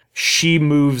than she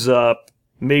moves up,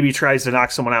 maybe tries to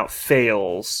knock someone out,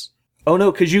 fails. Oh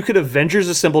no, because you could Avengers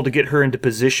Assemble to get her into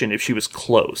position if she was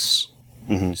close.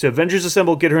 Mm-hmm. So Avengers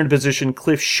Assemble, get her into position,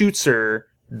 Cliff shoots her,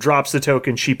 drops the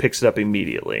token, she picks it up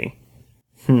immediately.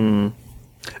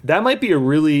 That might be a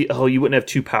really... Oh, you wouldn't have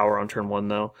 2 power on turn 1,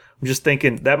 though. I'm just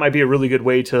thinking that might be a really good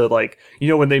way to, like... You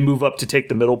know, when they move up to take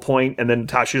the middle point, and then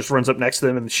Natasha just runs up next to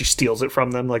them, and she steals it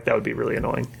from them? Like, that would be really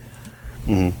annoying.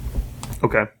 Mm-hmm.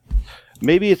 Okay.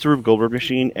 Maybe it's a Rube Goldberg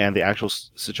machine, and the actual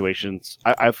situations...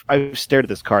 I've stared at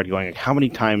this card going, like, how many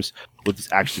times would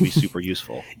this actually be super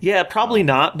useful? Yeah, probably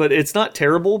not, but it's not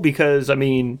terrible, because, I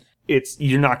mean...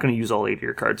 You're not going to use all 8 of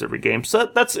your cards every game.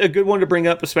 So that's a good one to bring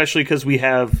up, especially because we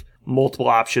have multiple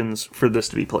options for this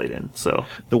to be played in. So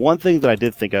the one thing that I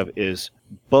did think of is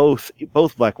both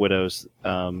Black Widows,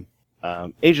 Agent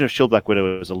of S.H.I.E.L.D. Black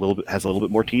Widow has a little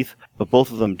bit more teeth, but both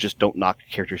of them just don't knock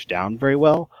characters down very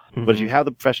well. Mm-hmm. But if you have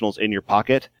the professionals in your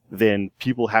pocket, then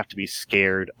people have to be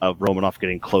scared of Romanoff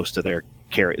getting close to their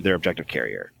objective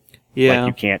carrier. Yeah, like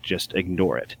you can't just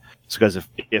ignore it. Because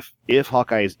if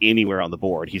Hawkeye is anywhere on the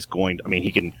board, he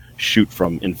can shoot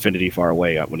from infinity far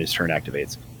away when his turn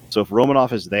activates. So if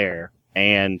Romanoff is there,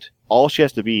 and all she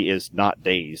has to be is not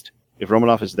dazed, if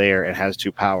Romanoff is there and has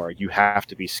 2 power, you have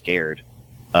to be scared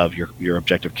of your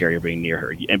objective carrier being near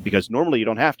her. And because normally you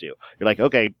don't have to. You're like,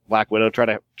 okay, Black Widow,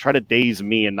 try to daze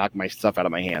me and knock my stuff out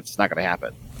of my hands. It's not going to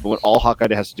happen. But when all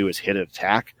Hawkeye has to do is hit an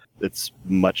attack, it's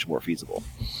much more feasible.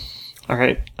 All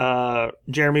right.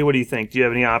 Jeremy, what do you think? Do you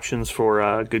have any options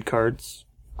for good cards?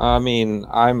 I mean,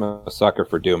 I'm a sucker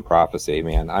for Doom Prophecy,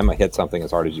 man. I'm going to hit something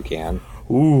as hard as you can.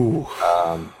 Ooh.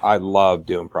 I love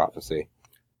Doom Prophecy.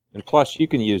 And plus, you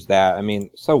can use that. I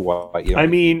mean, so what? I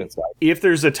mean, if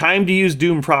there's a time to use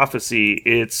Doom Prophecy,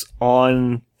 it's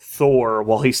on Thor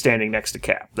while he's standing next to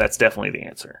Cap. That's definitely the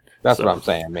answer. That's what I'm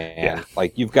saying, man. Yeah.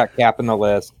 Like, you've got Cap in the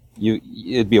list.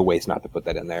 It'd be a waste not to put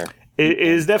that in there. It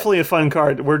is definitely a fun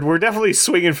card. We're definitely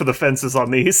swinging for the fences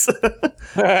on these.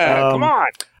 Come on.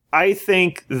 I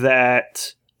think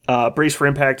that Brace for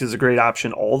Impact is a great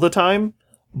option all the time,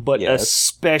 but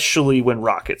especially when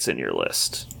Rocket's in your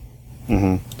list.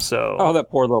 Mm-hmm. So, that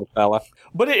poor little fella.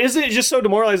 But isn't it just so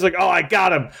demoralizing? Like, oh, I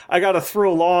got him. I got to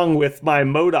throw along with my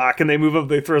MODOK, and they move up,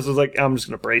 they throw. So it's like, I'm just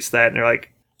going to brace that, and they're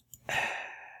like,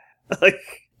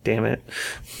 damn it.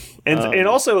 And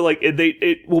also, like,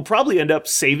 it will probably end up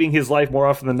saving his life more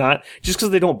often than not, just because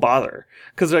they don't bother.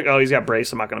 Because they're like, oh, he's got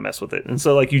brace, I'm not going to mess with it. And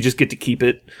so, like, you just get to keep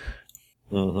it.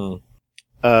 Mm-hmm.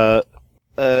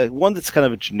 One that's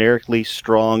kind of generically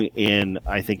strong in,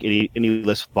 I think, any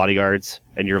list of bodyguards,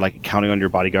 and you're, like, counting on your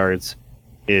bodyguards,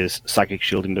 is Psychic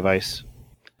Shielding Device.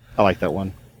 I like that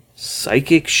one.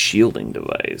 Psychic Shielding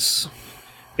Device.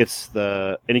 It's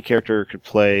any character could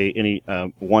play any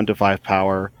 1 to 5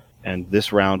 power, and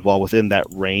this round, while within that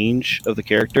range of the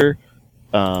character,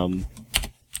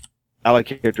 allied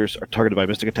characters are targeted by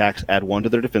mystic attacks. Add 1 to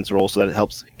their defense roll, so that it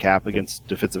helps Cap against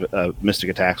defensive mystic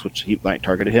attacks, which he might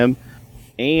target at him.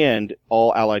 And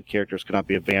all allied characters cannot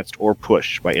be advanced or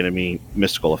pushed by enemy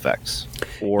mystical effects.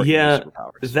 Or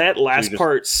superpowers. That last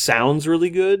part sounds really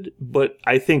good, but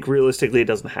I think realistically it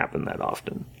doesn't happen that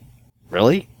often.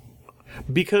 Really?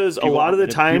 Because a lot of the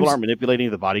times people aren't manipulating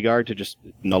the bodyguard to just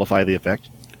nullify the effect.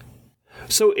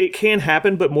 So it can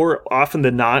happen, but more often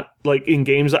than not, like in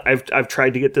games I've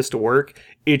tried to get this to work,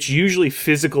 it's usually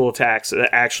physical attacks that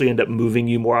actually end up moving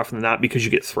you more often than not because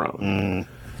you get thrown.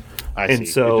 I see.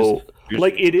 So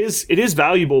like it is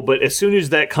valuable, but as soon as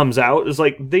that comes out, it's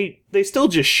like they still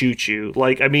just shoot you.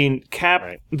 Like, I mean, Cap,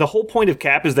 right. The whole point of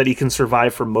Cap is that he can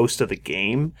survive for most of the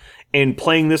game, and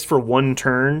playing this for one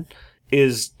turn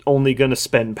is only going to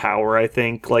spend power, I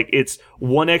think. Like, it's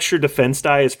one extra defense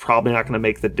die is probably not going to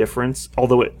make the difference,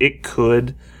 although it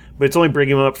could, but it's only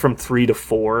bringing him up from 3 to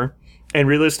 4. And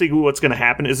realistically, what's going to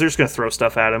happen is they're just going to throw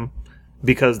stuff at him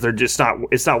because they're just not.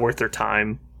 It's not worth their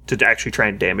time to actually try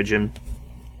and damage him.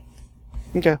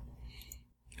 Okay,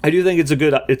 I do think it's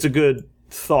a good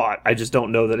thought. I just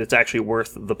don't know that it's actually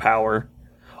worth the power.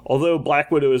 Although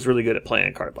Black Widow is really good at playing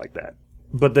a card like that,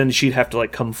 but then she'd have to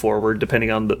like come forward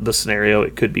depending on the scenario.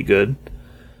 It could be good.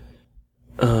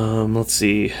 Let's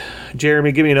see,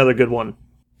 Jeremy, give me another good one.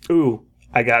 Ooh,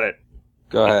 I got it.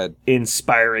 Go ahead.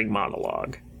 Inspiring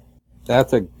Monologue. I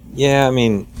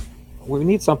mean, we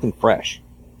need something fresh.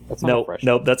 That's not fresh.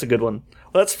 No, that's a good one.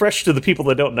 Well, that's fresh to the people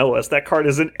that don't know us. That card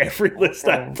is in every list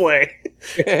I play.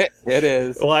 It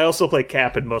is. Well, I also play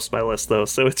Cap in most of my lists, though.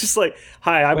 So it's just like,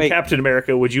 hi, I'm Captain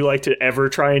America. Would you like to ever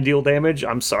try and deal damage?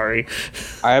 I'm sorry.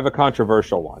 I have a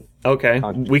controversial one. Okay.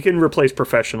 We can replace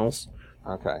professionals.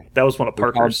 Okay. That was one of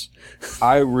Parker's.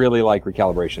 I really like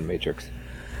Recalibration Matrix.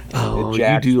 Oh,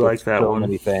 you do like that one.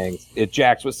 Many things. It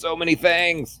jacks with so many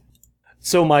things.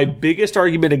 So my biggest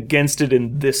argument against it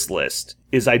in this list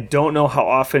is I don't know how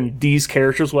often these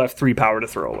characters will have 3 power to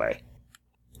throw away.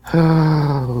 I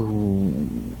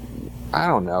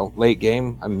don't know. Late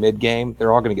game, mid game,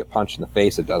 they're all going to get punched in the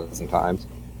face a dozen times.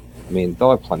 I mean,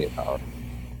 they'll have plenty of power.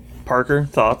 Parker,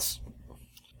 thoughts?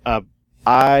 All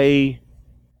the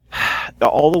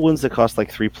ones that cost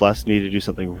like 3+ need to do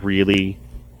something really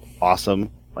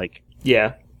awesome. Like,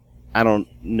 yeah, I don't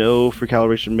know for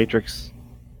Recalibration Matrix.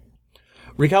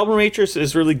 Recalibration Matrix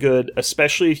is really good,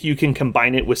 especially if you can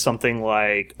combine it with something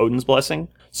like Odin's Blessing.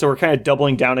 So we're kind of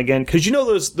doubling down again, because you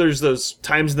know there's those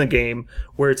times in the game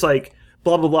where it's like,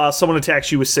 blah, blah, blah, someone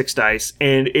attacks you with 6 dice,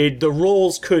 and the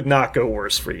rolls could not go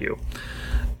worse for you.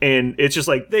 And it's just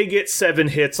like, they get 7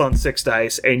 hits on 6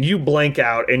 dice, and you blank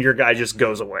out, and your guy just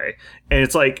goes away. And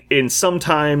it's like, and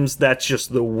sometimes that's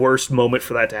just the worst moment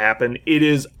for that to happen. It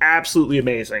is absolutely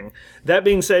amazing. That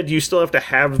being said, you still have to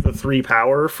have the 3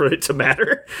 power for it to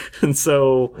matter. And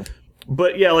so,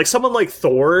 but yeah, like someone like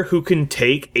Thor, who can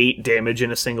take 8 damage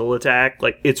in a single attack,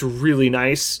 like, it's really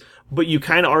nice. But you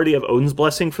kind of already have Odin's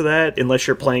Blessing for that, unless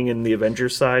you're playing in the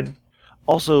Avengers side.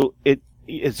 Also,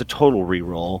 it's a total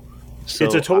reroll. So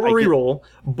it's a total reroll,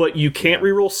 but you can't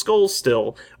reroll skulls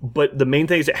still. But the main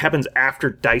thing is it happens after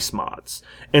dice mods.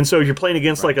 And so if you're playing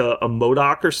against like a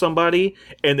MODOK or somebody,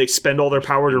 and they spend all their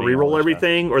power to reroll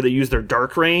everything, or they use their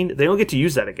Dark Rain, they don't get to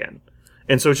use that again.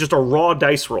 And so it's just a raw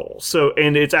dice roll. So,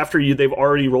 and it's after they've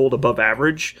already rolled above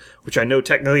average, which I know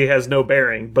technically has no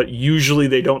bearing, but usually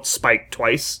they don't spike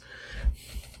twice.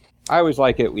 I always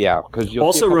like it, yeah, because you'll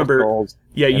also remember,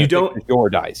 you don't your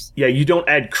dice. Yeah, you don't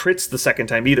add crits the second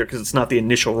time either, because it's not the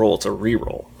initial roll; it's a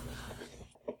reroll.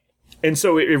 And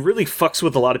so it really fucks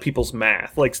with a lot of people's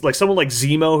math. Like someone like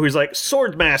Zemo, who's like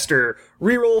Swordmaster,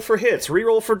 reroll for hits,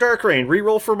 reroll for Dark Rain,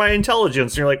 reroll for my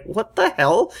intelligence, and you're like, what the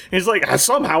hell? And he's like,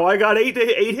 somehow I got 8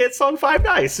 hits on 5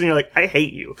 dice, and you're like, I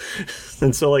hate you.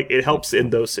 And so like it helps in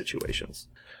those situations.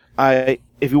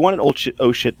 If you want an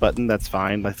oh shit button, that's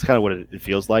fine. That's kind of what it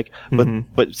feels like.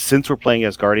 But since we're playing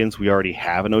Asgardians, we already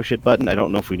have an oh shit button. I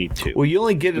don't know if we need 2. Well, you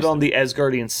only get it on the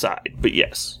Asgardian side, but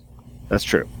yes. That's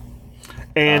true.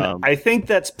 And I think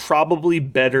that's probably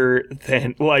better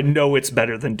than... Well, I know it's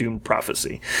better than Doomed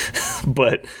Prophecy.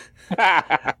 But...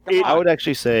 I would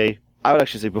actually say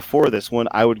before this one,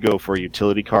 I would go for a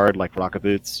utility card like Rocket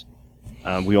Boots.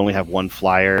 We only have 1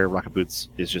 flyer. Rocket Boots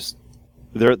is just...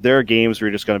 There are games where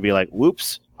you're just going to be like,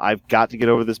 whoops, I've got to get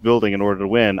over this building in order to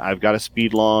win. I've got a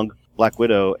speed long Black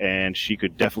Widow, and she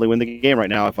could definitely win the game right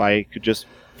now if I could just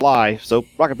fly. So,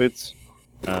 Rocket Boots.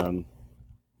 Ooh,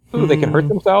 they can hurt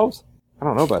themselves? I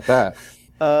don't know about that.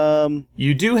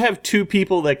 You do have 2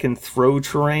 people that can throw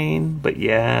terrain, but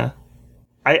yeah.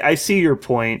 I see your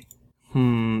point.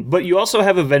 But you also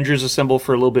have Avengers Assemble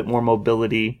for a little bit more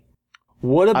mobility.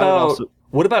 What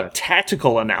about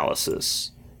tactical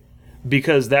analysis?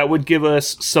 Because that would give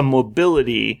us some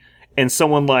mobility, and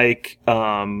someone like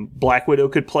Black Widow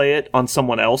could play it on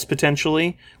someone else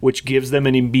potentially, which gives them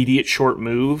an immediate short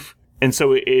move, and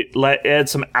so it adds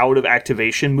some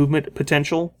out-of-activation movement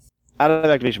potential.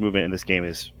 Out-of-activation movement in this game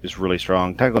is really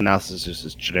strong. Tactical analysis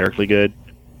is generically good.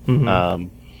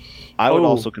 I would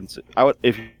also consider...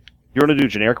 if you're going to do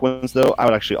generic ones, though, I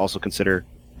would actually also consider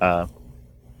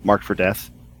Marked for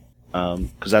Death.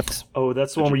 Because that's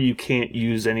the one where you can't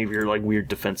use any of your like weird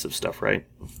defensive stuff, right?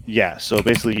 Yeah. So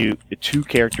basically, 2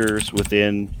 characters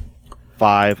within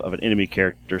 5 of an enemy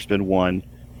character, spend 1,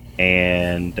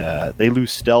 and they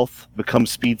lose stealth, become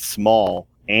speed small,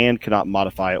 and cannot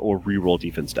modify or reroll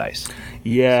defense dice.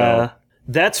 Yeah, So,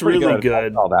 that's really good.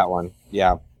 I saw that one.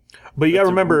 Yeah. But you gotta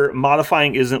remember,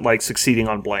 modifying isn't like succeeding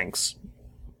on blanks.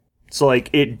 So,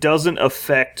 like, it doesn't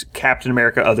affect Captain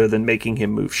America other than making him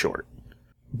move short.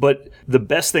 But the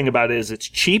best thing about it is it's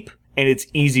cheap and it's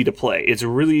easy to play. It's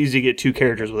really easy to get 2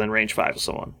 characters within range 5 of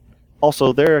someone.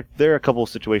 Also, there are a couple of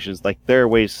situations, like there are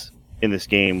ways in this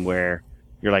game where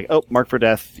you're like, oh, mark for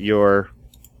death, your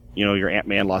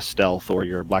Ant-Man lost stealth or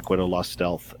your Black Widow lost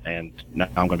stealth, and now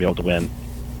I'm going to be able to win.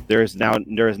 There is now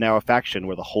a faction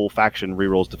where the whole faction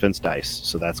rerolls defense dice,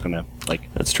 so that's going to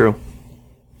That's true.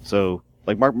 So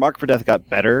like mark for death got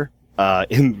better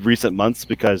in recent months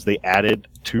because they added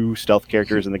 2 stealth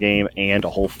characters in the game and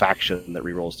a whole faction that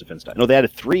rerolls defense dice. No, they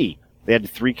added 3. They added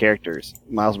 3 characters.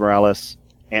 Miles Morales,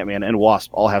 Ant-Man, and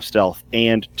Wasp all have stealth,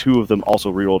 and 2 of them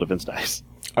also reroll defense dice.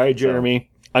 All right, Jeremy.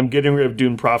 I'm getting rid of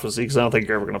Dune Prophecy because I don't think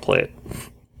you're ever going to play it.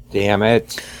 Damn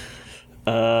it.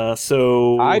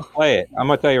 So I'd play it. I'm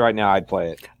going to tell you right now, I'd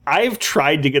play it. I've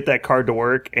tried to get that card to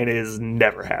work, and it has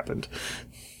never happened.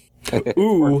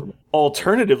 Ooh,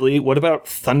 alternatively, what about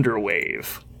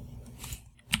Thunderwave?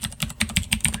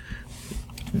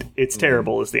 It's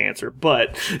terrible is the answer,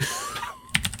 but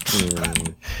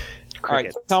All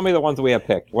right, tell me the ones we have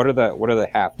picked. What are the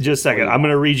half? Just a second. I'm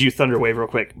going to read you Thunderwave real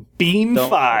quick. Beam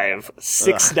 5,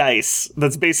 6 dice.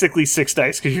 That's basically 6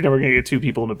 dice because you're never going to get 2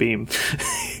 people in a beam.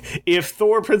 If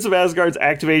Thor, Prince of Asgard's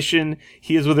activation,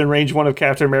 he is within range 1 of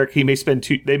Captain America, he may spend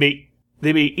 2. They may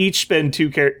each spend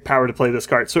 2 power to play this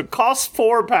card. So it costs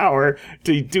 4 power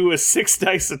to do a 6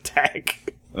 dice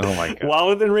attack. Oh my god. While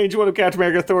within range 1 of Captain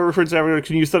America, Thor, Prince of Asgard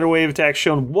can use Thunderwave attack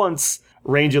shown once.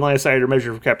 Range and line of sight are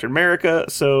measured for Captain America.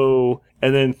 So,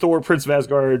 and then Thor, Prince of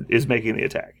Asgard, is making the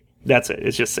attack. That's it.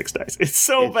 It's just 6 dice. It's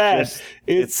so bad.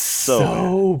 It's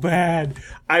so bad.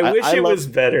 I wish it was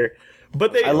better.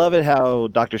 But I love it how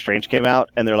Doctor Strange came out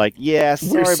and they're like, yeah,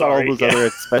 sorry about all those other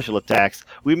special attacks.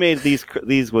 We made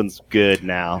these ones good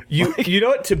now. You know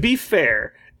what? To be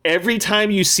fair, every time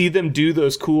you see them do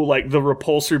those cool, like the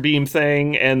repulsor beam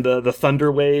thing and the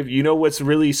thunder wave, you know what's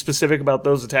really specific about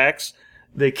those attacks?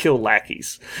 They kill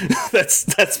lackeys.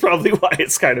 That's probably why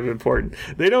it's kind of important.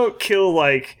 They don't kill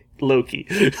like Loki.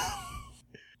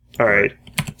 All right,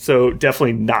 so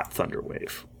definitely not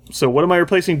Thunderwave. So what am I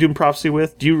replacing Doom Prophecy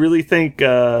with? Do you really think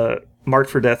Marked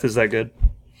for Death is that good?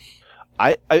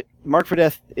 I Marked for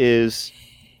Death is,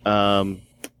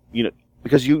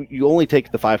 because you only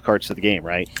take the 5 cards to the game,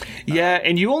 right? Yeah,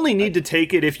 and you only need to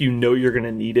take it if you know you're going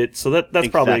to need it. So that's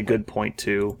probably a good point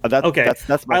too. Okay,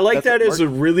 I like that as a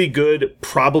really good,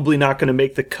 probably not going to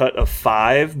make the cut of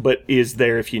 5, but is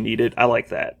there if you need it. I like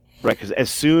that. Right, because as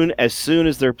soon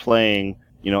as they're playing,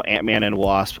 Ant-Man and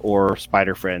Wasp or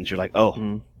Spider Friends, you're like,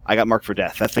 I got Marked for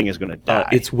Death. That thing is going to die.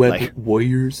 It's Web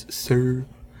Warriors, sir.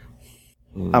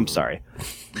 I'm sorry,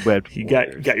 Web. You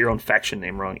got your own faction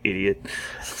name wrong, idiot.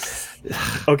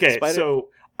 Okay, so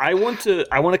I want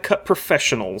to cut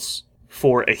professionals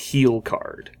for a heal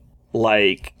card,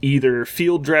 like either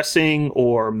field dressing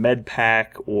or med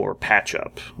pack or patch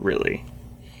up. Really,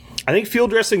 I think field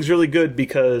dressing is really good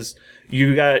because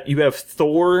you have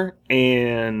Thor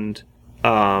and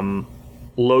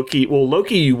Loki. Well,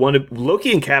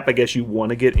 Loki and Cap. I guess you want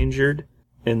to get injured,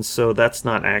 and so that's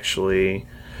not actually.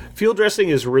 Field dressing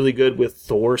is really good with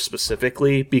Thor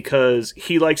specifically because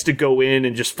he likes to go in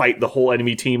and just fight the whole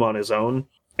enemy team on his own.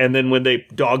 And then when they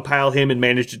dogpile him and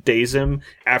manage to daze him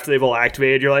after they've all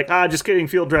activated, you're like, just kidding,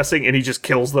 field dressing, and he just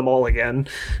kills them all again.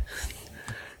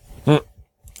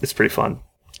 It's pretty fun.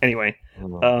 Anyway,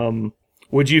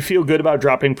 would you feel good about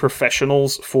dropping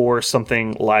professionals for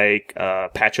something like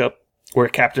Patch Up, where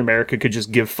Captain America could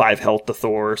just give 5 health to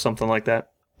Thor or something like that?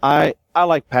 I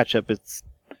like Patch Up.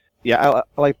 I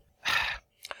like.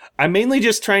 I'm mainly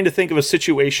just trying to think of a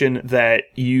situation that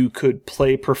you could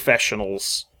play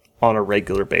professionals on a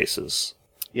regular basis.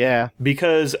 Yeah.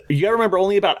 Because you gotta remember,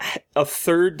 only about a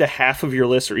third to half of your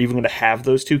list are even going to have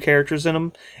those 2 characters in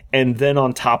them. And then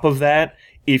on top of that,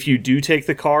 if you do take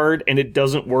the card and it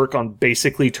doesn't work on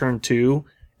basically turn 2,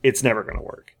 it's never going to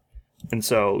work. And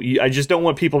so I just don't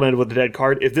want people to end with a dead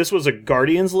card. If this was a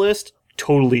Guardians list,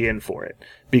 totally in for it.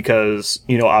 Because,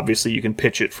 obviously you can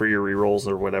pitch it for your rerolls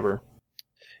or whatever.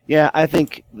 Yeah, I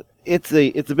think it's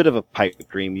a bit of a pipe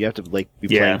dream. You have to be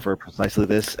playing for precisely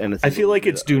this, and I feel like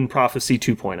it's Dune Prophecy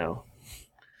 2.0.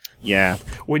 Yeah,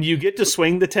 when you get to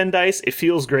swing the 10 dice, it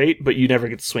feels great, but you never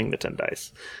get to swing the 10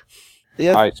 dice.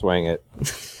 Yeah, I swing it.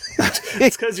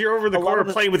 It's because you're over the corner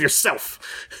playing with yourself.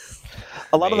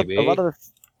 A lot of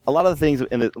the things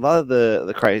in a lot of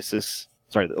the crisis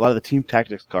of the team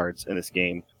tactics cards in this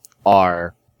game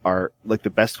are like the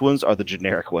best ones are the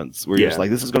generic ones where you're just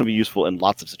like, this is going to be useful in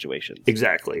lots of situations.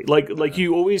 Exactly. Like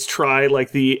you always try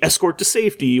like the escort to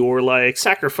safety or like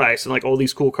sacrifice and like all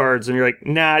these cool cards, and you're like,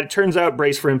 nah, it turns out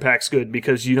brace for impact's good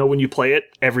because you know when you play it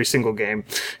every single game.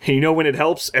 You know when it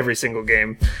helps every single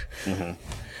game. Mm-hmm.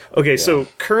 Okay, so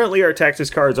currently our tactics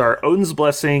cards are Odin's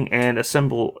Blessing and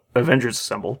Avengers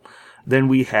Assemble. Then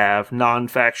we have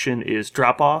non-faction is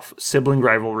Drop Off, Sibling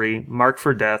Rivalry, Mark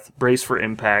for Death, Brace for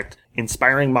Impact,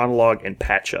 Inspiring Monologue, and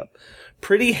Patch Up.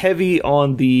 Pretty heavy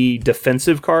on the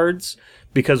defensive cards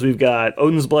because we've got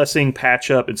Odin's Blessing, Patch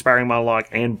Up, Inspiring Monologue,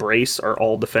 and Brace are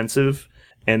all defensive.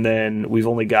 And then we've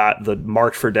only got the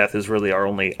Mark for Death is really our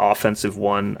only offensive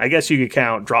one. I guess you could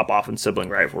count Drop Off and Sibling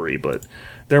Rivalry, but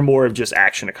they're more of just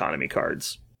action economy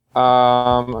cards.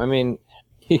 I mean,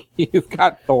 you've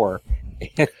got Thor.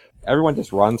 Everyone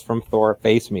just runs from Thor.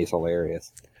 Face Me is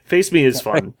hilarious. Face Me is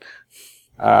fun.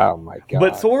 Oh my god!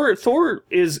 But Thor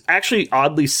is actually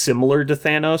oddly similar to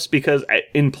Thanos because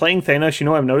in playing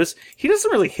Thanos, I've noticed he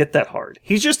doesn't really hit that hard.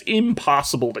 He's just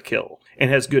impossible to kill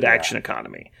and has good action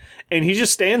economy. And he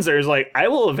just stands there, is like, I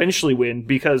will eventually win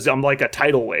because I'm like a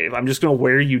tidal wave. I'm just going to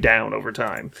wear you down over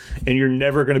time, and you're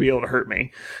never going to be able to hurt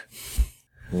me.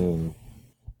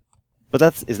 But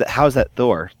how is that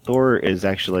Thor? Thor is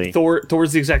actually...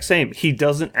 Thor's the exact same. He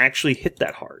doesn't actually hit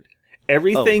that hard.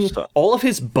 Everything, all of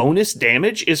his bonus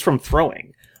damage is from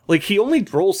throwing. Like, he only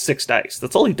rolls 6 dice.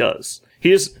 That's all he does. He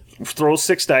just throws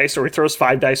 6 dice, or he throws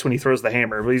 5 dice when he throws the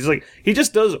hammer. But he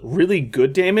just does really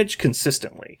good damage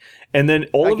consistently. And then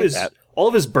all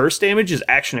of his burst damage is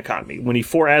action economy. When he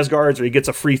 4 Asgards, or he gets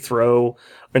a free throw,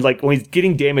 and like when he's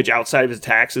getting damage outside of his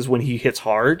attacks is when he hits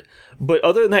hard. But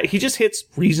other than that, he just hits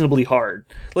reasonably hard.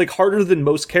 Like, harder than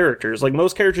most characters. Like,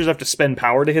 most characters have to spend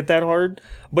power to hit that hard,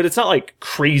 but it's not, like,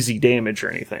 crazy damage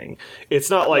or anything. It's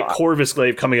not like Corvus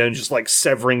Glaive coming in and just, like,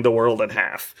 severing the world in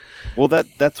half. Well,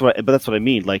 that's what I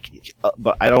mean. Like,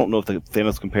 but I don't know if the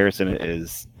Thanos comparison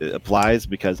applies,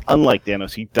 because unlike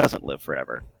Thanos, he doesn't live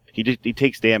forever. He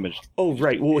takes damage. Oh,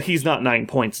 right. Well, he's not 9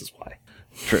 points is why.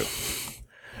 True.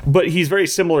 But he's very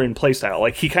similar in playstyle.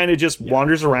 Like, he kind of just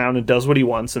wanders around and does what he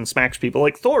wants and smacks people.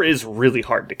 Like, Thor is really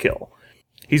hard to kill.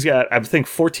 He's got, I think,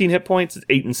 14 hit points. It's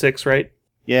 8 and 6, right?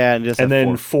 Yeah, and then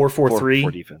 4-4-3. 4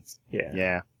 defense.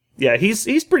 Yeah,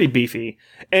 he's pretty beefy.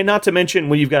 And not to mention,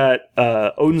 when you've got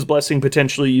Odin's Blessing,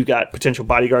 potentially, you've got potential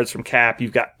bodyguards from Cap,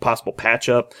 you've got possible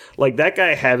patch-up. Like, that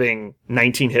guy having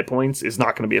 19 hit points is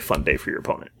not going to be a fun day for your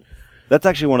opponent. That's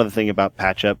actually one of the things about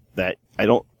patch-up that I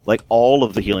don't... Like, all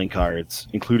of the healing cards,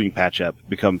 including patch-up,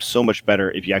 become so much better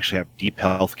if you actually have deep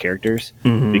health characters,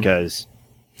 because...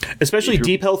 Especially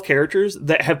deep health characters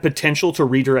that have potential to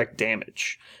redirect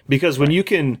damage. Because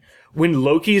when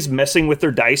Loki's messing with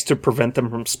their dice to prevent them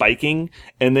from spiking,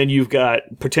 and then you've got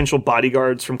potential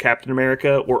bodyguards from Captain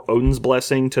America or Odin's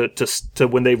Blessing to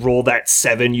when they roll that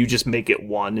 7, you just make it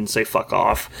 1 and say fuck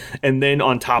off. And then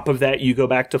on top of that, you go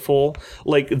back to full.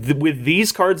 Like, with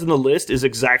these cards in the list is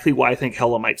exactly why I think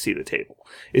Hela might see the table.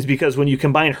 Is because when you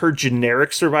combine her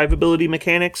generic survivability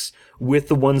mechanics with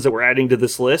the ones that we're adding to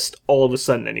this list, all of a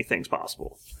sudden anything's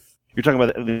possible. You're talking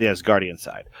about the Asgardian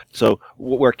side. So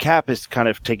where Cap is kind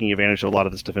of taking advantage of a lot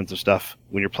of this defensive stuff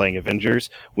when you're playing Avengers,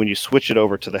 when you switch it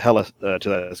over to the Hela, to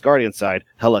the Asgardian side,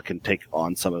 Hela can take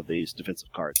on some of these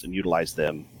defensive cards and utilize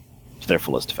them to their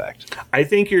fullest effect. I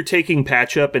think you're taking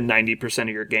patch up in 90% of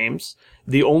your games.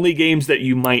 The only games that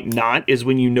you might not is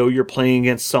when you know you're playing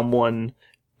against someone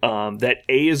that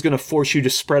A is going to force you to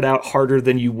spread out harder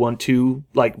than you want to,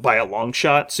 like by a long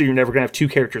shot, so you're never going to have 2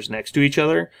 characters next to each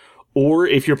other. Or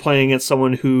if you're playing against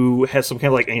someone who has some kind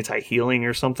of like anti-healing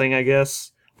or something, I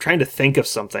guess. I'm trying to think of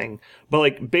something. But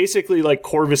like basically like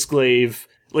Corvus Glaive,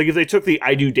 like if they took the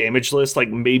I do damage list, like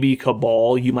maybe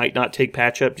Cabal, you might not take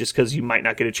patch up just because you might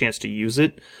not get a chance to use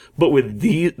it. But with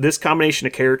this combination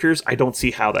of characters, I don't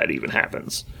see how that even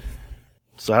happens.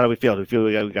 So how do we feel? Do we feel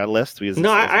we got a list?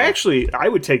 No, I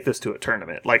would take this to a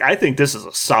tournament. Like, I think this is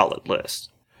a solid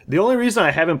list. The only reason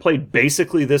I haven't played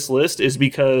basically this list is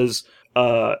because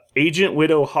Agent,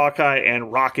 Widow, Hawkeye,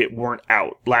 and Rocket weren't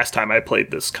out last time I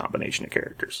played this combination of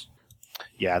characters.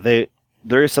 Yeah,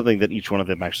 there is something that each one of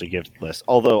them actually gives the list.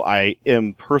 Although I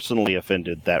am personally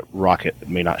offended that Rocket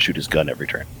may not shoot his gun every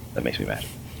turn. That makes me mad.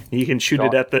 He can shoot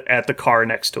it at the car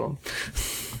next to him.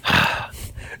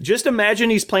 Just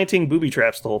imagine he's planting booby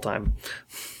traps the whole time.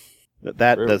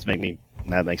 That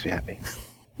makes me happy.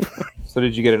 So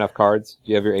did you get enough cards? Do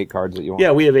you have your 8 cards that you want?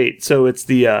 Yeah, we have 8. So it's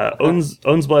the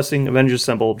Odin's Blessing, Avengers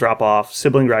Assemble, Drop Off,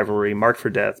 Sibling Rivalry, Mark for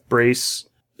Death, Brace,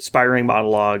 Inspiring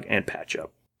Monologue, and Patch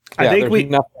Up. Yeah, I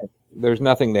think there's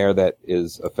nothing there that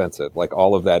is offensive. Like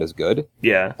all of that is good.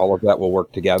 Yeah. All of that will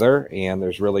work together, and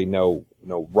there's really no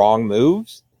wrong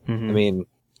moves. Mm-hmm. I mean,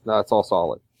 no, it's all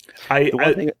solid.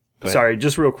 Sorry,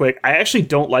 just real quick. I actually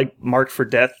don't like Marked for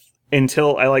Death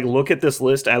until I look at this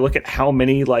list. I look at how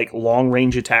many long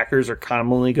range attackers are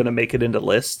commonly going to make it into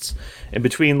lists, and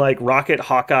between Rocket,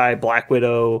 Hawkeye, Black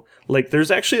Widow,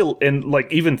 there's actually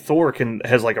even Thor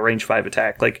has a range 5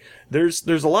 attack. There's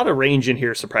a lot of range in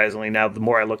here. Surprisingly, now the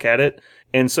more I look at it,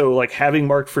 and so having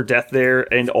Marked for Death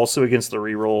there and also against the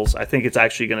rerolls, I think it's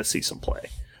actually going to see some play.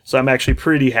 So I'm actually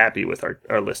pretty happy with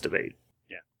our list of 8.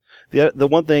 Yeah, the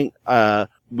one thing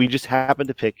we just happened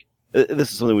to pick.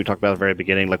 This is something we talked about at the very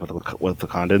beginning, with the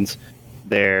Wakandans.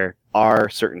 There are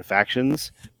certain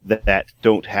factions that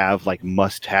don't have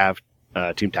must-have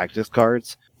team tactics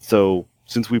cards. So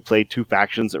since we played 2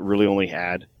 factions that really only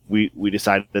had, we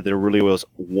decided that there really was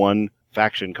one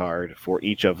faction card for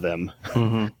each of them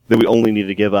that we only need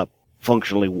to give up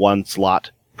functionally 1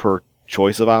 slot per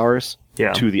choice of ours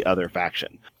to the other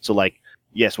faction. So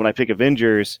yes, when I pick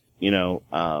Avengers,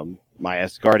 my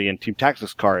Asgardian team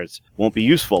tactics cards won't be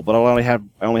useful, but I only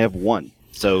have 1.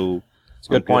 So it's a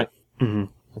good point. Mm-hmm.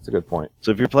 That's a good point. So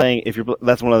if you're playing,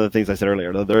 that's one of the things I said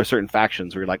earlier. There are certain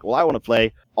factions where you're like, well, I want to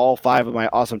play all 5 of my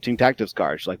awesome team tactics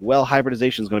cards.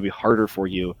 Hybridization is going to be harder for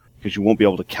you because you won't be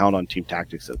able to count on team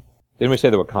tactics. Didn't we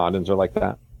say the Wakandans are like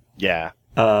that? Yeah.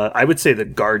 I would say the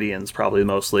Guardians probably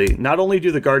mostly. Not only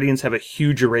do the Guardians have a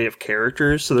huge array of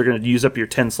characters, so they're going to use up your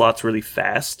 10 slots really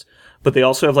fast, but they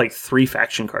also have 3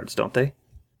 faction cards, don't they?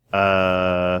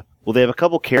 Well, they have a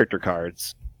couple character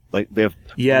cards. They've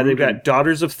got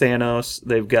Daughters of Thanos.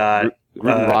 They've got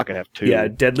Groot and Rocket have 2. Yeah,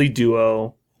 Deadly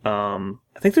Duo. I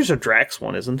think there's a Drax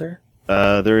one, isn't there?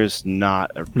 There is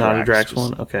not a Drax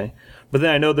one. Okay, but then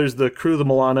I know there's the Crew of the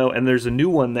Milano, and there's a new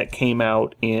one that came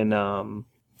out in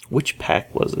which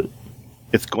pack was it?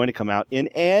 It's going to come out in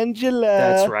Angela.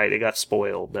 That's right. It got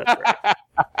spoiled. That's right.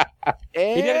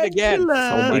 He did it again. Oh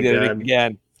my he did God. it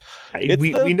again.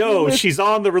 We know she's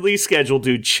on the release schedule,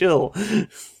 dude. Chill.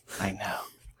 I know.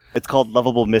 It's called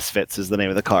Lovable Misfits is the name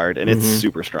of the card, and it's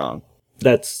super strong.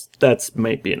 That's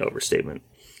might be an overstatement.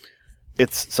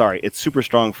 It's super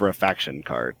strong for a faction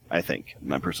card, I think, in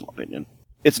my personal opinion.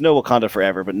 It's no Wakanda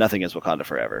Forever, but nothing is Wakanda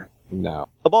Forever. No.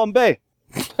 A Bombay!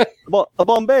 a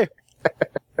Bombay!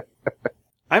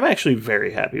 I'm actually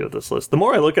very happy with this list. The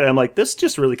more I look at it, I'm like, this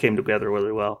just really came together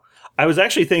really well. I was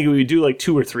actually thinking we'd do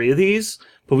 2 or 3 of these,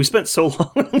 but we spent so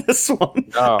long on this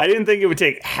one. Oh. I didn't think it would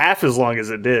take half as long as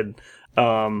it did.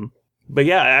 But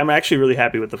yeah, I'm actually really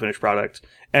happy with the finished product.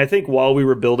 And I think while we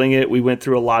were building it, we went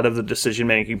through a lot of the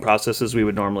decision-making processes we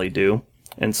would normally do.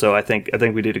 And so I think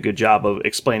we did a good job of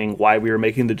explaining why we were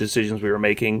making the decisions we were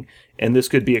making, and this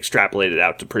could be extrapolated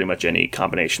out to pretty much any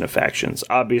combination of factions.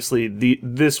 Obviously,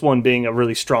 this one being a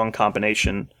really strong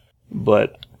combination,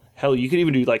 but hell, you could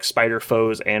even do Spider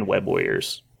Foes and Web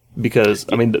Warriors, because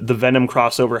I mean the Venom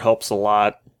crossover helps a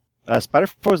lot. Spider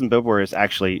Foes and Web Warriors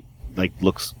actually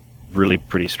looks really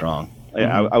pretty strong.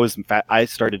 I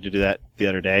started to do that the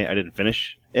other day. I didn't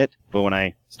finish it, but when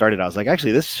I started, I was like,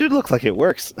 actually, this should look like it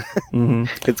works.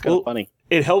 It's kind of funny.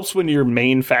 It helps when your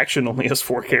main faction only has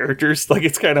 4 characters.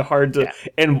 It's kind of hard to,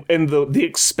 and the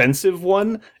expensive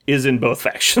one is in both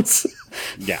factions.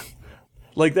 Yeah.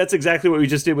 That's exactly what we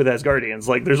just did with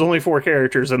Asgardians. There's only 4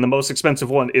 characters, and the most expensive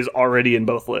one is already in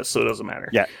both lists, so it doesn't matter.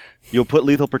 Yeah. You'll put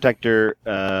Lethal Protector,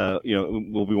 will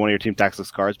be one of your team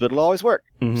tactics cards, but it'll always work.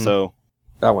 So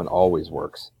that one always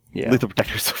works. Yeah. Lethal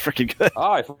Protector is so freaking good.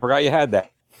 Oh, I forgot you had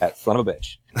that. That son of a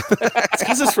bitch. It's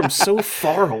because it's from so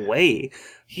far away.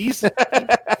 He's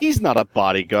not a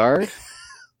bodyguard.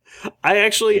 I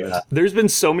actually, there's been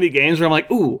so many games where I'm like,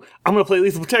 ooh, I'm going to play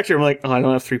Lethal Protector. I'm like, oh, I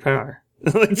don't have 3 power.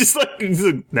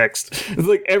 Next.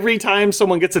 It's every time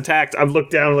someone gets attacked, I look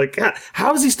down God,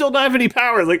 how does he still not have any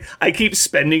power? I keep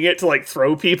spending it to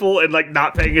throw people and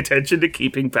not paying attention to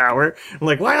keeping power. I'm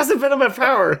like, why doesn't Venom have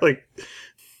power?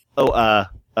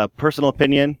 Personal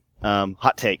opinion,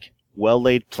 hot take.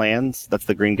 Well-laid plans. That's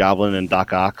the Green Goblin and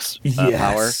Doc Ock's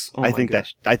power. Oh I think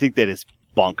that is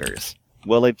bonkers.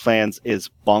 Well-laid plans is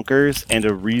bonkers, and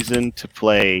a reason to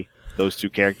play those 2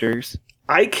 characters.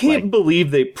 I can't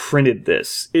believe they printed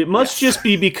this. It must just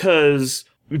be because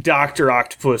Dr.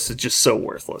 Octopus is just so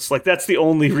worthless. That's the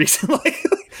only reason.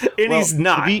 He's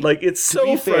not. It's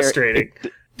so frustrating.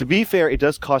 To be fair, it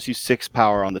does cost you 6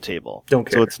 power on the table. Don't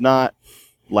care. So it's not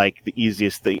the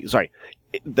easiest thing. Sorry.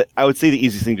 I would say the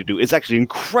easiest thing to do. It's actually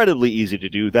incredibly easy to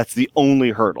do. That's the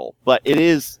only hurdle, but it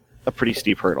is a pretty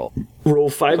steep hurdle. Roll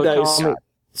 5 dice.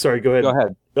 Sorry, go ahead. Go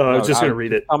ahead. I was just going to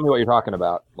read it. Tell me what you're talking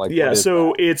about.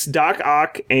 So it's Doc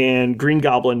Ock and Green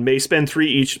Goblin may spend 3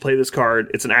 each to play this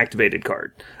card. It's an activated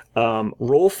card.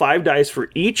 Roll 5 dice for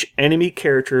each enemy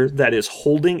character that is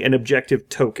holding an objective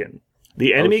token.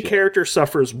 The enemy character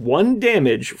suffers 1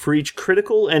 damage for each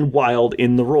critical and wild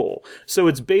in the roll. So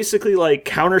it's basically like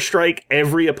Counter-Strike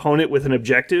every opponent with an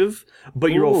objective,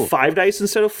 but you roll 5 dice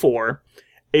instead of 4.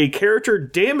 A character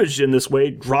damaged in this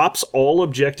way drops all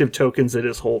objective tokens it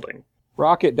is holding.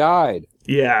 Rocket died.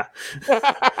 Yeah.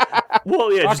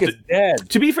 Well, yeah. Rocket's dead.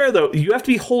 To be fair, though, you have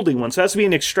to be holding one, so it has to be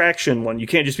an extraction one. You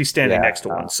can't just be standing next to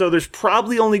one. So there's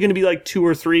probably only going to be like 2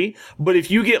 or 3. But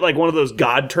if you get like one of those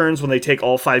god turns when they take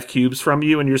all 5 cubes from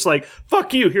you, and you're just like,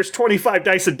 "Fuck you! Here's 25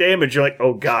 dice of damage." You're like,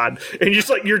 "Oh god!" And you're just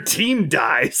like, your team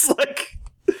dies. Like,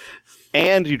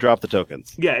 and you drop the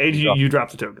tokens. Yeah, and you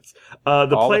drop the tokens.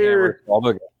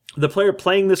 The player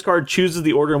playing this card chooses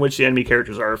the order in which the enemy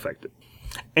characters are affected.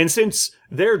 And since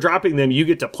they're dropping them, you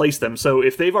get to place them. So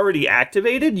if they've already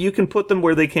activated, you can put them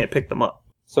where they can't pick them up.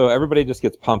 So everybody just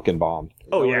gets pumpkin bombed.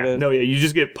 You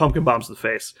just get pumpkin bombs to the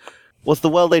face. Well, it's the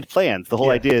well-laid plans. The whole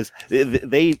idea is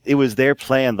it was their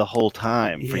plan the whole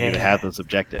time for you to have those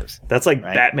objectives. That's like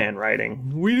Batman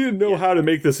writing. We didn't know how to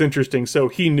make this interesting, so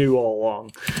he knew all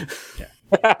along. Yeah.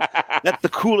 That's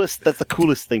the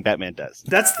coolest thing Batman does.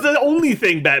 That's the only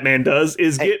thing Batman does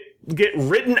is get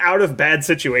written out of bad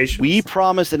situations. We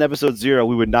promised in episode 0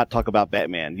 we would not talk about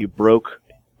Batman. You broke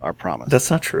our promise. That's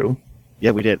not true.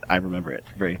 Yeah, we did. I remember it.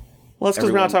 Well, that's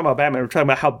because we're not talking about Batman. We're talking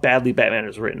about how badly Batman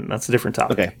is written. That's a different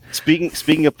topic. Okay.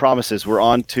 Speaking of promises, we're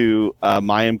on to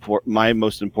my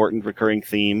most important recurring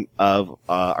theme of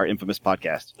our infamous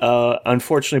podcast.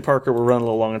 Unfortunately, Parker, we're running a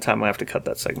little long on time. I have to cut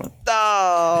that segment.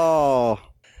 Oh.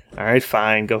 All right,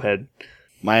 fine. Go ahead.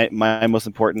 My most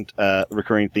important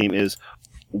recurring theme is,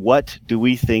 what do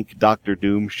we think Dr.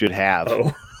 Doom should have?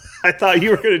 Oh, I thought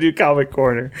you were going to do Comic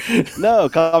Corner. No,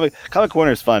 Comic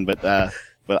Corner is fun, but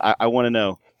I want to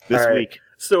know this week.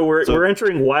 So we're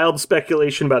entering wild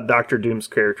speculation about Dr. Doom's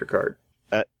character card.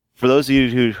 For those of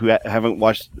you who haven't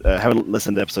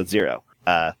listened to episode 0,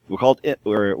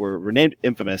 we're named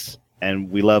Infamous,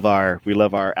 and we love our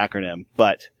acronym.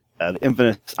 But the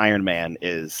infamous Iron Man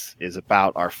is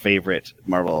about our favorite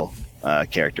Marvel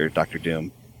character, Dr.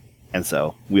 Doom. And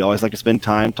so we always like to spend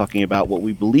time talking about what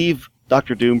we believe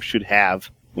Dr. Doom should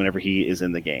have whenever he is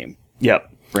in the game.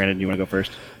 Yep. Brandon, you want to go first?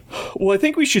 Well, I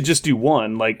think we should just do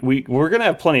one. Like we're going to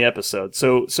have plenty of episodes.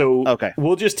 So okay.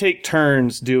 We'll just take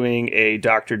turns doing a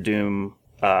Dr. Doom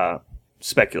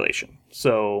speculation.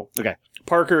 So okay.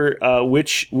 Parker,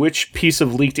 which piece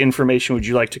of leaked information would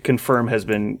you like to confirm has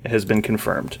been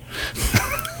confirmed?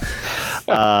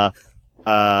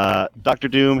 Dr.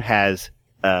 Doom has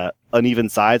uneven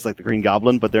sides like the Green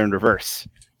Goblin, but they're in reverse.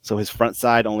 So his front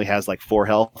side only has like 4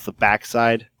 health. The back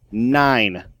side,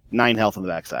 9 health on the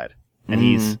back side. And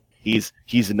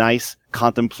he's a nice,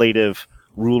 contemplative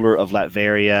ruler of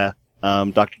Latveria.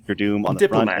 Dr. Doom on the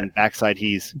front and back side,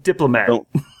 he's diplomat.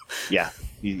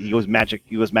 He goes magic.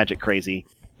 He goes magic crazy.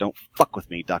 Don't fuck with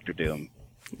me, Dr. Doom.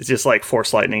 It's just like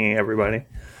Force Lightning everybody.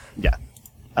 Yeah.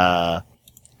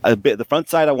 The front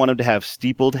side, I want him to have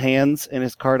steepled hands in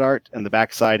his card art, and the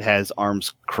back side has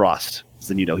arms crossed. So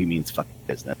then you know he means fucking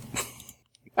business.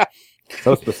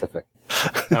 So specific.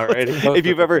 Alrighty.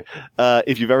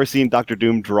 If you've ever seen Dr.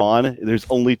 Doom drawn, there's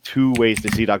only 2 ways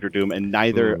to see Dr. Doom, and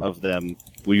neither of them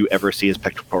will you ever see his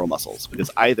pectoral muscles,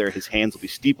 because either his hands will be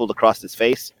steepled across his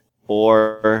face,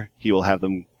 or he will have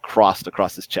them crossed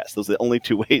across his chest. Those are the only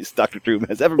 2 ways Dr. Doom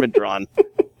has ever been drawn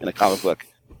in a comic book.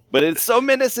 But it's so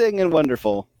menacing and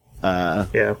wonderful.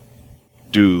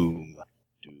 Doom.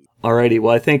 Alrighty,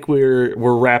 well, I think we're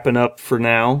wrapping up for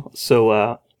now,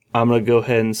 so I'm going to go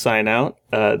ahead and sign out.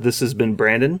 This has been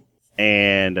Brandon.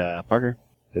 And Parker.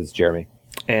 This is Jeremy.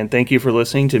 And thank you for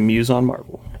listening to Muse on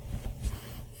Marvel.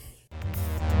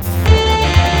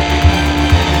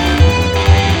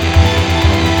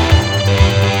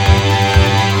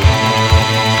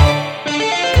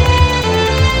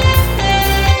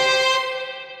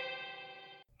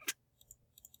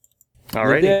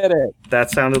 Alrighty. You did it.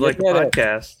 That sounded like a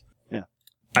podcast. Yeah.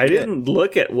 I didn't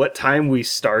look at what time we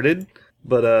started,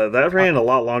 but that ran a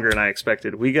lot longer than I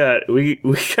expected. We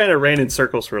kind of ran in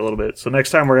circles for a little bit. So next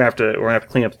time we're gonna have to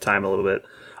clean up the time a little bit.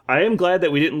 I am glad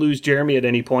that we didn't lose Jeremy at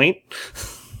any point.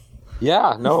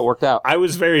 Yeah, no, it worked out. I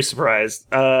was very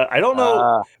surprised. I don't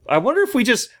know. I wonder if we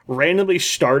just randomly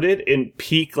started in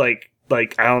peak like I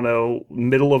don't know,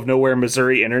 middle of nowhere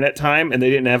Missouri internet time, and they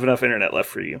didn't have enough internet left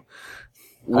for you.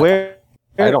 Where?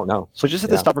 I don't know. So just at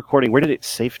the stop recording, where did it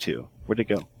save to? Where'd it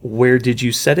go? Where did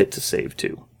you set it to save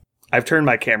to? I've turned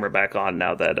my camera back on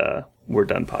now that we're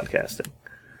done podcasting.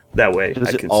 That way, Does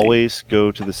I it can always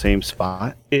go to the same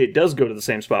spot? see. It does go to the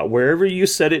same spot. Wherever you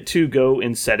set it to go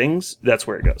in settings, that's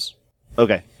where it goes.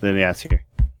 Okay, then yeah, it's here.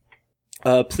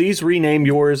 Please rename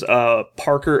yours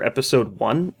Parker Episode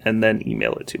 1 and then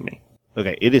email it to me.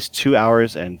 Okay, it is 2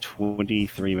 hours and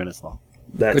 23 minutes long.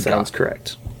 That Good sounds God.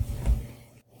 correct.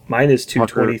 Mine is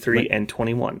Parker, 2:23 and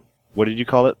 21. What did you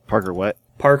call it? Parker what?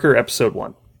 Parker Episode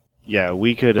 1. Yeah,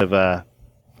 we could have, I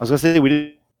was going to say we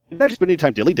didn't actually spend any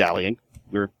time dilly-dallying.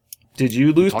 We were Did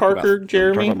you lose talking Parker, about,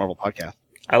 Jeremy? talking about Marvel podcast.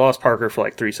 I lost Parker for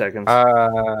like 3 seconds.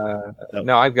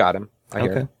 No, I've got him. I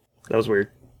hear okay. him. That was weird.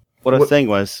 What I was What- saying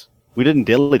was, we didn't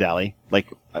dilly-dally. Like,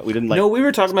 we didn't, like... No, we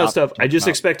were talking about stop stuff. I just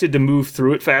talking expected to move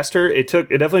through it faster. It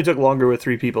definitely took longer with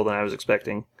 3 people than I was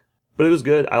expecting. But it was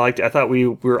good. I liked it. I thought we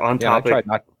were on Yeah, I topic.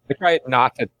 tried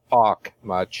not to talk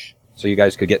much so you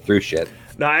guys could get through shit.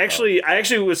 No, I actually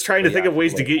was trying to think of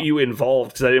ways to get you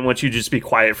involved because I didn't want you to just be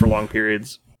quiet for long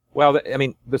periods. Well, I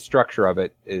mean, the structure of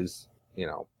it is,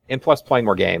 and plus playing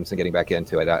more games and getting back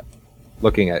into it,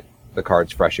 looking at the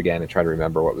cards fresh again and trying to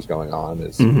remember what was going on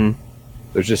is,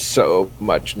 there's just so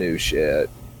much new shit.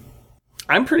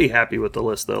 I'm pretty happy with the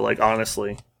list, though. Like,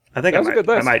 honestly, I think That was a good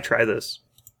list. I might try this.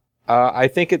 I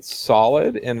think it's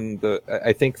solid, and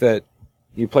I think that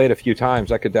you play it a few times,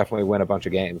 that could definitely win a bunch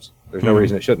of games. There's no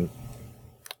reason it shouldn't.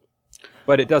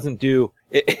 But it doesn't do...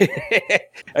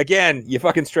 Again, you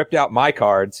fucking stripped out my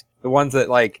cards. The ones that,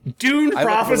 like... Dune I looked at the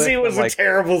Prophecy list was and, a like,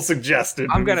 terrible suggestion,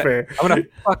 I'm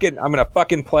gonna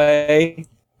fucking play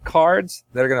cards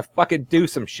that are gonna fucking do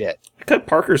some shit. Cut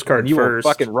Parker's card And you first.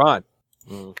 will fucking run.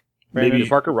 Maybe Did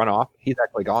Parker run off? He's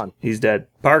actually gone. he's dead.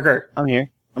 Parker, I'm here.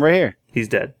 I'm right here. he's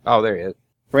dead. Oh, there he is.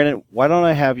 Brandon, why don't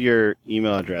I have your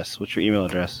email address? What's your email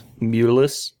address?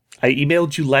 Mutilus. I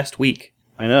emailed you last week.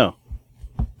 I know.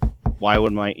 Why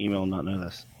would my email not know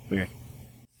this? Weird.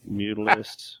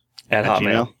 Mutilist At Hotmail.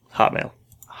 Gmail? Hotmail.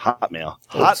 Hotmail.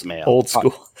 Hotmail. Old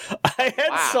school. I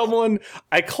had someone,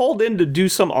 I called in to do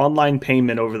some online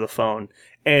payment over the phone,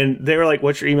 and they were like,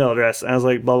 what's your email address? And I was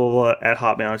like, blah, blah, blah, at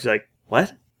Hotmail. And she's like,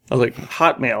 what? I was like,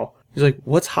 Hotmail. She's like,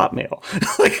 what's Hotmail?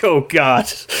 Like, oh, God.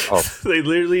 Oh. They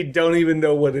literally don't even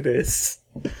know what it is.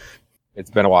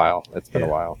 It's been a while.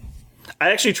 Yeah.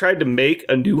 I actually tried to make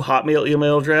a new Hotmail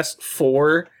email address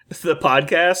for the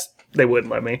podcast. They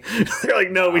wouldn't let me. They're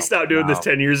like, no, we stopped doing this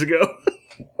 10 years ago.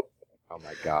 Oh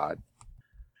my god.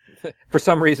 For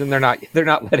some reason they're not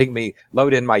letting me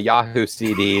load in my Yahoo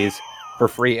CDs for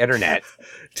free internet.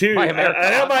 Dude, I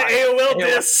have my AOL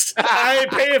discs. I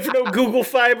ain't paying for no Google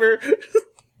Fiber.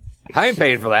 I ain't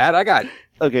paying for that. I got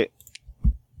Okay,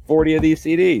 40 of these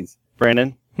CDs.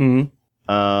 Brandon. Hmm.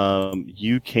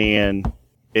 You can.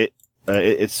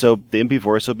 It's so the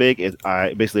MP4 is so big.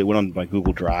 I basically went on my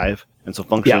Google Drive, and so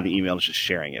functionally the email is just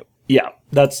sharing it. Yeah,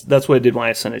 that's what I did when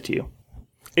I sent it to you.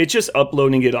 It's just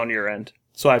uploading it on your end,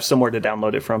 so I have somewhere to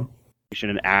download it from.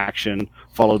 And action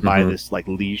followed by this like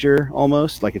leisure,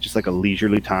 almost like it's just like a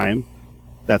leisurely time.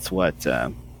 That's what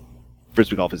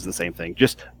frisbee golf is. The same thing,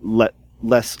 just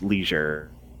less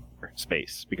leisure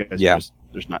space because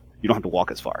there's not, you don't have to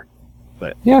walk as far.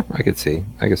 But yeah, I could see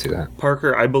that.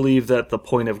 Parker, I believe that the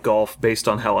point of golf, based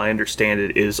on how I understand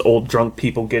it, is old drunk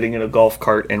people getting in a golf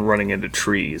cart and running into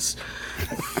trees.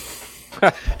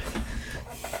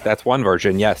 That's one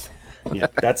version, yes. Yeah,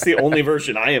 that's the only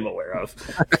version I am aware of.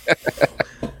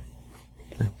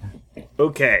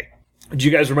 Okay. Do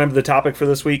you guys remember the topic for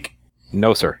this week?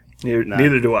 No, sir.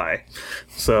 Neither do I.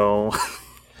 So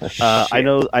I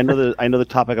know the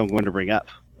topic I'm going to bring up.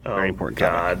 Very important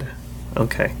topic. God.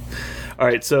 Okay. All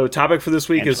right, so topic for this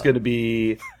week is going to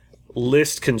be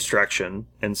list construction.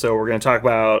 And so we're going to talk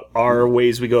about our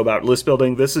ways we go about list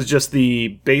building. This is just the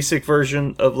basic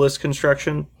version of list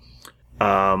construction.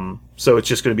 So it's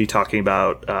just going to be talking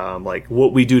about like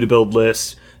what we do to build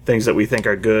lists, things that we think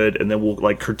are good, and then we'll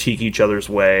like critique each other's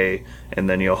way, and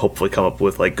then hopefully come up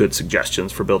with like good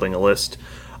suggestions for building a list.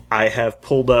 I have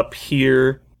pulled up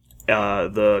here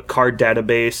the card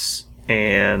database,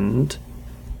 and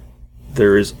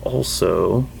there is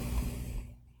also,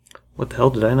 what the hell,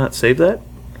 did I not save that?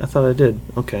 I thought I did.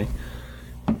 Okay.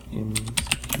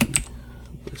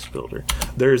 List builder.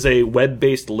 There's a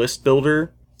web-based list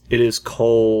builder. It is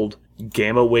called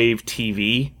Gamma Wave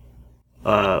TV.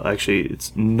 Actually,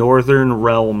 it's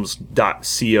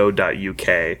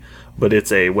northernrealms.co.uk, but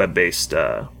it's a web-based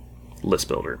list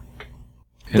builder.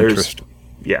 Interesting.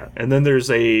 Yeah, and then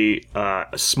there's a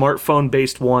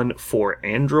smartphone-based one for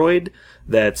Android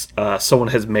that's someone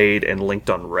has made and linked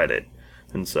on Reddit.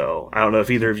 And so I don't know if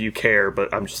either of you care,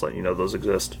 but I'm just letting you know those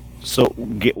exist. So,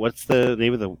 what's the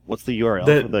name of what's the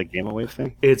URL for the Gamma Wave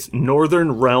thing? It's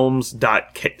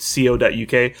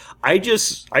northernrealms.co.uk. I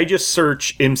just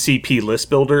search MCP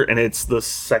list builder, and it's the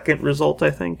second result,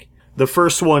 I think. The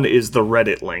first one is the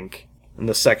Reddit link, and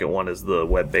the second one is the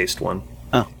web-based one.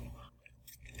 Oh,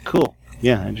 cool.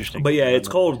 Yeah, interesting. But yeah, it's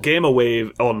called Gamma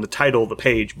Wave on the title of the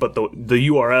page, but the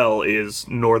URL is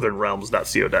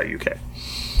northernrealms.co.uk.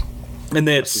 And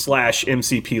then it's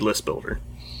 /MCP list builder.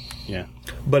 Yeah.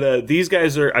 But these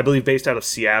guys are, I believe, based out of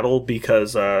Seattle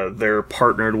because they're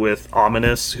partnered with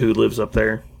Ominous, who lives up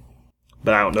there.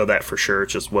 But I don't know that for sure.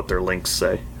 It's just what their links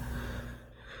say.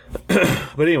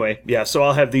 But anyway, yeah, so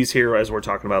I'll have these here as we're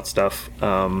talking about stuff.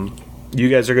 You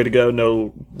guys are good to go?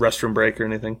 No restroom break or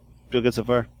anything? Feel good so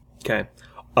far? Okay.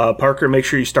 Parker, make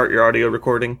sure you start your audio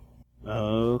recording.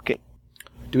 Okay.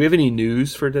 Do we have any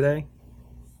news for today?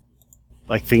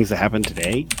 Like things that happened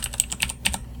today?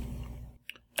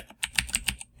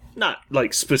 Not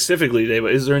like specifically today,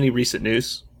 but is there any recent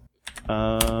news?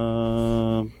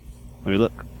 Let me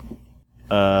look.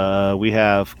 We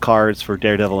have cards for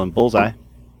Daredevil and Bullseye.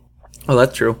 Oh,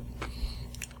 that's true.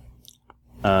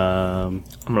 I'm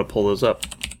gonna pull those up.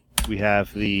 We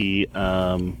have the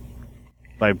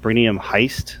Vibranium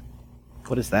Heist.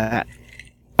 What is that?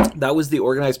 That was the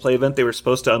organized play event they were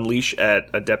supposed to unleash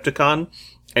at Adepticon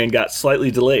and got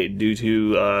slightly delayed due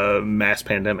to mass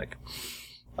pandemic.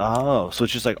 Oh, so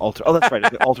it's just like alternate. Oh, that's right.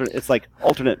 It's like alternate. It's like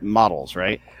alternate models,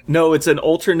 right? No, it's an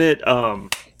alternate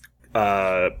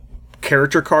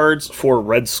character cards for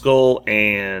Red Skull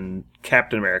and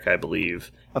Captain America, I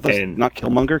believe. I thought it's not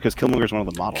Killmonger, because Killmonger is one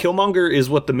of the models. Killmonger is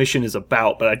what the mission is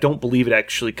about, but I don't believe it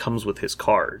actually comes with his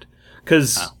card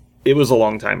because it was a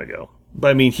long time ago. But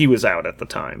I mean, he was out at the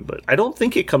time. But I don't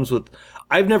think it comes with.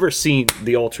 I've never seen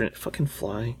the alternate. Fucking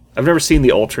fly. I've never seen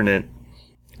the alternate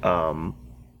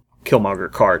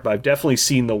Killmonger card, but I've definitely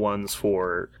seen the ones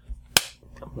for.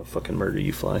 I'm gonna fucking murder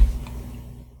you, fly.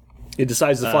 It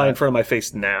decides to fly in front of my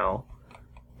face now.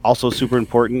 Also, super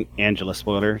important, Angela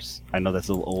spoilers. I know that's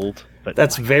a little old, but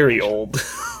that's very old.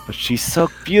 But she's so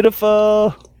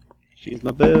beautiful. She's my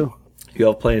boo.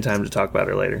 You'll have plenty of time to talk about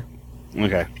her later.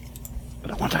 Okay. But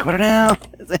I want to talk about her now.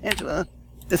 It's Angela.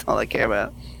 That's all I care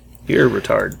about. You're a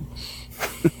retard.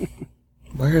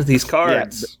 Where are these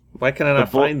cards? Yeah, why can I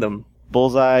not find them?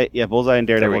 Bullseye and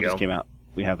Daredevil just came out.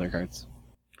 We have their cards.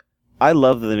 I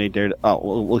love that they made Daredevil.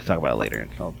 Oh, we'll talk about it later.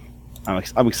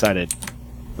 I'm excited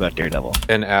about Daredevil.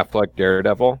 Ben Affleck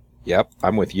Daredevil. Yep,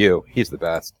 I'm with you. He's the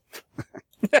best.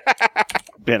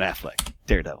 Ben Affleck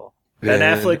Daredevil. Ben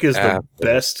Affleck is the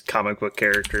best comic book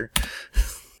character.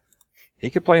 He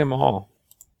could play them all.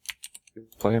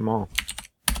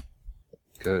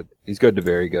 Good. He's good to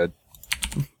very good.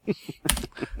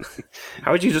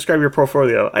 How would you describe your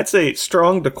portfolio? I'd say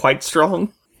strong to quite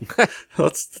strong.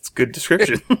 That's a good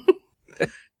description.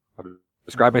 I'll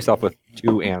describe myself with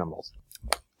 2 animals.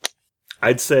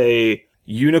 I'd say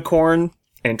unicorn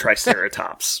and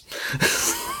triceratops.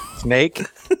 Snake.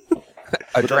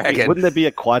 A dragon. Wouldn't that be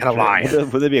a and a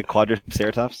lion? Would that be a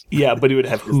quadriceratops? Yeah, but he would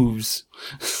have hooves.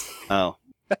 Oh.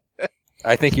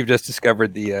 I think you've just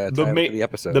discovered the title of the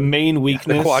episode. The main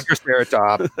weakness. The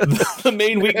quadriceratops. The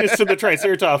main weakness to the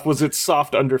triceratops was its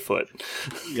soft underfoot.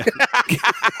 Yeah.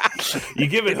 You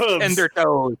give it hooves. Tender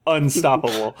toes.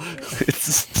 Unstoppable.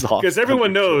 It's soft. Because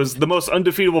everyone knows the most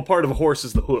undefeatable part of a horse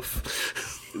is the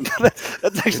hoof.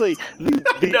 That's actually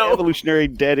the evolutionary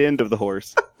dead end of the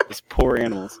horse. Those poor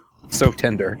animals. So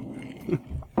tender.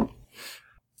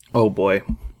 Oh boy.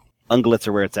 Ungulates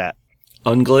are where it's at.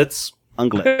 Ungulates?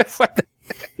 Ungulate.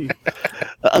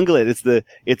 Ungulate.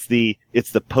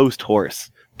 It's the post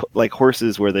horse. Like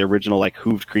horses were the original like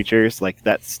hooved creatures, like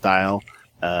that style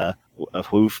of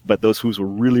hoof. But those hooves were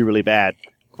really, really bad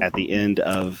at the end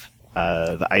of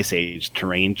the Ice Age.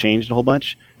 Terrain changed a whole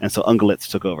bunch, and so ungulates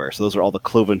took over. So those are all the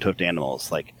cloven-hoofed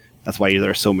animals. Like that's why there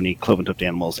are so many cloven-hoofed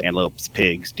animals: antelopes,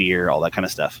 pigs, deer, all that kind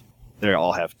of stuff. They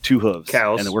all have 2 hooves,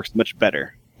 cows, and it works much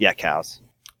better. Yeah, cows.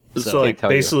 So like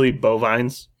basically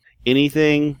bovines.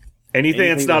 Anything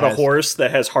that's not a horse that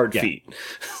has hard feet.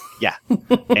 Yeah,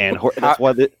 and that's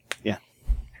why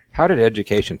How did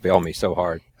education fail me so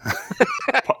hard?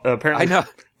 Apparently, I know.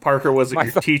 Parker wasn't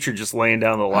your teacher just laying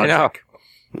down the logic. I know.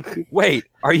 Wait,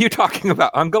 are you talking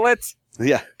about ungulates?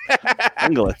 Yeah,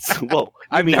 ungulates. Whoa,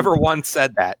 I've never once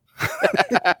said that.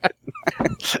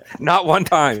 Not one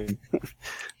time.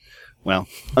 Well,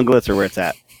 ungulates are where it's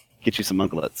at. Get you some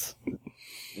ungulates.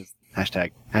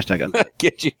 Hashtag ungulates.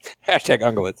 Get you hashtag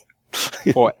ungulates.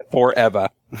 Forever.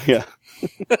 Yeah.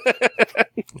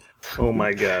 Oh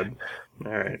my god.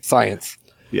 All right. Science.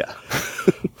 Yeah.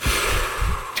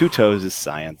 Two toes is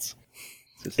science.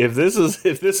 If this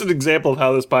is an example of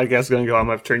how this podcast is going to go, I'm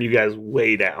going to turn you guys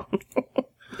way down.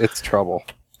 It's trouble.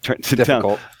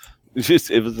 Difficult.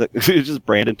 It was just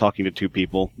Brandon talking to two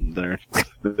people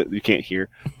that you can't hear.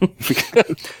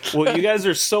 Well, you guys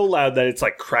are so loud that it's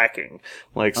like cracking.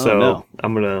 Like no.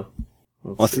 I'm gonna.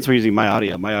 Since we're using my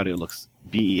audio looks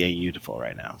beautiful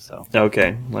right now. So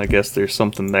okay, I guess there's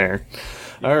something there.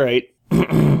 All right.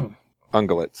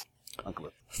 Ungulates.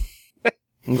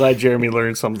 I'm glad Jeremy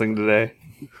learned something today.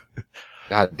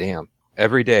 God damn.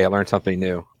 Every day I learn something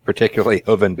new, particularly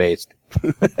oven-based.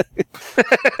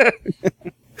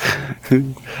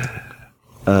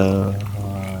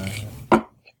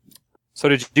 So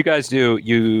did you guys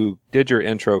you did your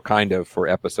intro kind of for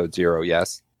episode 0,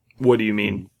 yes? What do you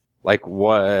mean? Like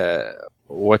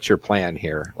what's your plan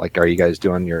here? Like, are you guys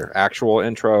doing your actual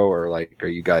intro, or like,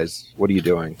 what are you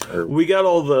doing? Or, we got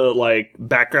all the like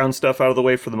background stuff out of the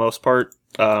way for the most part.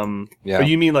 Yeah. But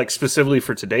you mean like specifically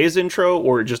for today's intro,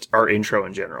 or just our intro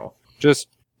in general? Just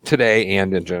today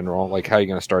and in general. Like, how are you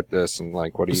going to start this, and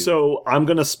like, what do you? So I'm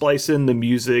going to splice in the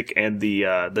music and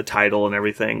the title and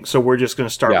everything. So we're just going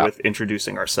to start with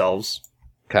introducing ourselves.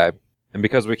 Okay. And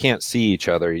because we can't see each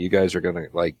other, you guys are gonna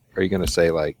are you gonna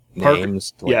say like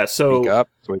names? To, like, yeah. So speak up?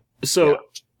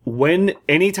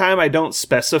 Anytime I don't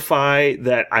specify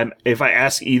that if I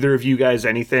ask either of you guys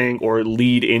anything or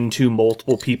lead into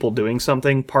multiple people doing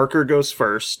something, Parker goes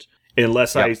first,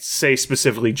 unless I say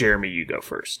specifically, Jeremy, you go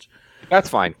first. That's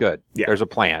fine. Good. Yeah. There's a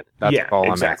plan. That's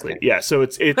all exactly. I'm asking. Yeah. So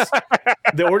it's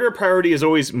the order of priority is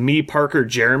always me, Parker,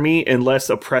 Jeremy, unless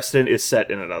a precedent is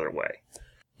set in another way.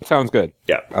 Sounds good.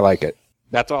 Yeah. I like it.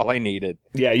 That's all I needed.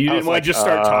 Yeah, you didn't want to just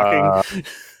start talking.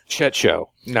 Shit show.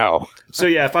 No. So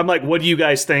yeah, if I'm like, what do you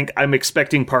guys think? I'm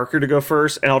expecting Parker to go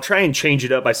first, and I'll try and change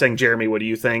it up by saying, Jeremy, what do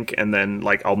you think? And then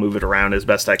like I'll move it around as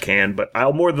best I can, but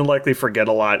I'll more than likely forget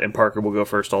a lot, and Parker will go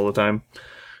first all the time.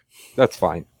 That's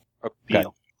fine. Okay.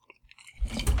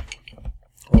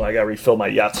 Well, I gotta refill my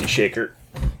Yahtzee shaker.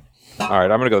 All right,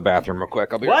 I'm gonna go to the bathroom real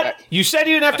quick. I'll be right back. You said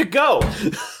you didn't have to go.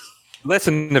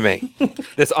 Listen to me.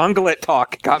 This ungulate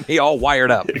talk got me all wired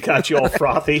up. It got you all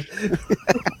frothy.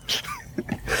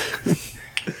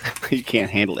 You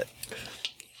can't handle it.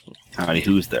 How many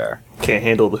who's there are? Can't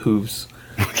handle the hooves.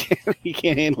 You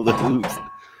can't handle the hooves.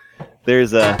 Is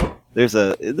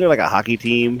there like a hockey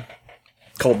team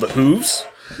called the Hooves?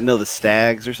 No, the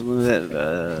Stags or something like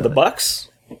that. The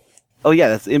Bucks? Oh yeah,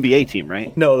 that's the NBA team,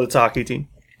 right? No, that's a hockey team.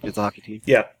 It's a hockey team.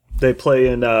 Yeah, they play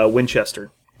in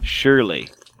Winchester. Surely.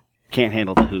 Can't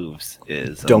handle the hooves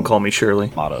is don't call me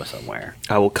Shirley motto somewhere.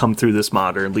 I will come through this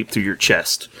modder and leap through your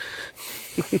chest.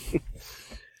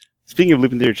 Speaking of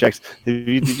leaping through your chest,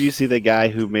 did you see the guy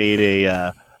who made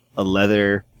a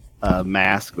leather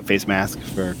mask, a face mask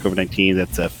for COVID-19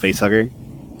 that's a face hugger?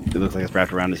 It looks like it's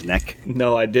wrapped around his neck.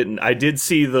 No, I didn't. I did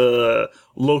see the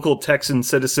local Texan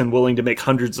citizen willing to make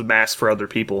hundreds of masks for other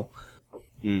people.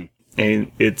 And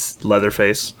it's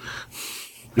Leatherface.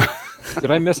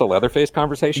 Did I miss a Leatherface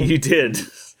conversation? You did.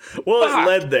 Well, it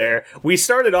led there. We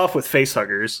started off with face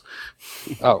huggers.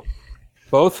 Oh.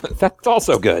 Both? That's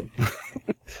also good.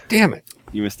 Damn it.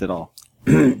 You missed it all.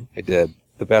 I did.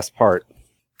 The best part.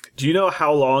 Do you know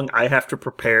how long I have to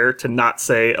prepare to not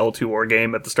say L2 War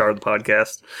Game at the start of the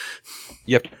podcast?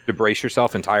 You have to brace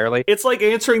yourself entirely? It's like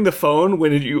answering the phone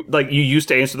when you used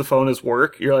to answer the phone as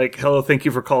work. You're like, hello, thank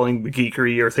you for calling the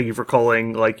Geekery, or thank you for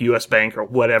calling like US Bank or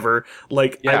whatever.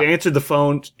 Like, yeah. I've answered the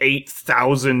phone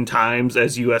 8,000 times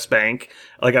as US Bank.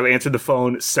 Like, I've answered the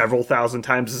phone several thousand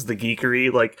times as the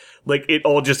Geekery. Like it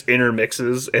all just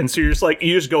intermixes. And so you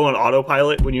just go on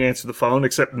autopilot when you answer the phone,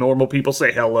 except normal people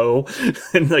say hello.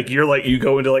 And you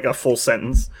go into like a full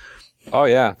sentence. Oh,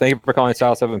 yeah. Thank you for calling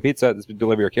Style 7 Pizza. This is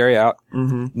delivery or carry out.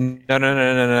 Mm-hmm.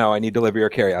 No. I need delivery or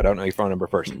carry out. I don't know your phone number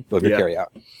first. Delivery or carry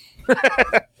out.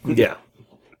 Yeah.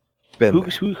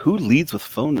 Who leads with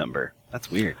phone number? That's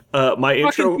weird. My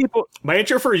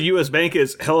intro for US Bank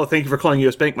is, hello, thank you for calling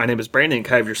US Bank. My name is Brandon.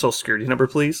 Can I have your social security number,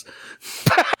 please?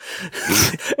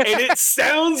 And it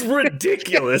sounds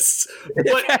ridiculous.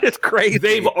 But that is crazy.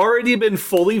 They've already been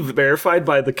fully verified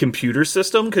by the computer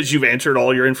system because you've entered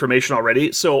all your information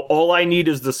already. So all I need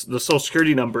is the social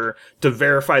security number to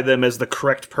verify them as the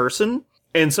correct person.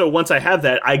 And so once I have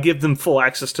that, I give them full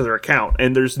access to their account.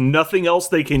 And there's nothing else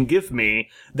they can give me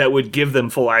that would give them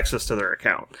full access to their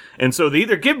account. And so they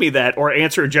either give me that or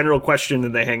answer a general question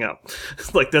and they hang up.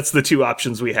 Like, that's the two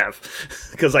options we have.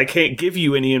 Because I can't give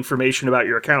you any information about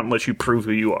your account unless you prove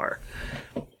who you are.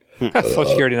 Social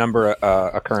security number,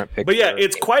 a current picture. But yeah,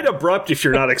 it's quite abrupt if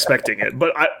you're not expecting it.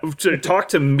 But to talk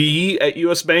to me at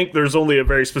US Bank, there's only a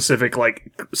very specific,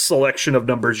 selection of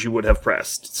numbers you would have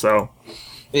pressed. So...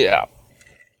 Yeah.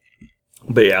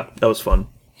 But yeah, that was fun.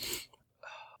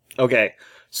 Okay,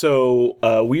 so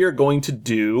we are going to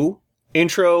do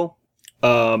intro.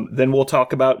 Then we'll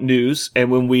talk about news.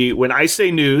 And when I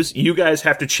say news, you guys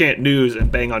have to chant news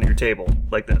and bang on your table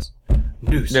like this.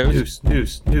 News. Yeah,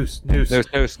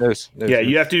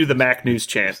 you have to do the Mac news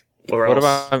chant. Or What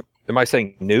else am I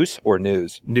saying news or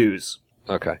news? news.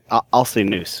 Okay. I'll say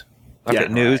news. Okay, Yeah.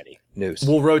 news. News.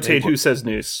 We'll rotate who says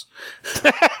news.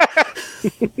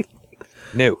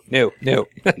 New.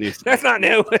 News. That's not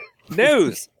new.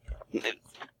 News.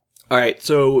 All right,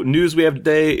 so news we have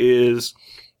today is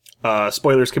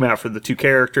spoilers come out for the 2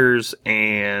 characters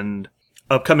and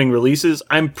upcoming releases.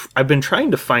 I've been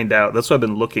trying to find out. That's what I've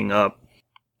been looking up.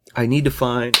 I need to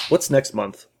find what's next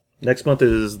month. Next month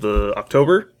is the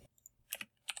October.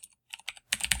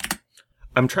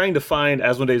 I'm trying to find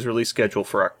Asmodee's release schedule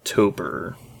for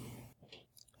October.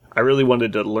 I really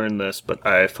wanted to learn this, but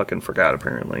I fucking forgot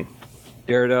apparently.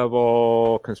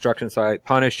 Daredevil, Construction Site,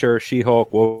 Punisher,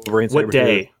 She-Hulk, Wolverine. What Sabretooth.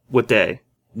 day? What day?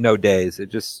 No days. It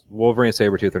just Wolverine,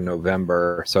 Sabretooth are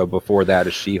November. So before that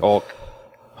is She-Hulk,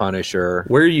 Punisher.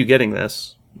 Where are you getting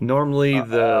this? Normally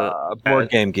the Board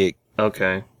Game Geek.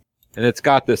 Okay. And it's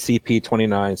got the CP29,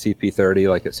 CP30,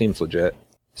 like it seems legit.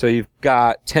 So you've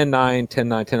got 10-9,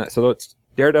 10-9, 10-9. So it's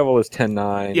Daredevil is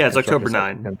 10-9. Yeah, it's October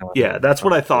 9. 10-9. Yeah, that's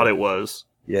what I thought it was.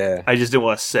 Yeah. I just didn't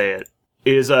want to say it.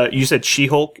 Is you said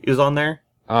She-Hulk is on there?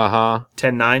 Uh-huh.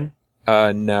 10-9?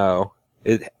 No.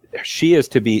 She is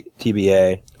to be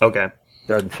TBA. Okay.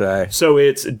 Doesn't say. So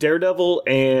it's Daredevil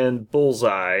and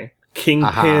Bullseye,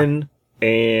 Kingpin,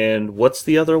 and what's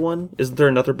the other one? Isn't there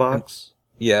another box?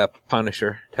 Yeah,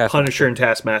 Punisher. Punisher and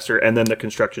Taskmaster, and then the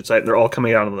construction site. They're all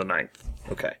coming out on the 9th.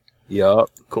 Okay.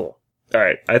 Yup. Cool. All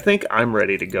right. I think I'm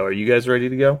ready to go. Are you guys ready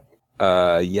to go?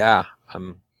 Yeah.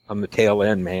 I'm the tail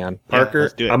end, man. Parker,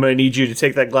 let's do it. I'm going to need you to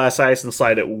take that glass ice and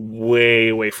slide it way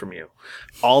away from you.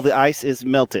 All the ice is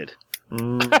melted.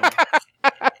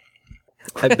 I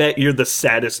bet you're the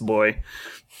saddest boy.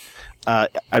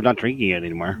 I'm not drinking it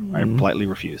anymore. I politely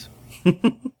refuse.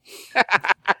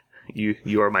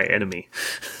 You are my enemy.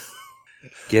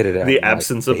 Get it out. The of my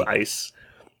absence of face. ice.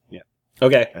 Yeah.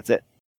 Okay. That's it.